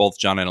credit both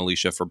John and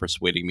Alicia for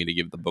persuading me to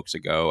give the books a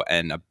go,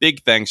 and a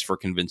big thanks for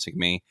convincing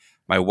me.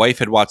 My wife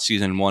had watched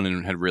season 1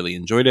 and had really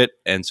enjoyed it,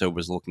 and so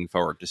was looking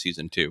forward to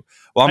season 2.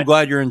 Well, I'm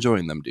glad you're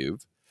enjoying them,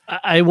 Duve.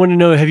 I want to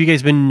know, have you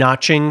guys been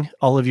notching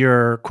all of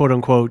your quote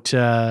unquote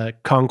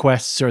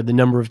conquests or the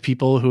number of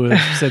people who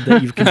have said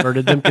that you've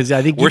converted them? Because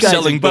I think We're you guys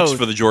selling have books both.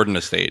 for the Jordan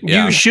estate.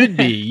 Yeah. You should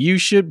be. You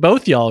should.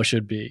 Both y'all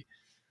should be.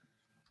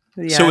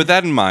 Yeah. So with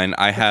that in mind,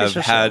 I have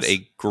Official had shows.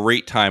 a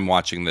great time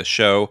watching this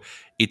show.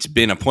 It's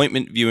been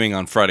appointment viewing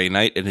on Friday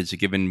night. It has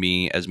given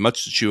me as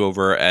much to chew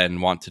over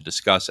and want to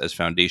discuss as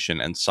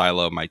Foundation and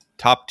Silo, my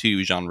top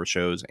 2 genre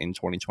shows in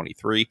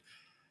 2023.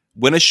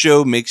 When a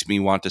show makes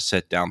me want to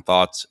set down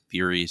thoughts,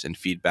 theories, and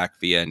feedback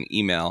via an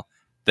email,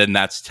 then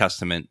that's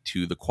testament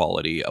to the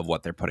quality of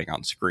what they're putting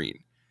on screen.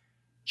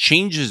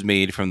 Changes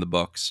made from the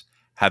books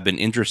have been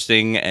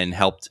interesting and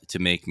helped to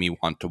make me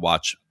want to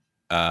want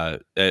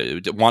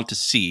to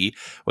see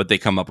what they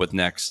come up with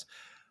next.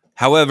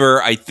 However,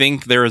 I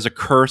think there is a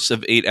curse of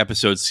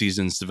 8-episode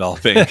seasons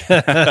developing.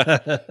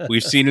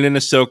 We've seen it in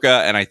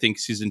Ahsoka, and I think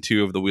season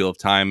 2 of The Wheel of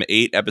Time,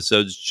 8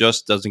 episodes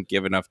just doesn't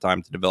give enough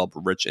time to develop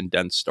rich and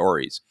dense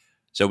stories.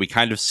 So we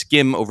kind of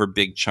skim over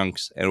big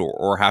chunks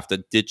or have to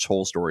ditch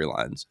whole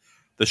storylines.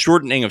 The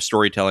shortening of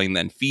storytelling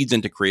then feeds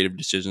into creative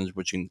decisions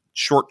which can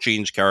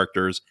shortchange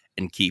characters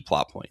and key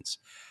plot points.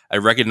 I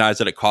recognize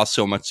that it costs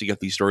so much to get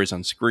these stories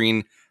on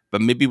screen,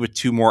 but maybe with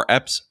 2 more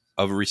eps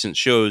of recent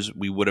shows,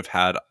 we would have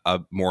had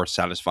a more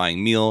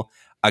satisfying meal.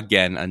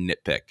 Again, a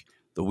nitpick.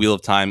 The Wheel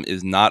of Time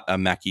is not a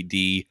Mackie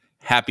D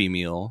happy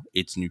meal.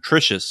 It's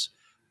nutritious,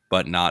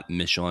 but not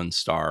Michelin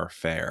star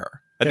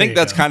fare. I think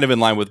that's kind of in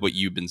line with what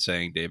you've been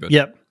saying, David.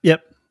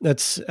 Yep.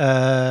 That's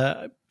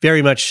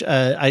very much.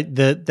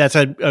 That's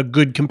a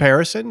good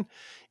comparison,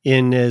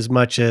 in as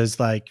much as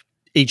like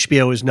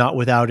HBO is not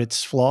without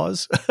its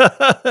flaws.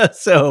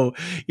 So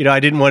I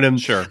didn't want to.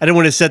 Sure. I didn't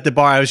want to set the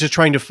bar. I was just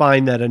trying to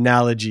find that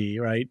analogy,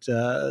 right?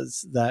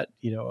 That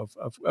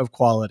of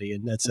quality,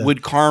 and that's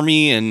would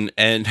Carmy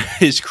and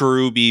his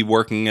crew be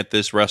working at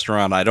this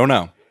restaurant? I don't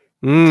know.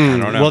 I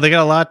don't know. Well, they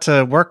got a lot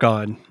to work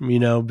on,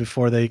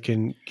 before they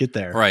can get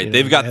there. Right.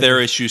 They've got their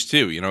issues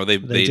too. They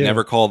do.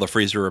 never call the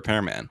freezer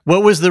repairman.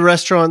 What was the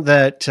restaurant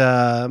that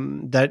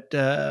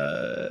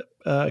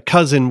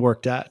cousin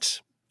worked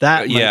at?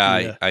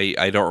 That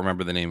I don't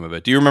remember the name of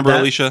it. Do you remember,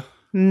 Alicia?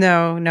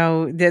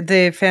 No.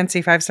 The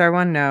fancy 5-star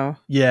one? No.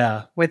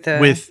 Yeah. With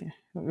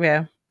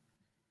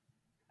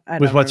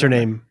what's her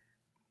name?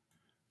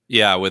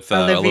 Yeah, with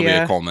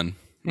Olivia Colman.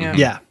 Yeah.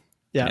 Mm-hmm.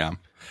 Yeah.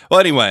 Well,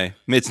 anyway,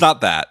 it's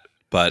not that,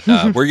 but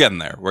we're getting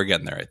there. We're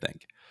getting there, I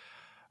think.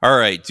 All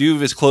right,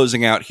 Duve is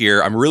closing out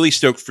here. I'm really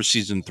stoked for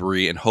season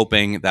 3 and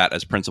hoping that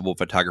as principal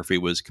photography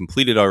was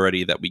completed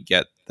already, that we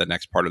get the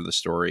next part of the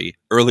story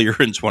earlier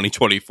in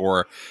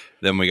 2024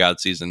 than we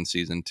got season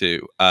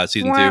 2.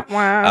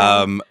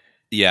 Wow.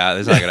 Yeah,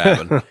 that's not going to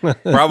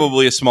happen.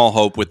 Probably a small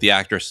hope with the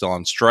actor still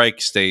on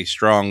strike. Stay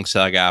strong,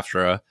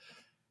 SAG-AFTRA.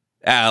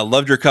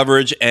 Loved your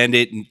coverage, and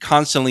it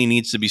constantly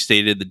needs to be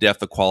stated the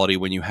depth of quality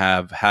when you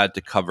have had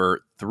to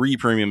cover 3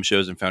 premium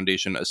shows in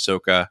Foundation,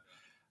 Ahsoka,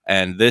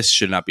 and this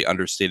should not be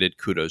understated.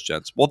 Kudos,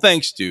 gents. Well,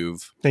 thanks,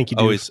 Duve. Thank you,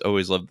 Duve.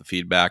 Always love the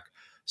feedback.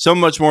 So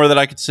much more that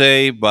I could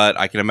say, but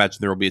I can imagine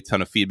there will be a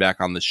ton of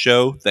feedback on the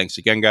show. Thanks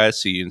again, guys.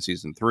 See you in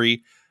season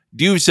 3.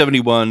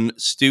 Duve71,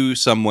 stew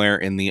somewhere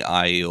in the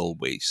Isle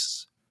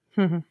Wastes.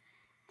 All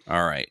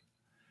right.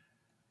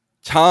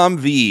 Tom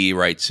V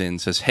writes in,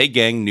 says, "Hey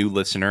gang, new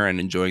listener and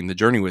enjoying the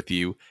journey with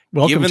you.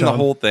 Welcome, Given Tom. the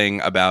whole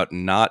thing about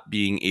not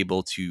being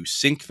able to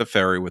sink the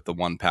ferry with the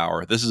one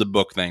power, this is a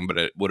book thing, but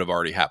it would have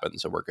already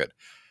happened, so we're good.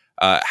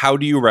 How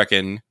do you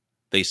reckon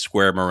they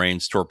square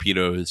Moraine's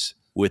torpedoes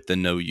with the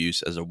no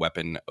use as a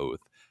weapon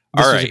oath?"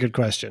 This All is right. a good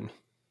question.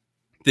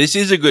 This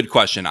is a good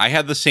question. I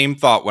had the same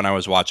thought when I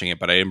was watching it,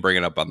 but I didn't bring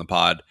it up on the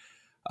pod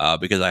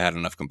because I had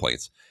enough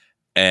complaints.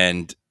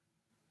 And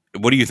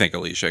what do you think,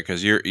 Alicia?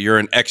 Because you're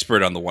an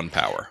expert on the one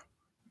power.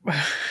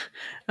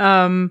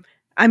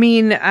 I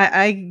mean,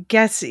 I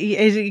guess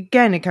it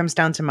comes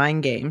down to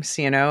mind games.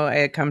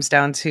 It comes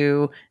down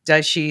to,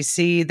 does she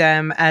see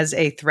them as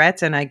a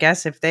threat? And I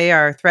guess if they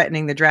are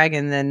threatening the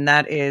dragon, then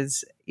that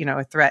is,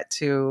 a threat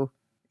to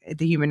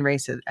the human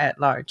race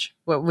at large.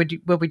 What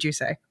would you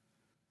say?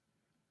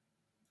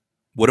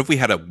 What if we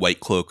had a white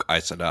cloak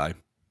Aes Sedai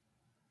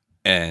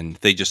and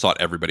they just thought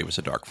everybody was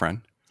a dark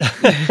friend?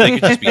 They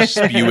could just be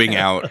spewing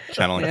out,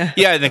 channeling. Yeah.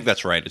 Yeah, I think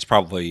that's right. It's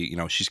probably,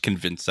 she's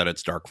convinced that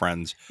it's Dark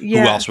Friends.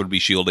 Yeah. Who else would be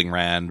shielding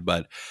Rand?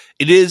 But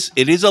it is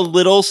a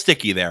little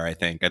sticky there, I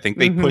think. I think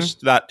they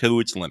pushed that to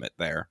its limit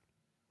there.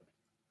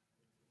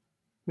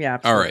 Yeah,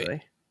 absolutely. All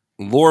right.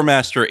 Lore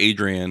Master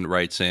Adrian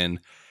writes in,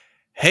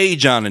 "Hey,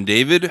 John and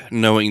David,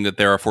 knowing that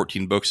there are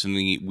 14 books in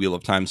the Wheel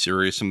of Time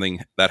series,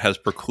 something that has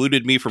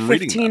precluded me from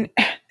reading them.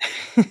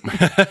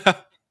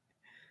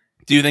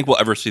 Do you think we'll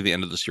ever see the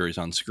end of the series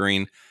on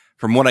screen?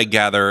 From what I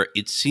gather,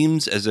 it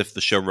seems as if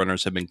the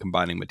showrunners have been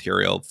combining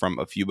material from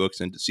a few books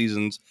into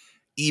seasons.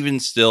 Even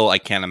still, I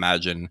can't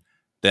imagine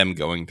them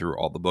going through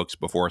all the books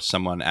before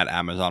someone at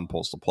Amazon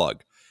pulls the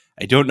plug.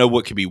 I don't know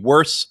what could be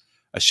worse,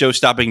 a show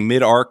stopping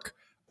mid-arc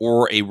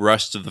or a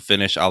rush to the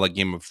finish a la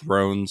Game of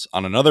Thrones.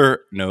 On another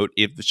note,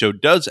 if the show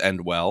does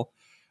end,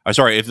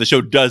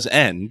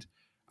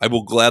 I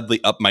will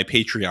gladly up my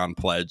Patreon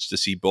pledge to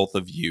see both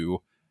of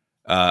you,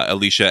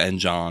 Alicia and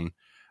John,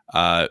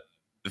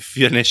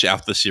 finish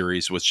out the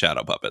series with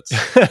shadow puppets."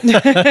 All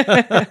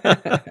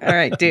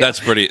right, dude.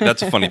 That's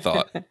a funny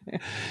thought.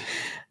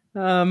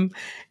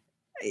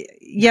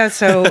 Yeah,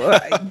 so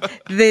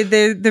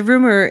the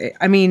rumor,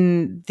 I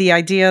mean, the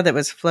idea that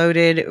was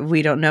floated,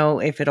 we don't know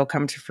if it'll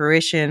come to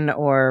fruition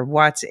or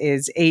what,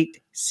 is 8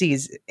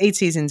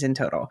 seasons in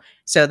total.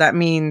 So that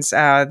means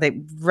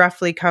they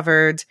roughly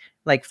covered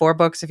like 4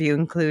 books if you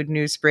include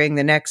New Spring.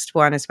 The next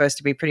one is supposed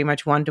to be pretty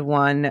much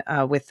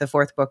 1-to-1 with the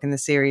 4th book in the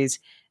series.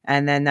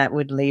 And then that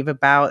would leave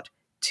about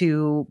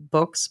 2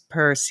 books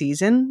per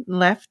season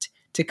left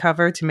to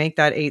cover to make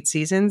that 8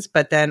 seasons.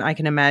 But then I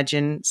can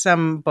imagine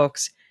some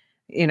books,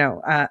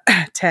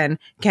 10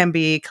 can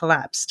be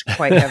collapsed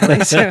quite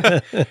heavily.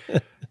 So.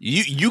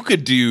 You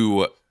could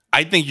do,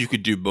 I think you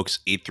could do books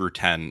 8 through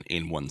 10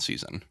 in one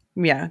season.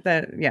 Yeah.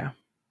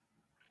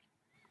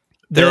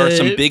 There are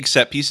some big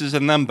set pieces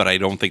in them, but I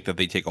don't think that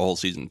they take a whole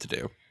season to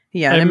do.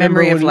 Yeah, and A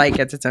Memory of Light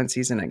gets its own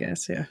season, I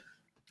guess, yeah.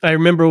 I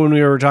remember when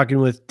we were talking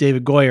with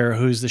David Goyer,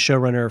 who's the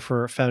showrunner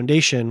for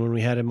Foundation, when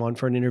we had him on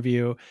for an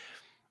interview,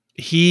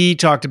 he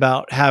talked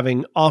about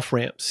having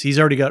off-ramps. He's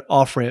already got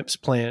off-ramps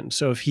planned.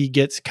 So if he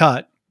gets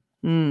cut,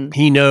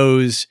 he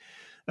knows,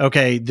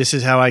 okay, this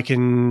is how I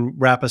can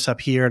wrap us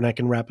up here and I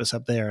can wrap us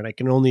up there. And I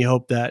can only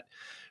hope that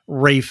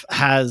Rafe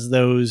has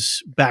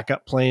those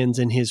backup plans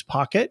in his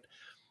pocket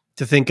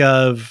to think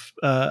of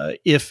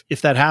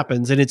if that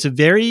happens. And it's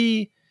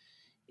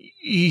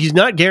he's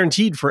not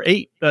guaranteed for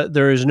 8.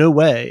 There is no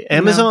way.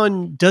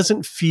 Amazon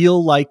doesn't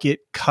feel like it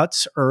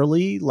cuts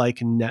early like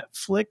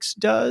Netflix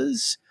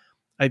does.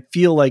 I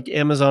feel like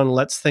Amazon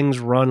lets things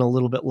run a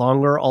little bit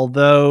longer,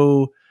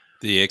 although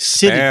The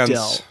Expanse.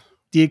 Citadel,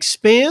 The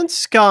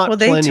Expanse got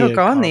they took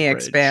on coverage. The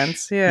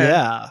Expanse, yeah.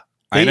 Yeah.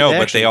 I know,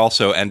 but they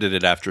also ended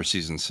it after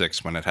season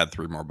 6 when it had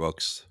 3 more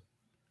books.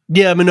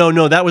 Yeah, but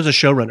no, that was the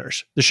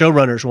showrunners. The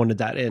showrunners wanted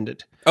that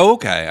ended. Oh,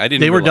 okay. I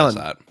didn't realize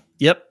that.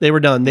 Yep, they were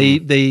done.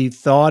 They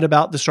thought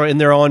about the story, and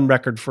they're on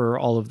record for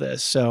all of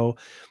this. So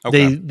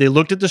they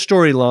looked at the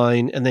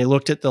storyline, and they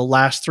looked at the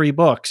last 3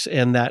 books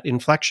and that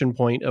inflection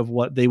point of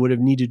what they would have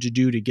needed to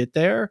do to get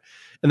there.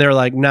 And they're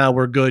like, "Nah,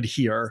 we're good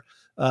here."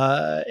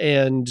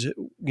 And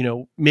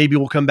maybe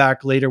we'll come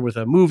back later with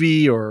a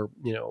movie or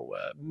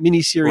a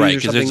miniseries, right?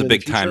 Because there's a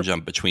big time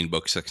jump between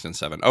book 6 and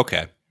 7.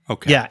 Okay.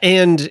 Yeah,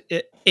 and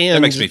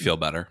that makes me feel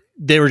better.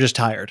 They were just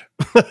tired.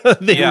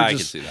 I can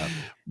see that.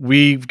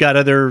 We've got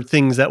other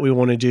things that we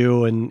want to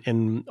do,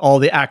 and all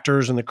the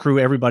actors and the crew,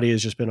 everybody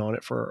has just been on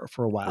it for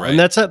a while, right. And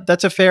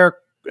that's a fair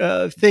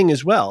thing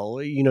as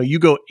well. You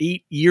go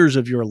 8 years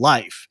of your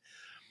life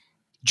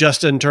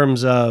just in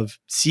terms of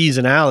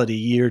seasonality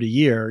year to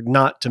year,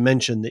 not to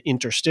mention the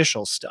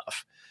interstitial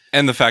stuff,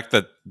 and the fact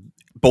that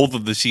both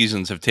of the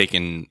seasons have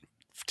taken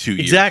 2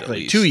 years.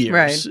 Exactly, 2 years.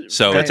 Right.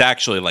 So it's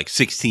actually like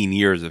 16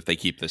 years if they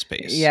keep this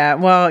pace. Yeah,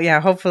 well, yeah,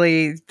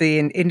 hopefully the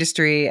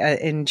industry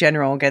in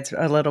general gets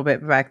a little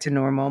bit back to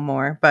normal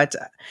more. But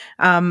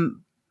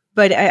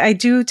I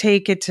do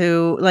take it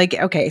to, like,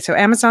 okay, so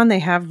Amazon, they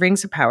have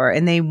Rings of Power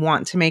and they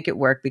want to make it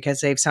work because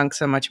they've sunk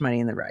so much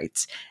money in the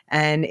rights.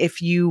 And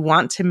if you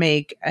want to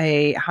make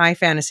a high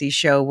fantasy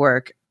show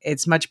work,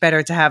 it's much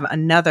better to have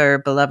another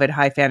beloved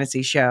high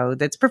fantasy show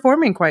that's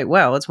performing quite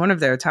well. It's one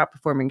of their top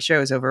performing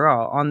shows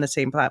overall on the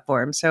same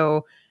platform.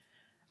 So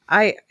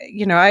I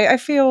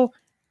feel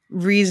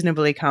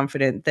reasonably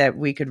confident that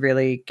we could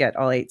really get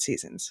all 8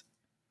 seasons.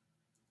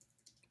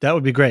 That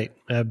would be great.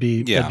 That'd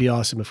be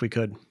awesome if we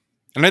could.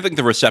 And I think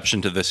the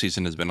reception to this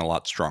season has been a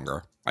lot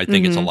stronger. I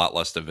think it's a lot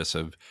less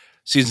divisive.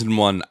 Season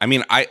 1, I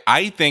mean,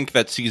 I think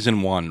that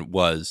season 1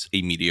 was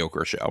a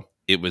mediocre show.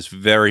 It was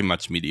very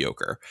much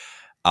mediocre.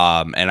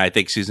 And I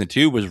think season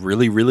 2 was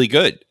really, really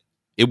good.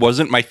 It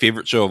wasn't my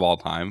favorite show of all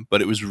time,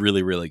 but it was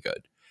really, really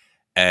good.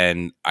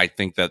 And I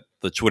think that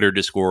the Twitter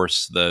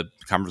discourse, the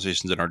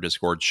conversations in our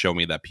Discord show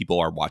me that people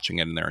are watching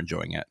it and they're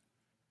enjoying it.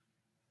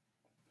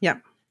 Yeah.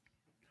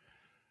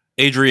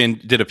 Adrian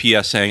did a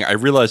PS saying, "I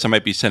realized I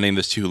might be sending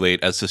this too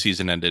late as the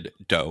season ended,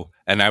 Doe."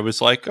 And I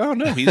was like, oh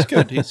no, he's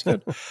good. He's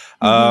good.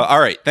 All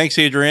right. Thanks,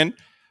 Adrian.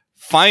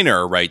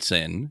 Finer writes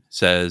in,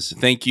 says,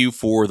 thank you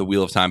for the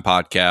Wheel of Time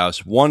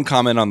podcast. One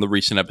comment on the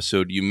recent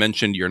episode. You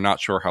mentioned you're not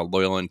sure how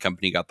Loyal and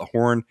Company got the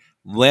horn.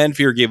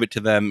 Lanfear gave it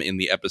to them in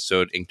the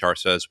episode. Inktar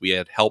says, we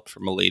had help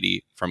from a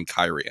lady from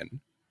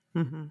Kyrian.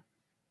 Mm-hmm.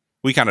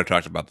 We kind of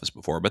talked about this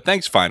before, but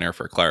thanks, Finer,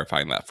 for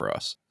clarifying that for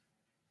us.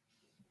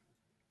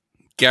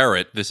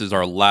 Garrett, this is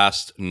our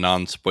last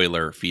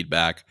non-spoiler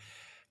feedback.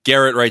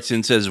 Garrett writes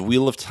in, says,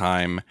 Wheel of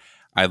Time,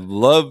 I'd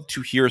love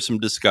to hear some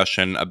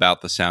discussion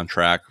about the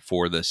soundtrack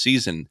for this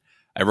season.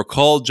 I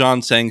recall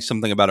John saying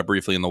something about it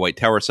briefly in the White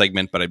Tower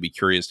segment, but I'd be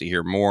curious to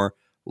hear more.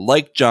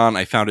 Like John,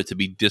 I found it to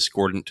be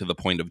discordant to the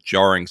point of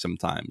jarring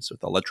sometimes,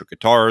 with electric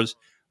guitars,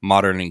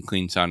 modern and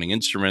clean-sounding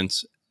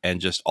instruments,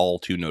 and just all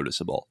too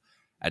noticeable.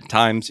 At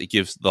times, it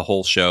gives the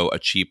whole show a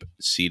cheap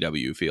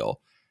CW feel.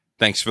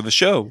 Thanks for the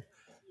show.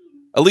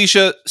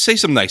 Alicia, say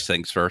some nice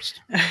things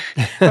first.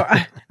 Well,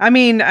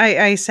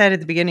 I said at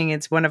the beginning,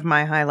 it's one of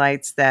my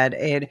highlights that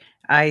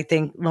I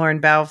think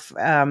Lauren Balfe,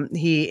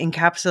 he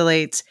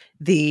encapsulates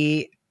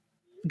the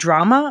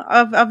drama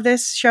of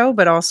this show,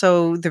 but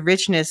also the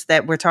richness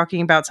that we're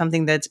talking about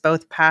something that's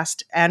both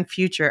past and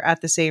future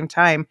at the same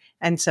time.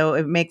 And so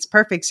it makes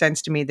perfect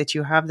sense to me that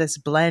you have this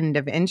blend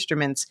of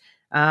instruments.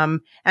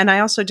 And I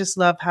also just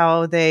love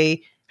how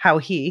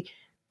he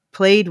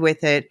played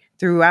with it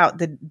throughout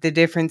the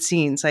different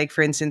scenes. Like,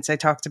 for instance, I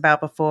talked about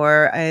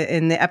before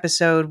in the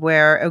episode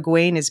where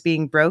Egwene is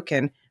being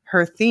broken,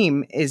 her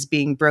theme is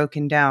being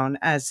broken down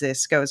as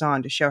this goes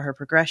on to show her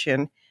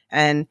progression.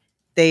 And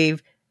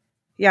they've,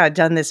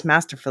 done this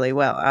masterfully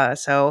well.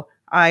 So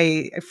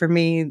for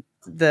me,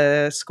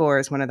 the score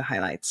is one of the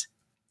highlights.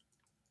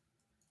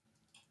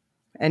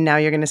 And now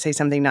you're going to say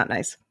something not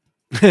nice.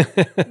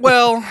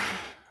 Well,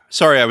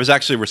 sorry, I was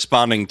actually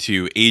responding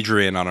to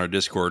Adrian on our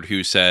Discord,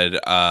 who said,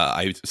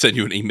 I sent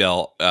you an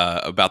email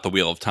about the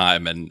Wheel of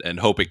Time and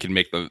hope it can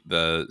make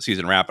the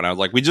season wrap. And I was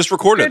like, we just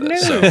recorded Good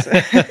this. news.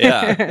 So,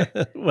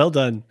 yeah. Well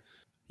done.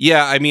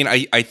 Yeah, I mean,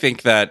 I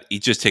think that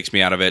it just takes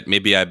me out of it.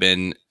 Maybe I've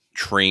been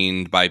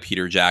trained by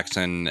Peter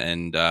Jackson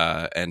and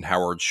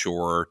Howard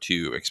Shore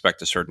to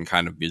expect a certain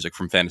kind of music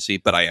from fantasy,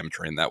 but I am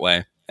trained that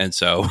way. And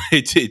so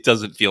it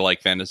doesn't feel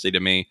like fantasy to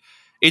me.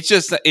 It's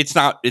just, it's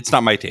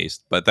not my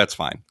taste, but that's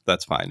fine.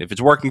 That's fine. If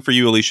it's working for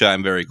you, Alicia,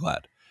 I'm very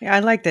glad. Yeah, I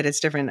like that it's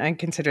different. I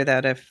consider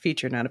that a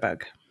feature, not a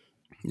bug.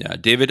 Yeah.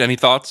 David, any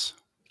thoughts?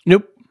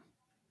 Nope.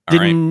 All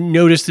Didn't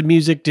notice the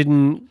music,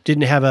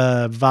 didn't have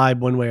a vibe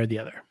one way or the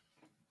other.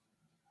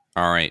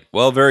 All right.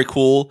 Well, very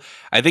cool.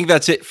 I think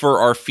that's it for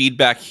our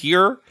feedback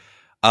here.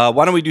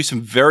 Why don't we do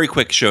some very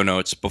quick show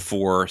notes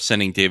before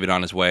sending David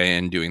on his way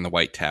and doing the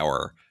White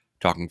Tower,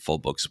 talking full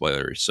book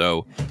spoilers.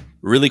 So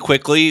really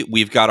quickly,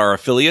 we've got our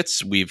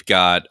affiliates. We've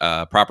got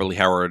Properly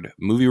Howard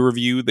movie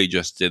review. They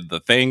just did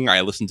The Thing.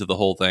 I listened to the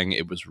whole thing.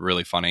 It was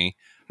really funny.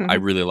 I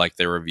really liked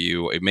their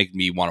review. It made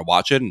me want to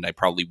watch it, and I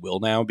probably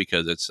will now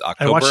because it's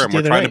October and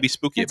we're trying to be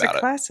spooky it's about a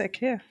classic,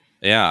 yeah.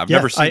 Yeah, I've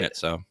never seen it.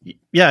 So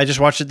yeah, I just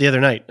watched it the other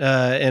night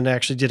and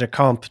actually did a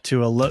comp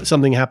to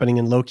something happening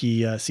in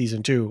Loki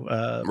season 2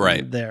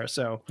 right there.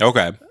 So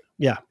okay,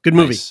 yeah, good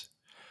movie. Nice.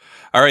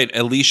 All right,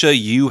 Alicia,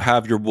 you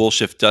have your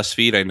Woolshift Dust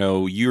feed. I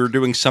know you're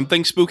doing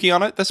something spooky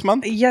on it this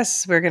month.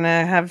 Yes, we're going to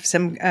have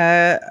some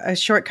a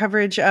short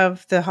coverage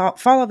of the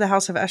fall of the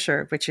House of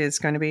Usher, which is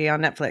going to be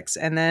on Netflix.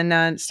 And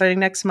then starting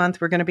next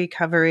month, we're going to be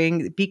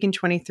covering Beacon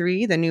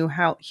 23, the new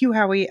Hugh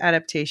Howey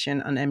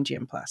adaptation on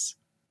MGM+.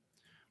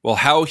 Well,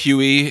 Hal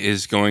Huey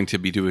is going to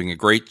be doing a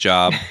great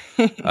job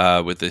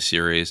with this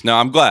series. No,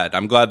 I'm glad.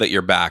 I'm glad that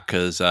you're back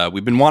because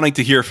we've been wanting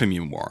to hear from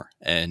you more.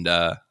 And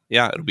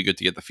yeah, it'll be good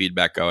to get the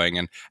feedback going.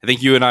 And I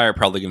think you and I are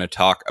probably going to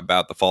talk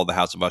about the fall of the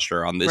House of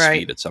Usher on this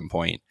feed at some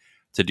point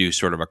to do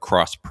sort of a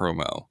cross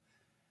promo.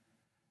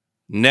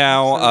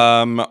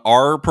 Now,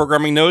 our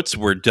programming notes,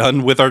 we're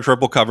done with our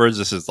triple covers.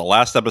 This is the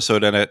last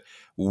episode in it.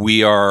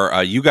 We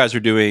are, you guys are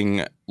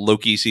doing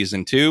Loki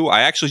season 2.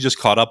 I actually just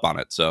caught up on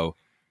it. So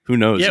who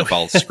knows if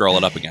I'll scroll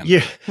it up again.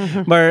 Yeah,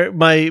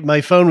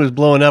 my phone was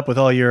blowing up with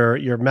all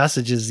your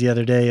messages the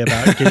other day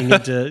about getting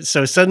into.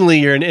 So suddenly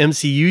you're an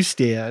MCU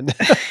stan.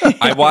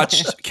 I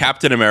watched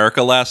Captain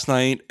America last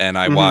night, and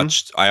I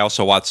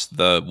also watched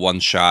the one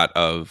shot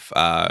of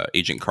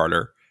Agent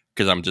Carter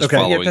because I'm just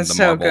following the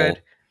Marvel.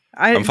 Good.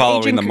 I'm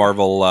following the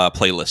Marvel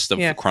playlist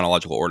of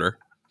chronological order.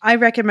 I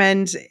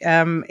recommend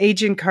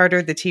Agent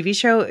Carter, the TV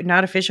show,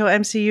 not official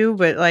MCU,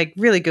 but like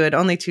really good.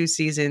 Only 2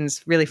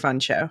 seasons, really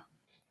fun show.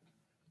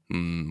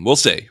 We'll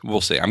see.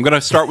 I'm going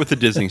to start with the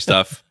Disney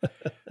stuff.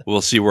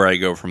 We'll see where I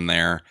go from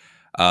there.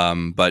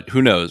 But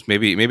who knows?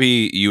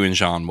 Maybe you and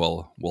Jean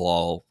will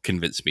all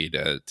convince me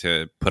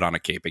to put on a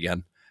cape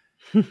again.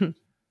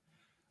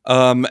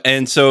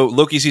 And so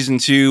Loki season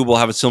 2, we'll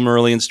have a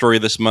Silmarillion story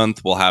this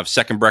month. We'll have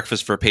Second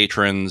Breakfast for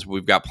patrons.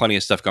 We've got plenty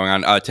of stuff going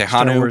on.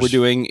 Tehanu we're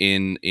doing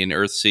in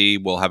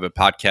Earthsea. We'll have a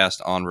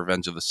podcast on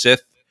Revenge of the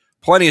Sith.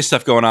 Plenty of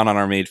stuff going on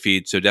our main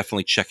feed. So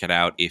definitely check it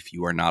out if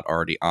you are not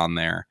already on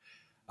there.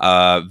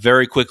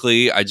 Very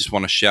quickly, I just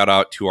want to shout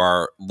out to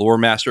our Lore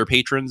Master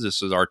patrons.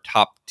 This is our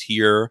top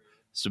tier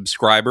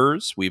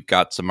subscribers. We've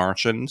got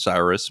Samartian,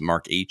 Cyrus,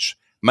 Mark H.,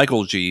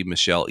 Michael G,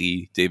 Michelle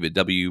E, David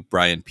W,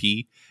 Brian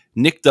P,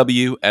 Nick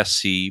W,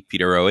 SC,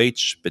 Peter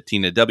OH,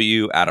 Bettina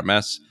W, Adam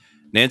S,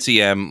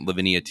 Nancy M,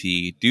 Lavinia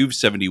T,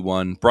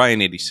 Duve71,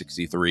 Brian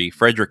 8063,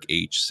 Frederick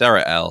H,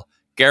 Sarah L,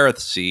 Gareth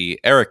C,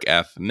 Eric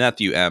F,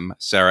 Matthew M,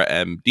 Sarah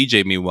M,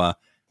 DJ Miwa,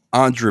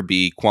 Andra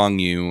B, Kwang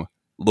Yu,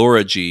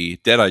 Laura G,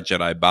 Deadeye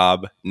Jedi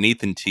Bob,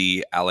 Nathan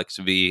T, Alex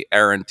V,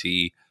 Aaron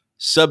T,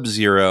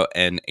 Sub-Zero,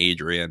 and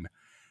Adrian.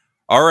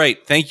 All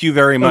right. Thank you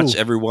very much,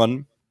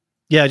 everyone.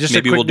 Yeah, just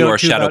maybe we'll do our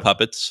shadow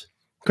puppets.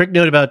 Quick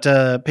note about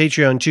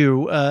Patreon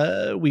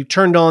too. We've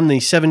turned on the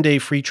 7-day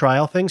free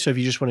trial thing. So if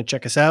you just want to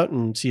check us out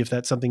and see if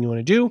that's something you want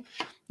to do,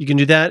 you can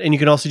do that. And you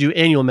can also do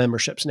annual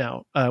memberships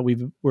now.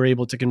 We're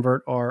able to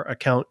convert our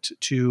account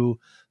to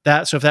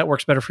that. So if that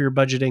works better for your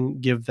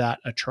budgeting, give that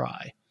a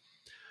try.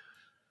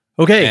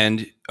 Okay.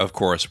 And of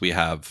course, we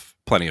have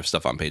plenty of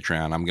stuff on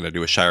Patreon. I'm going to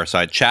do a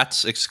Shireside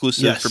Chats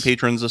exclusive for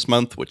patrons this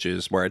month, which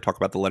is where I talk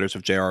about the letters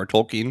of J.R.R.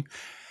 Tolkien.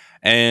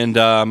 And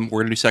we're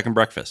going to do Second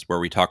Breakfast, where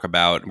we're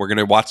going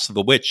to watch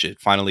The Witch.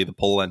 Finally, the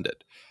poll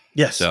ended.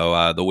 Yes.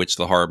 So The Witch,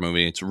 the horror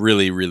movie. It's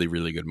really, really,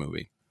 really good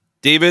movie.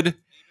 David,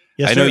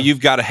 yes, I know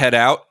you've got to head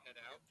out.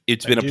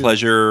 It's been a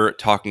pleasure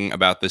talking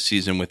about this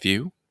season with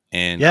you.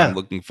 And I'm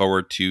looking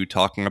forward to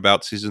talking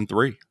about season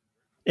 3.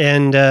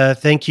 And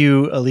thank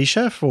you,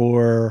 Alicia,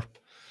 for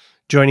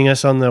joining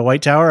us on the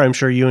White Tower. I'm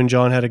sure you and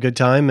John had a good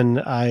time, and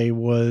I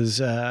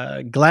was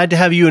glad to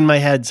have you in my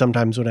head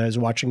sometimes when I was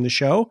watching the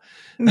show.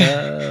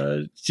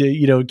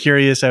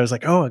 Curious. I was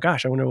like, oh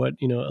gosh, I wonder what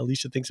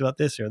Alicia thinks about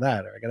this or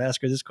that, or I got to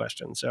ask her this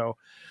question. So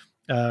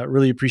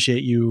really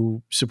appreciate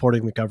you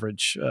supporting the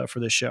coverage for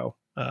this show.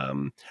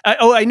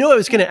 I know I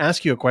was going to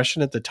ask you a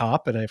question at the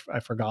top, and I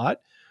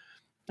forgot.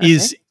 Okay.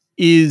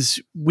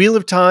 Is Wheel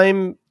of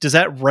Time, does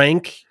that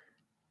rank?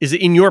 Is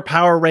it in your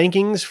power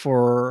rankings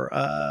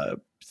for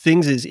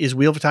things? Is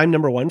Wheel of Time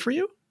number 1 for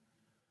you?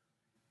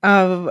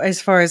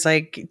 As far as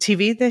like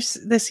TV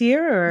this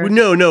year, or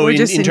no, or in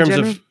terms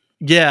general? of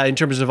in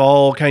terms of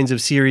all kinds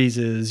of series,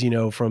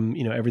 from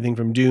everything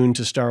from Dune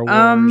to Star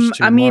Wars.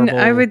 To Marvel.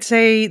 I would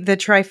say the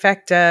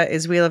trifecta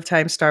is Wheel of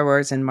Time, Star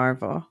Wars, and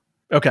Marvel.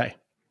 Okay,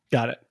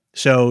 got it.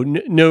 So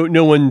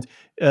no one,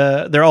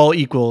 they're all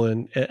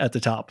equal at the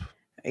top.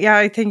 Yeah,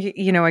 I think,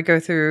 I go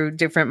through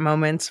different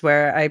moments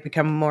where I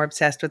become more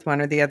obsessed with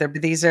one or the other.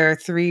 But these are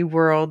 3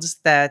 worlds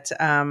that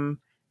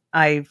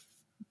I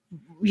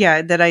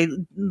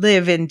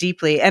live in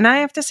deeply. And I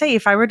have to say,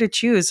 if I were to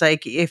choose,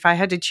 if I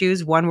had to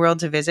choose one world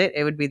to visit,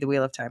 it would be the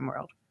Wheel of Time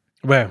world.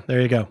 Well,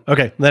 there you go.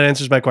 Okay, that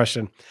answers my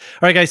question.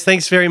 All right, guys,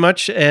 thanks very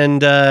much.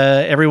 And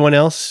everyone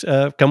else,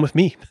 come with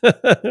me.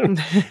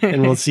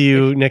 And we'll see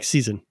you next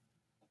season.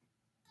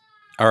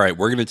 All right,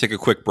 we're going to take a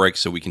quick break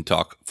so we can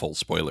talk full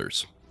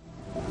spoilers.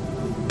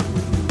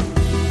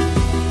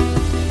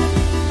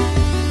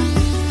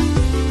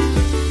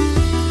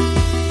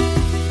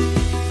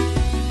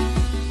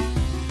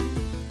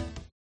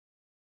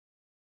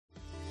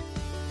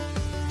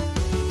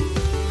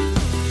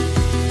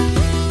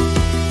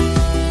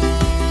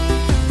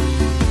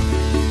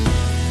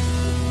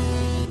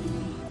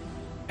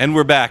 And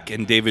we're back,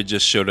 and David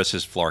just showed us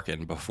his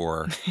Flarkin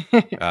before.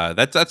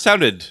 That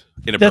sounded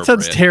inappropriate. That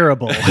sounds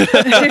terrible.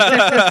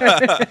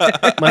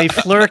 My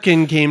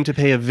Flarkin came to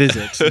pay a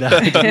visit.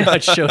 I did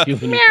not show you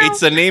anything.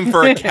 It's a name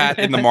for a cat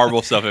in the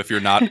Marvel stuff if you're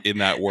not in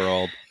that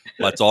world.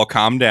 Let's all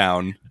calm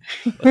down.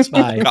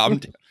 Calm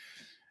down.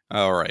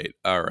 All right.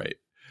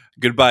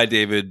 Goodbye,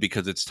 David,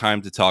 because it's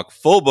time to talk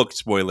full book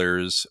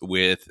spoilers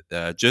with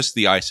just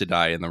the Aes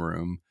Sedai in the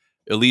room.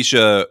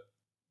 Alicia,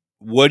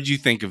 what did you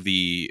think of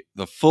the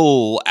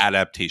full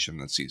adaptation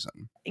this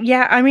season?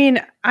 Yeah,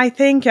 I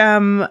think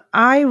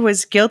I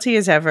was guilty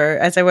as ever,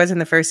 as I was in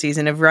the first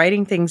season, of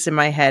writing things in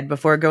my head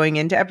before going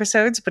into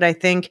episodes. But I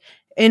think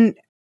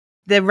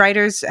the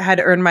writers had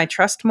earned my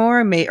trust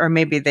more, or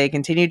maybe they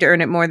continued to earn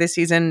it more this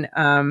season.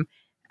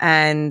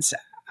 And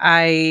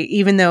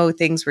even though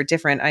things were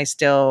different, I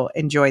still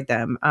enjoyed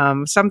them.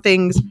 Some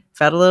things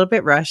felt a little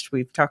bit rushed.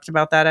 We've talked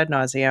about that ad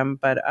nauseum,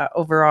 but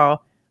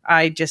overall,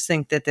 I just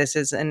think that this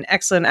is an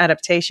excellent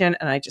adaptation,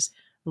 and I just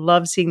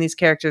love seeing these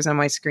characters on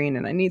my screen,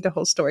 and I need the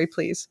whole story,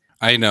 please.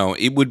 I know.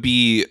 It would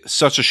be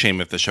such a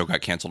shame if the show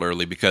got canceled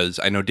early, because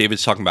I know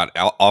David's talking about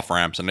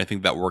off-ramps, and I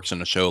think that works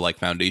in a show like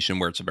Foundation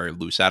where it's a very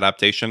loose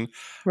adaptation.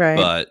 Right.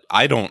 But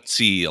I don't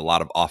see a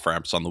lot of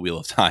off-ramps on the Wheel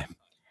of Time.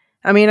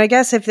 I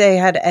guess if they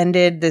had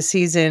ended the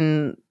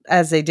season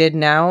as they did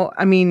now,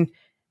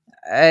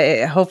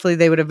 hopefully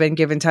they would have been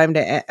given time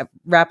to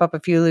wrap up a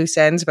few loose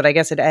ends, but I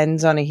guess it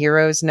ends on a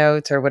hero's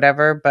note or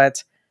whatever.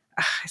 But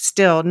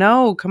still,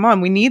 no, come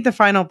on. We need the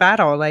final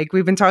battle.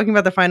 We've been talking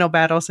about the final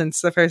battle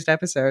since the first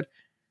episode.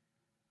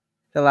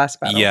 The last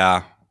battle.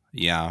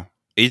 Yeah.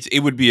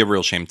 It would be a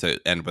real shame to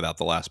end without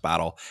the last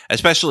battle,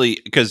 especially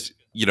because,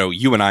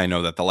 you and I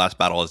know that the last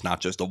battle is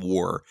not just a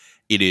war.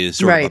 It is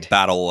sort of a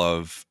battle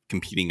of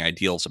competing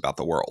ideals about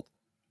the world.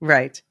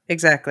 Right.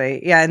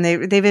 Exactly. Yeah. And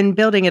they've been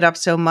building it up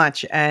so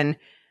much. And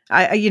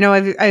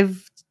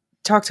I've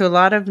talked to a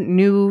lot of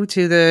new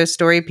to the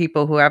story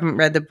people who haven't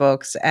read the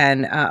books,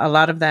 and a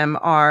lot of them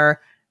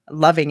are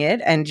loving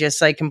it and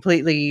just like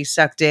completely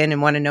sucked in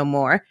and want to know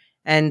more.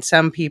 And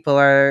some people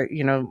are,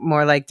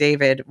 more like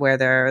David, where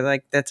they're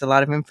like, that's a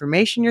lot of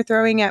information you're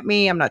throwing at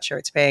me. I'm not sure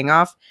it's paying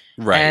off.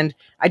 Right. And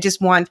I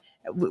just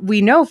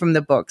we know from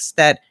the books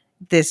that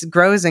this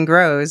grows and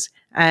grows.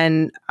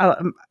 And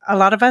a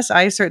lot of us,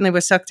 I certainly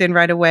was sucked in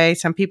right away.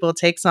 Some people it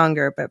takes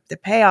longer, but the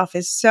payoff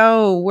is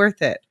so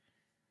worth it.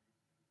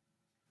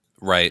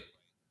 Right.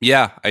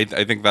 Yeah, I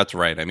think that's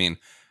right. I mean,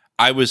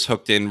 I was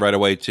hooked in right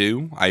away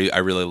too. I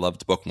really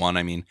loved book one.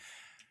 I mean,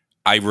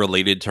 I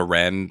related to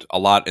Rand a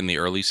lot in the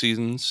early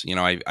seasons.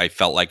 I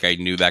felt like I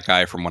knew that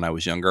guy from when I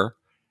was younger.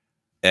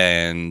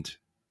 And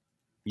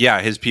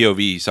yeah, his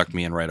POV sucked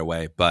me in right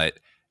away. But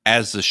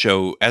as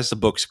the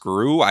books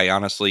grew,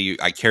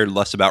 I cared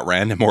less about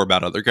Rand and more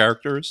about other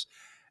characters.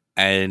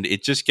 And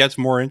it just gets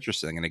more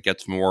interesting, and it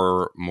gets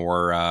more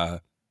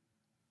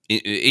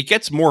it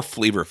gets more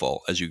flavorful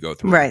as you go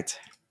through.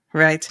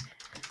 Right.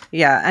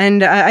 Yeah.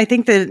 And I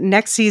think the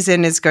next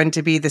season is going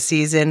to be the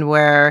season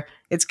where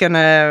it's going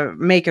to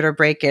make it or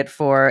break it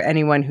for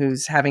anyone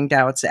who's having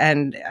doubts.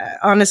 And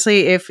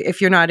honestly, if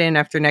you're not in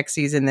after next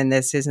season, then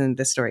this isn't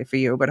the story for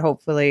you. But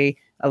hopefully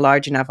a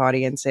large enough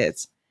audience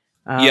is.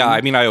 Yeah, I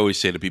mean, I always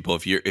say to people,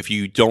 if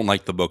you don't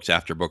like the books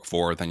after book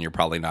 4, then you're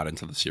probably not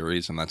into the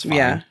series, and that's fine.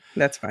 Yeah,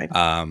 that's fine.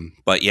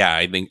 But yeah,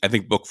 I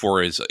think book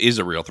 4 is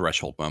a real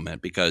threshold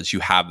moment, because you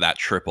have that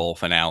triple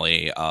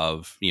finale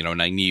of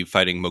Nynaeve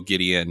fighting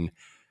Moghedien,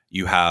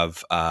 you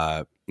have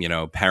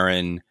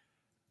Perrin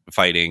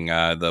fighting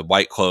the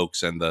White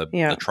Cloaks and the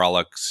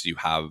Trollocs, you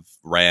have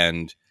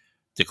Rand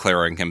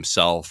declaring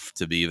himself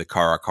to be the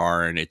Kara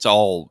Karn. It's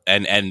all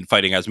and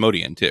fighting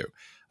Asmodean too.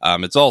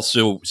 It's all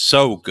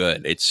so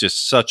good. It's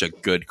just such a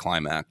good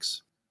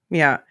climax.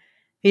 Yeah.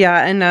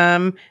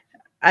 And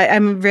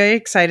I'm very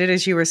excited,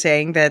 as you were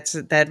saying,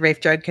 that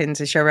Rafe Judkins,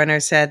 the showrunner,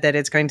 said that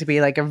it's going to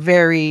be like a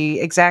very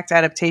exact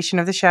adaptation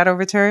of The Shadow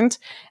Returns.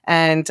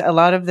 And a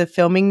lot of the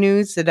filming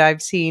news that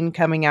I've seen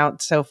coming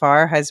out so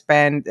far has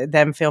been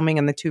them filming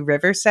on the Two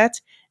Rivers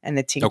set, and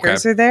the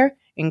Tinkers are there,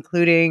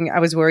 including, I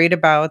was worried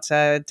about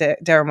Daryl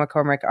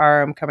McCormack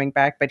Aram coming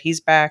back, but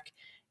he's back.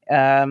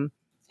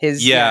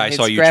 His I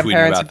saw you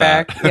tweeting about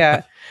back.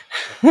 That.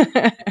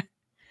 Yeah.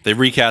 They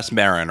recast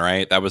Meryn,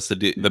 right? That was the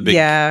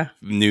big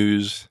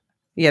news.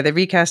 Yeah, they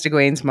recast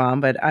Egwene's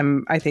mom, but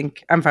I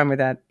think I'm fine with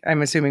that.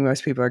 I'm assuming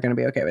most people are going to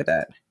be okay with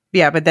that.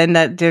 Yeah, but then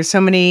there's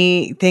so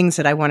many things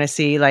that I want to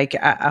see. Like,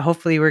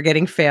 hopefully we're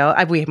getting Fail.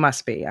 We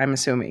must be. I'm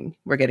assuming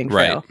we're getting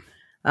Fail.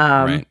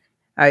 Right.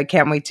 I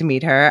can't wait to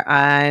meet her.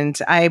 And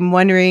I'm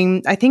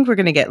wondering, I think we're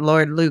going to get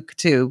Lord Luke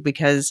too,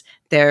 because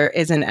there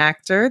is an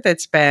actor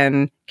that's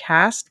been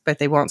cast, but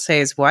they won't say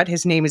is what.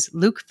 His name is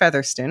Luke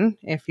Featherston,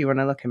 if you want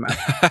to look him up.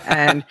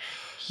 And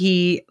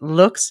he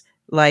looks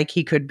like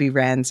he could be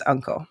Rand's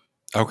uncle.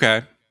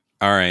 Okay.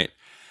 All right.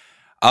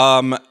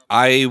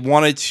 I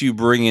wanted to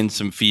bring in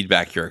some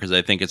feedback here because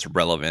I think it's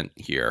relevant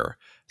here.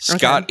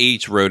 Scott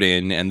H wrote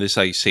in, and this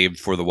I saved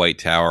for the White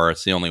Tower.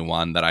 It's the only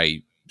one that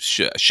I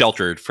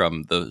sheltered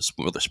from the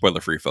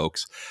spoiler-free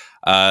folks.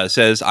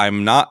 Says,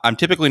 I'm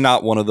typically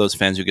not one of those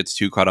fans who gets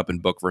too caught up in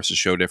book versus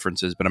show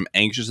differences, but I'm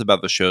anxious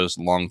about the show's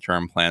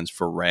long-term plans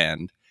for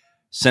Rand.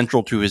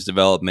 Central to his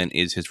development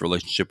is his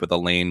relationship with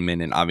Elaine,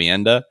 Min, and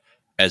Aviendha,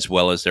 as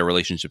well as their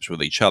relationships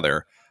with each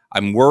other.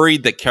 I'm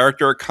worried that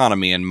character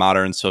economy and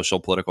modern social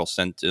political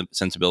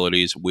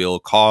sensibilities will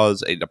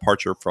cause a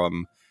departure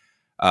from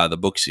the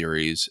book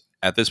series.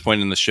 At this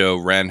point in the show,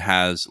 Rand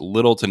has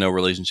little to no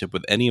relationship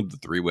with any of the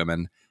three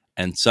women,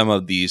 and some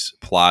of these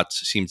plots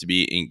seem to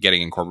be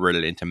getting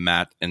incorporated into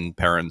Mat and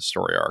Perrin's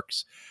story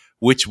arcs,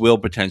 which will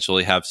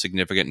potentially have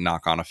significant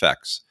knock-on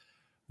effects.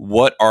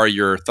 What are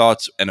your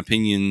thoughts and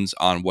opinions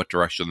on what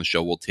direction the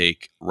show will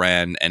take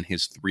Rand and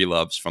his three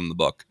loves from the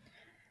book?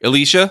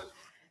 Alicia?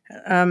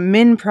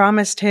 Min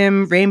promised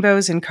him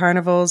rainbows and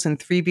carnivals and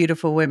three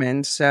beautiful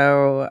women.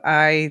 So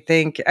I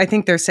think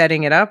they're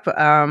setting it up.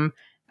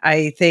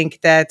 I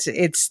think that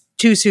it's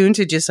too soon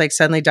to just like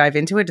suddenly dive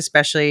into it,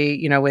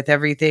 especially, with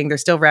everything. They're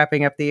still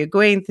wrapping up the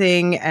Egwene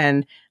thing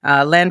and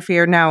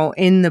Lanfear now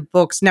in the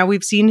books. Now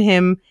we've seen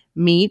him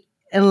meet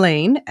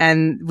Elaine,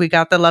 and we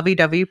got the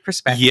lovey-dovey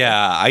perspective. Yeah,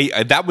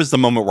 I that was the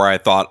moment where I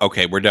thought,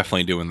 okay, we're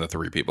definitely doing the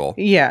three people.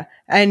 Yeah,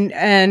 and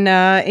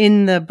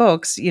in the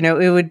books,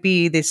 it would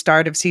be the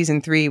start of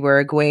season 3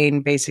 where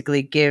Egwene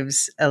basically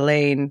gives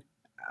Elaine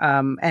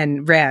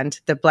and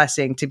Rand the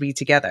blessing to be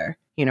together.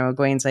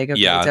 Egwene's like,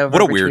 okay, it's over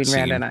what a between weird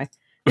Rand scene. and I.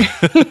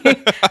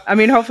 I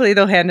mean, hopefully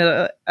they'll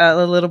handle it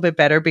a little bit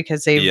better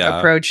because they've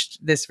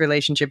approached this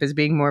relationship as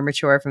being more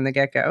mature from the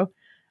get-go.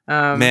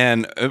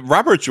 Man,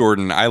 Robert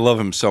Jordan, I love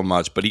him so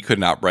much, but he could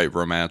not write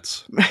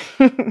romance.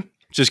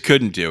 Just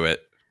couldn't do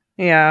it.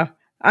 Yeah.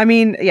 I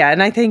mean, yeah,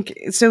 and I think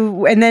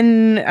so. And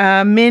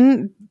then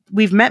Min,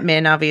 we've met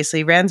Min,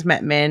 obviously. Rand's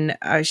met Min.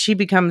 She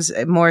becomes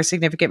a more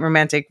significant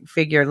romantic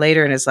figure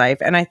later in his life.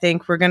 And I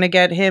think we're going to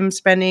get him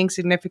spending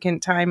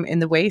significant time in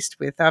the Waste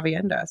with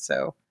Aviendha.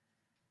 So,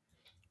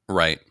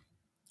 right.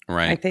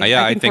 I think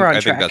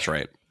that's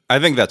right. I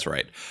think that's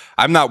right.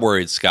 I'm not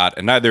worried, Scott,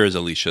 and neither is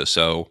Alicia.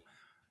 So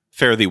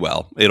Fare thee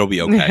well. It'll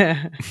be okay.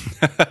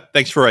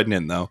 Thanks for writing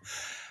in, though.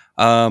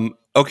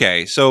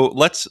 Okay, so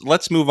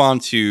let's move on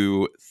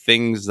to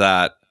things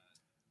that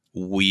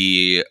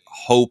we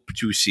hope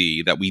to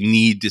see, that we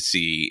need to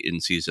see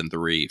in season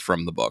 3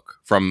 from the book,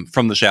 from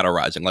The Shadow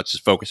Rising. Let's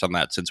just focus on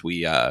that since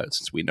we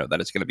know that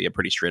it's going to be a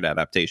pretty straight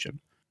adaptation.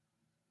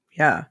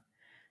 Yeah.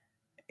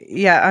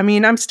 Yeah, I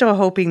mean, I'm still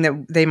hoping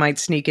that they might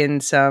sneak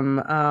in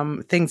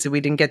some things that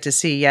we didn't get to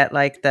see yet,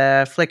 like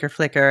the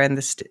flicker and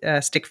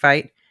the stick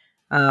fight.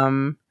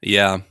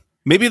 Yeah.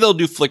 Maybe they'll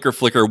do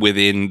flicker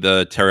within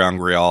the Terran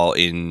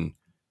in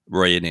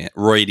Roidion.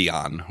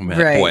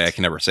 Right. Boy, I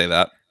can never say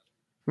that.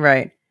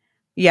 Right.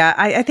 Yeah,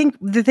 I think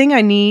the thing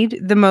I need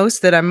the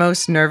most, that I'm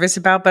most nervous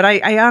about, but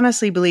I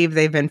honestly believe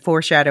they've been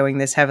foreshadowing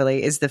this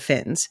heavily, is the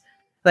fins.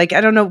 Like,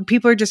 I don't know,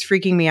 people are just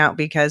freaking me out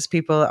because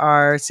people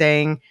are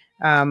saying,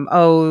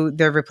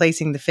 they're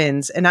replacing the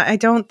fins. And I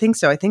don't think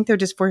so. I think they're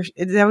just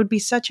that would be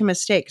such a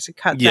mistake to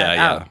cut that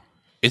out.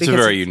 It's a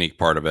very unique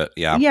part of it.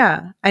 Yeah.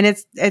 Yeah. And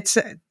it's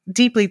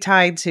deeply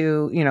tied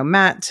to,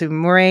 Matt, to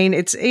Moraine.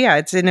 It's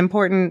an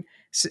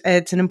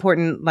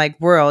important like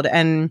world.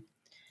 And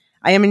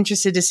I am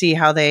interested to see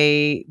how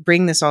they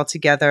bring this all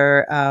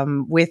together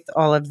with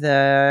all of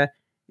the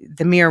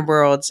mirror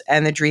worlds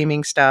and the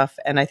dreaming stuff.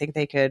 And I think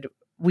they could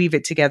weave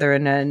it together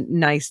in a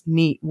nice,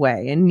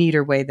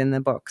 neater way than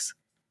the books.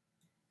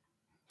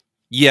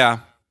 Yeah.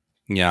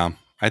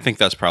 I think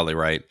that's probably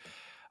right.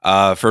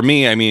 For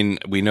me, I mean,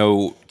 we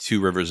know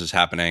Two Rivers is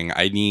happening.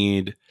 I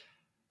need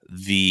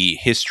the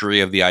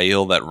history of the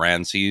Aiel that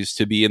Rand sees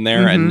to be in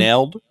there and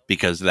nailed,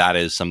 because that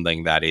is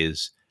something that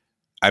is,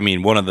 I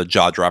mean, one of the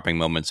jaw-dropping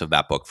moments of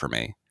that book for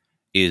me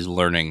is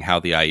learning how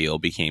the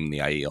Aiel became the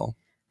Aiel.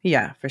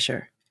 Yeah, for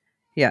sure.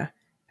 Yeah.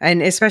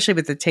 And especially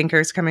with the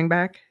Tinkers coming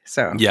back.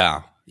 So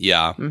Yeah.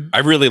 I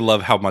really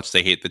love how much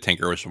they hate the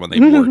Tinkers when they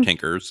were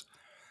Tinkers.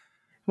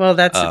 Well,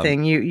 that's the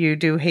thing. You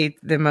do hate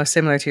the most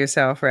similar to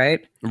yourself,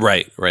 right?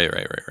 Right.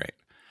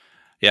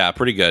 Yeah,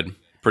 pretty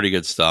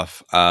good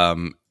stuff.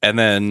 And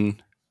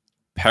then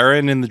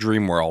Perrin in the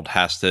dream world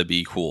has to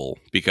be cool,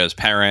 because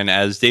Perrin,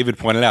 as David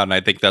pointed out, and I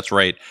think that's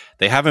right,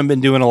 they haven't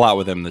been doing a lot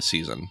with him this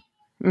season.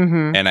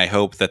 And I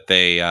hope that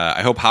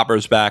I hope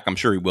Hopper's back. I'm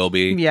sure he will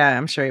be. Yeah,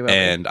 I'm sure he will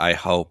and I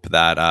hope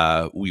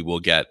that we will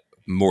get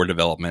more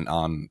development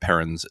on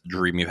Perrin's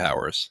dreamy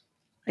powers.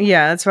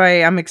 Yeah, that's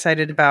why I'm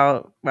excited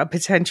about a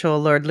potential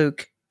Lord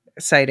Luke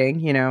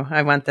sighting.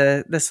 I want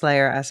the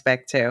Slayer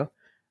aspect too.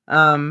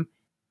 And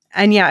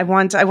yeah, I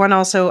want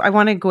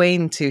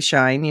Egwene to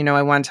shine.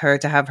 I want her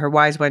to have her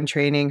Wise One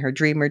training, her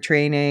Dreamer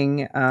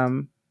training,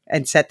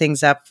 and set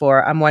things up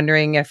for. I'm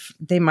wondering if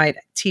they might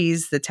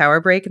tease the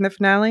tower break in the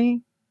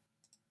finale.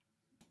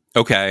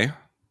 Okay,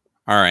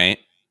 all right.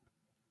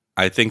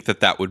 I think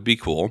that would be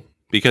cool,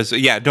 because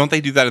don't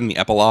they do that in the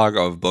epilogue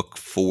of book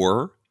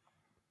 4?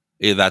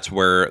 Yeah, that's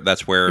where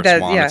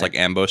Swan is like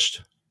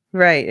ambushed.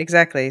 Right,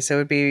 exactly. So it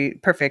would be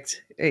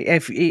perfect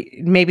if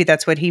maybe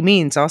that's what he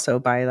means also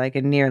by like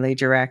a nearly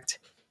direct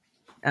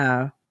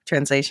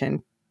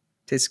translation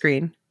to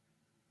screen.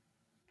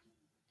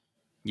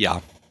 Yeah.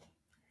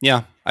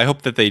 I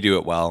hope that they do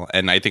it well,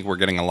 and I think we're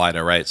getting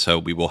Elida right, so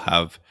we will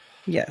have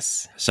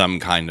some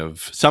kind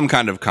of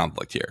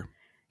conflict here.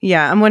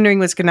 Yeah, I'm wondering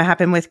what's going to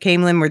happen with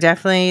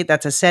Caemlyn.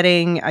 That's a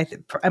setting.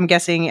 I'm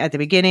guessing at the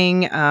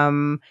beginning.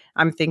 I'm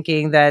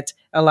thinking that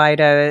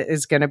Elida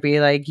is going to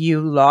be like,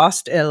 "You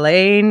lost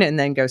Elaine," and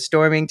then go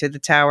storming to the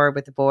tower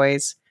with the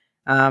boys.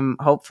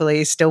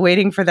 Hopefully, still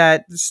waiting for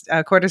that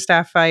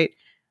quarterstaff fight.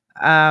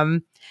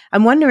 I'm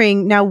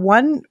wondering now.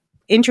 One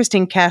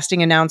interesting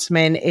casting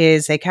announcement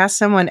is they cast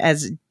someone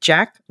as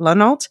Jack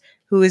Lunault,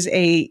 who is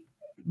a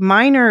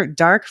minor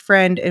dark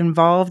friend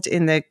involved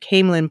in the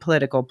Caemlyn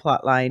political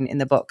plotline in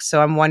the book.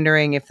 So I'm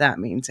wondering if that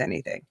means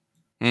anything.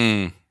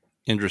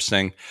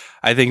 Interesting.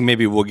 I think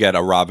maybe we'll get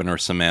a Robin or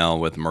Samael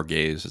with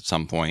Morghese at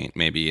some point,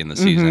 maybe in the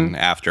season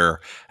after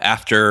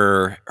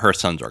her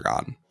sons are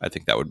gone. I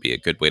think that would be a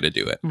good way to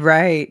do it.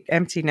 Right.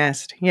 Empty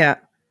nest. Yeah.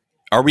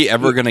 Are we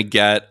ever going to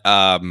get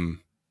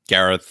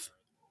Gareth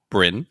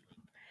Bryn?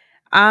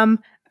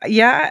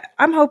 Yeah,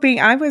 I'm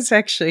hoping. I was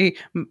actually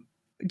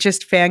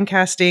just fan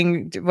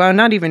casting, well,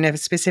 not even a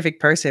specific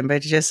person,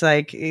 but just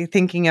like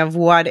thinking of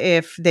what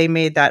if they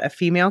made that a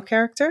female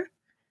character.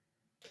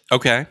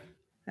 Okay.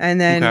 And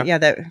then,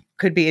 that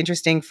could be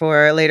interesting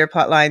for later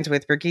plot lines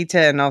with Brigitte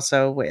and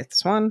also with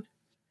Swan.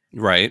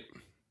 Right.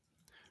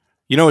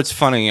 It's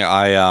funny.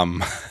 I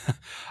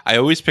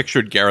always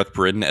pictured Gareth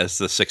Bryn as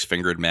the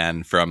six-fingered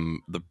man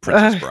from The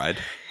Princess Bride.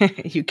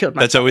 You killed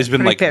my. That's always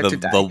been like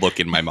the look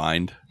in my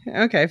mind.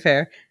 Okay,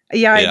 fair.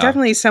 Yeah,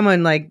 definitely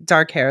someone like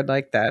dark-haired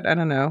like that. I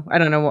don't know.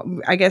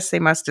 I guess they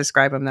must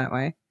describe him that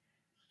way.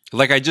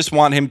 Like, I just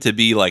want him to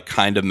be like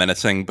kind of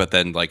menacing, but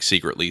then like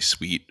secretly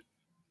sweet.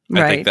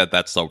 Right. I think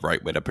that's the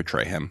right way to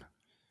portray him.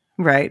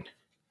 Right.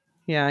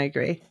 Yeah, I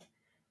agree.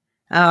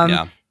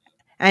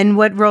 And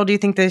what role do you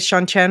think the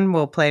Sean Chen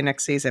will play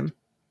next season?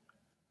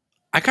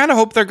 I kind of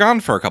hope they're gone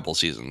for a couple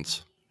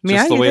seasons.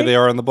 Just the way they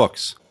are in the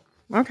books.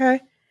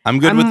 Okay. I'm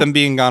good with them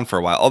being gone for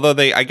a while. Although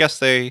I guess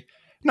they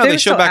No, they show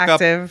still back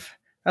up. active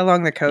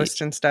along the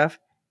coast and stuff.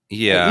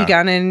 Yeah.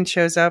 Egonin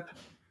shows up.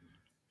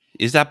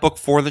 Is that book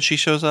 4 that she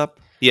shows up?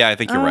 Yeah, I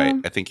think you're right.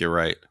 I think you're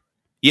right.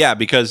 Yeah,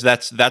 because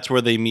that's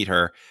where they meet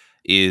her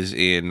is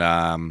in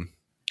now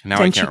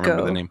Tenchiko. I can't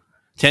remember the name.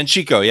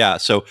 Tenchiko, yeah.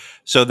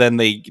 So then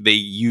they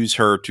use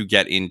her to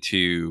get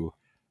into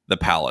the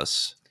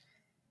palace.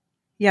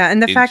 Yeah,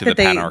 and the fact that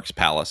Panarch's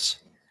palace.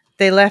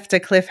 They left a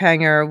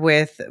cliffhanger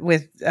with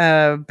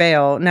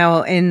Bale.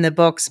 Now in the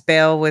books,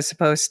 Bale was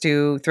supposed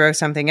to throw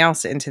something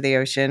else into the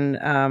ocean.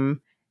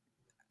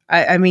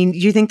 I mean, do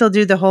you think they'll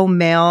do the whole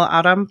male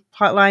Adam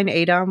plotline,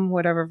 Adam,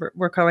 whatever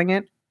we're calling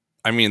it?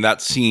 I mean,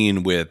 that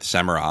scene with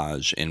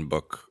Semirhage in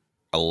book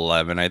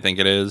 11, I think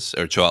it is,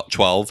 or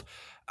 12.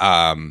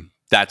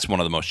 That's one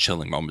of the most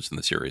chilling moments in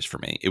the series for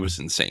me. It was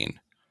insane.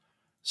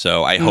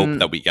 So I hope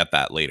that we get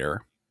that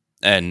later.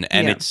 And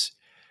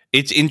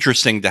it's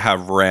interesting to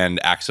have Rand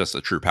access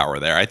the true power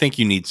there. I think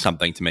you need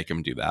something to make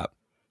him do that.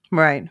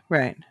 Right.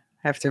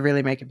 Have to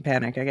really make him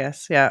panic, I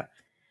guess. Yeah.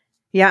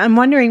 Yeah, I'm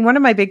wondering, one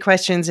of my big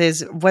questions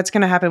is what's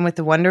going to happen with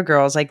the Wonder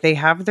Girls? Like, they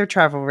have their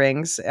travel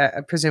rings,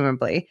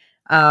 presumably.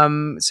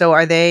 So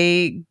are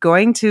they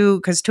going to,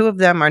 because 2 of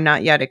them are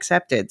not yet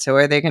accepted. So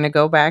are they going to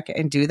go back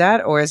and do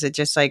that? Or is it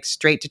just like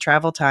straight to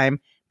travel time?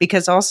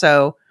 Because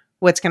also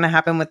what's going to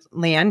happen with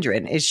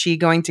Liandrin? Is she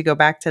going to go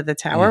back to the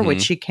tower,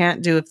 which she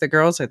can't do if the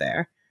girls are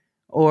there?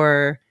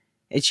 Or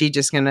is she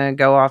just going to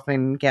go off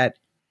and get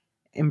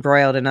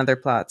embroiled in other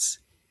plots?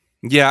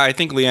 Yeah, I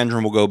think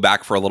Liandrin will go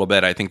back for a little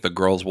bit. I think the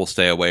girls will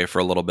stay away for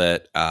a little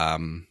bit. I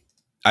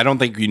don't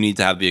think you need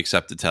to have the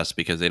accepted test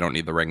because they don't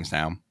need the rings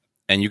now.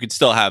 And you could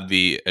still have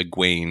the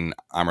Egwene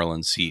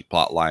Amerlin seat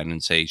plot line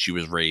and say she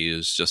was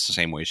raised just the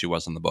same way she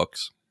was in the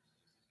books.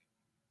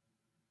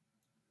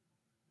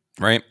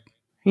 Right?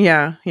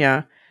 Yeah.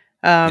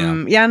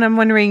 And I'm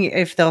wondering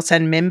if they'll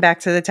send Mim back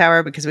to the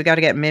tower because we got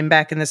to get Mim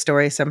back in the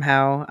story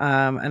somehow.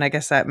 And I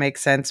guess that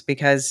makes sense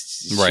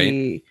because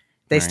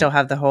they still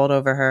have the hold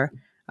over her.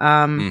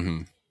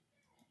 And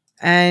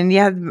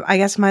yeah, I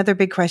guess my other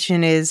big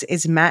question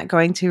is Mat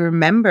going to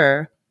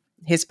remember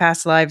his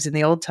past lives in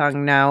the Old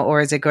Tongue now,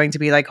 or is it going to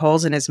be like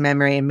holes in his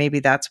memory and maybe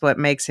that's what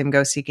makes him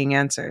go seeking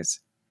answers?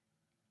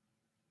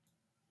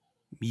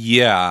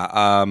 Yeah,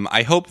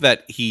 I hope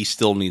that he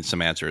still needs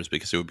some answers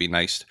because it would be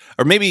nice.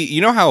 Or maybe, you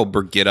know how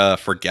Brigitta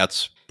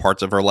forgets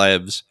parts of her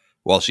lives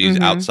while she's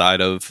outside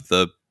of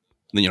the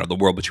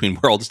world between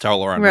worlds,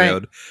 Talaran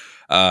Road.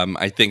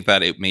 I think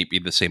that it may be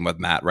the same with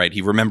Mat, right?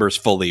 He remembers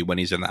fully when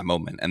he's in that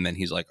moment, and then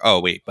he's like,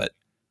 oh, wait, but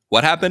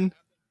what happened?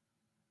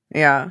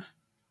 Yeah.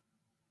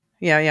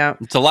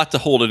 It's a lot to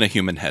hold in a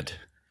human head.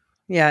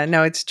 Yeah,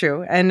 no, it's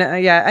true. And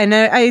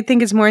I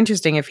think it's more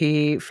interesting if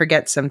he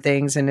forgets some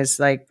things and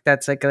is like,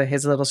 that's like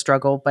his little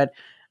struggle. But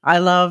I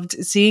loved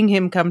seeing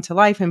him come to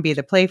life and be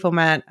the playful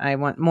Mat. I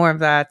want more of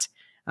that.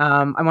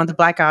 I want the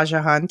Black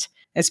Aja hunt,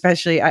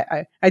 especially.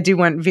 I do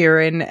want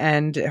Viren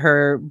and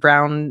her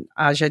brown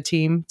Aja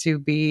team to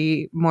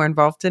be more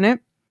involved in it.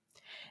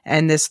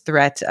 And this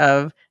threat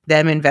of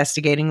them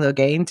investigating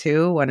Logain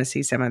too. Want to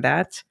see some of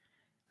that.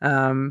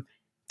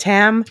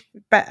 Tam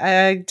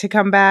to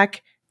come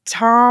back.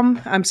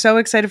 Tom, I'm so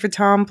excited for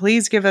Tom.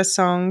 Please give us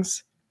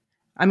songs.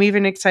 I'm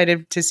even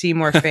excited to see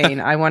more Fane.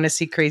 I want to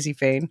see Crazy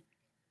Fane.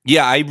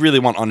 Yeah, I really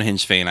want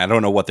Unhinged Fane. I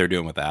don't know what they're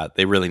doing with that.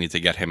 They really need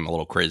to get him a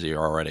little crazier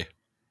already.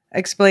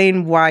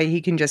 Explain why he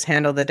can just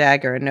handle the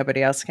dagger and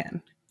nobody else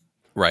can.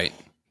 Right.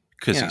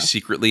 Because he's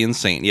secretly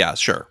insane. Yeah,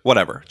 sure.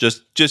 Whatever.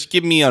 Just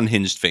give me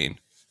Unhinged Fane.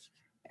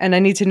 And I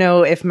need to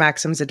know if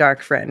Maxim's a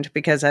dark friend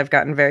because I've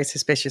gotten very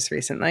suspicious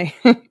recently.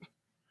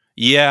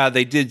 Yeah,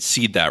 they did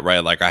seed that,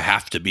 right? Like, I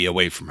have to be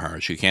away from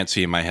her. She can't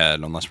see in my head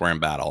unless we're in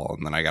battle.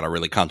 And then I got to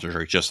really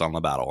concentrate just on the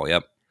battle.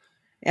 Yep.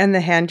 And the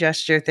hand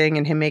gesture thing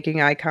and him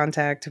making eye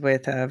contact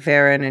with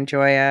Varen and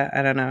Joya.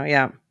 I don't know.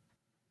 Yeah.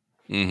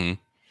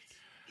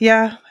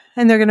 Yeah.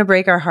 And they're going to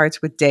break our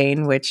hearts with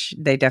Dane, which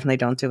they definitely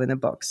don't do in the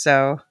book.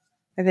 So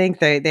I think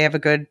they have a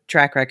good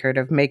track record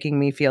of making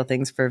me feel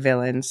things for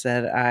villains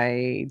that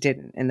I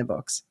didn't in the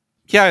books.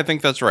 Yeah, I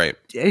think that's right.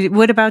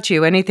 What about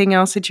you? Anything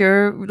else that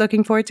you're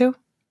looking forward to?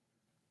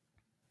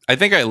 I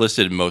think I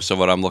listed most of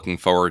what I'm looking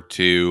forward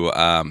to.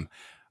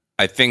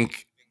 I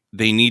think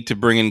they need to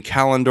bring in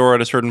Kalendor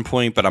at a certain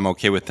point, but I'm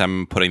okay with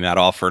them putting that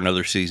off for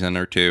another season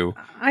or two.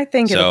 I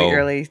think it'll be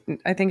early.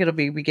 I think it'll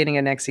be beginning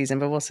of next season,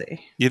 but we'll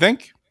see. You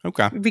think?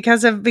 Okay.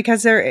 Because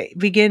they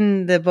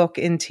begin the book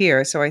in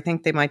Tyr, so I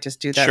think they might just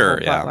do that whole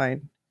plot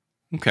line.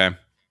 Okay.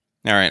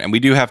 All right, and we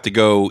do have to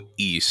go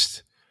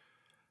east.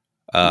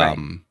 Right.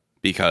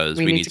 Because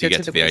we need to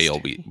get to the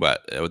Aiel,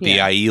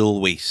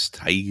 Aiel Waste.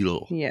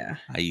 Aiel. Yeah.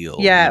 Aiel.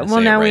 Yeah.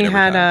 Well, now we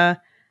had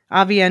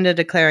Aviendha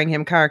declaring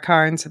him Kara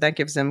Karn, so that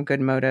gives them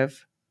good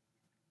motive.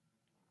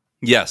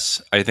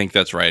 Yes, I think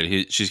that's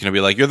right. She's going to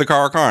be like, "You're the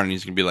Kara Karn," and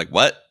he's going to be like,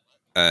 "What?"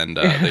 And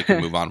they can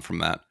move on from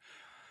that.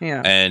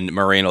 Yeah. And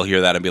Moraine will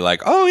hear that and be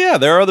like, "Oh yeah,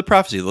 there are the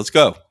prophecies. Let's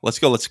go.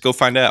 Let's go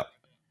find out."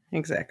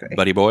 Exactly.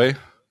 Buddy boy.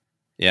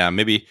 Yeah,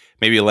 maybe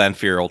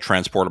Lanfear will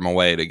transport him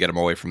away to get him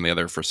away from the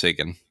other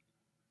Forsaken.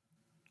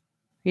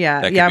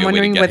 Yeah, I'm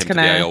wondering what's going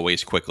to Aiel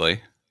Waste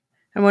quickly.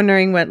 I'm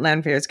wondering what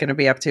Lanfear is going to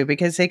be up to,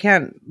 because they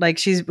can't, like,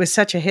 she was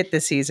such a hit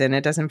this season.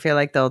 It doesn't feel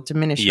like they'll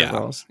diminish her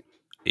roles.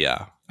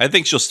 Yeah. I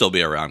think she'll still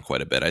be around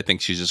quite a bit. I think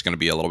she's just going to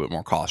be a little bit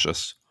more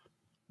cautious.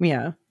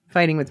 Yeah.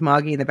 Fighting with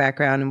Moggy in the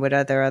background and what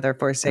other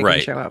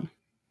Forsaken show up.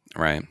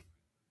 Right.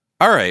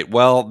 All right.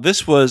 Well,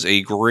 this was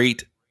a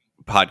great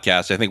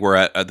podcast. I think we're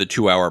at the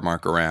 2-hour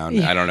mark around.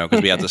 I don't know,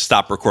 because we had to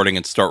stop recording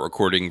and start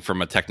recording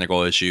from a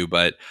technical issue,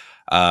 but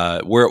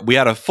we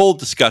had a full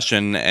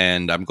discussion,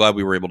 and I'm glad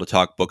we were able to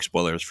talk book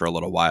spoilers for a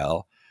little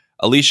while.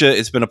 Alicia,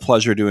 it's been a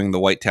pleasure doing the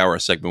White Tower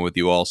segment with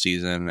you all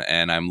season,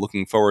 and I'm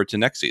looking forward to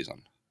next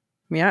season.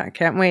 Yeah,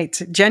 can't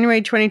wait.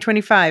 January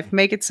 2025.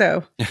 Make it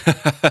so.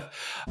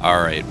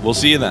 All right. We'll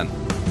see you then.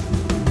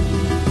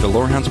 The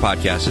Lorehounds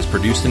podcast is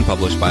produced and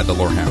published by The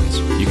Lorehounds.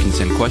 You can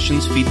send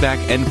questions, feedback,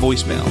 and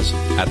voicemails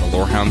at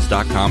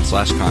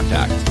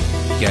thelorehounds.com/contact.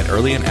 Get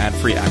early and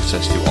ad-free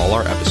access to all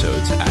our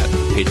episodes at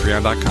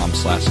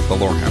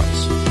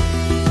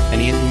patreon.com/thelorehounds.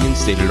 Any opinions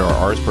stated are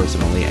ours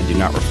personally and do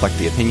not reflect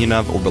the opinion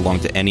of or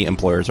belong to any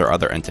employers or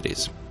other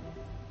entities.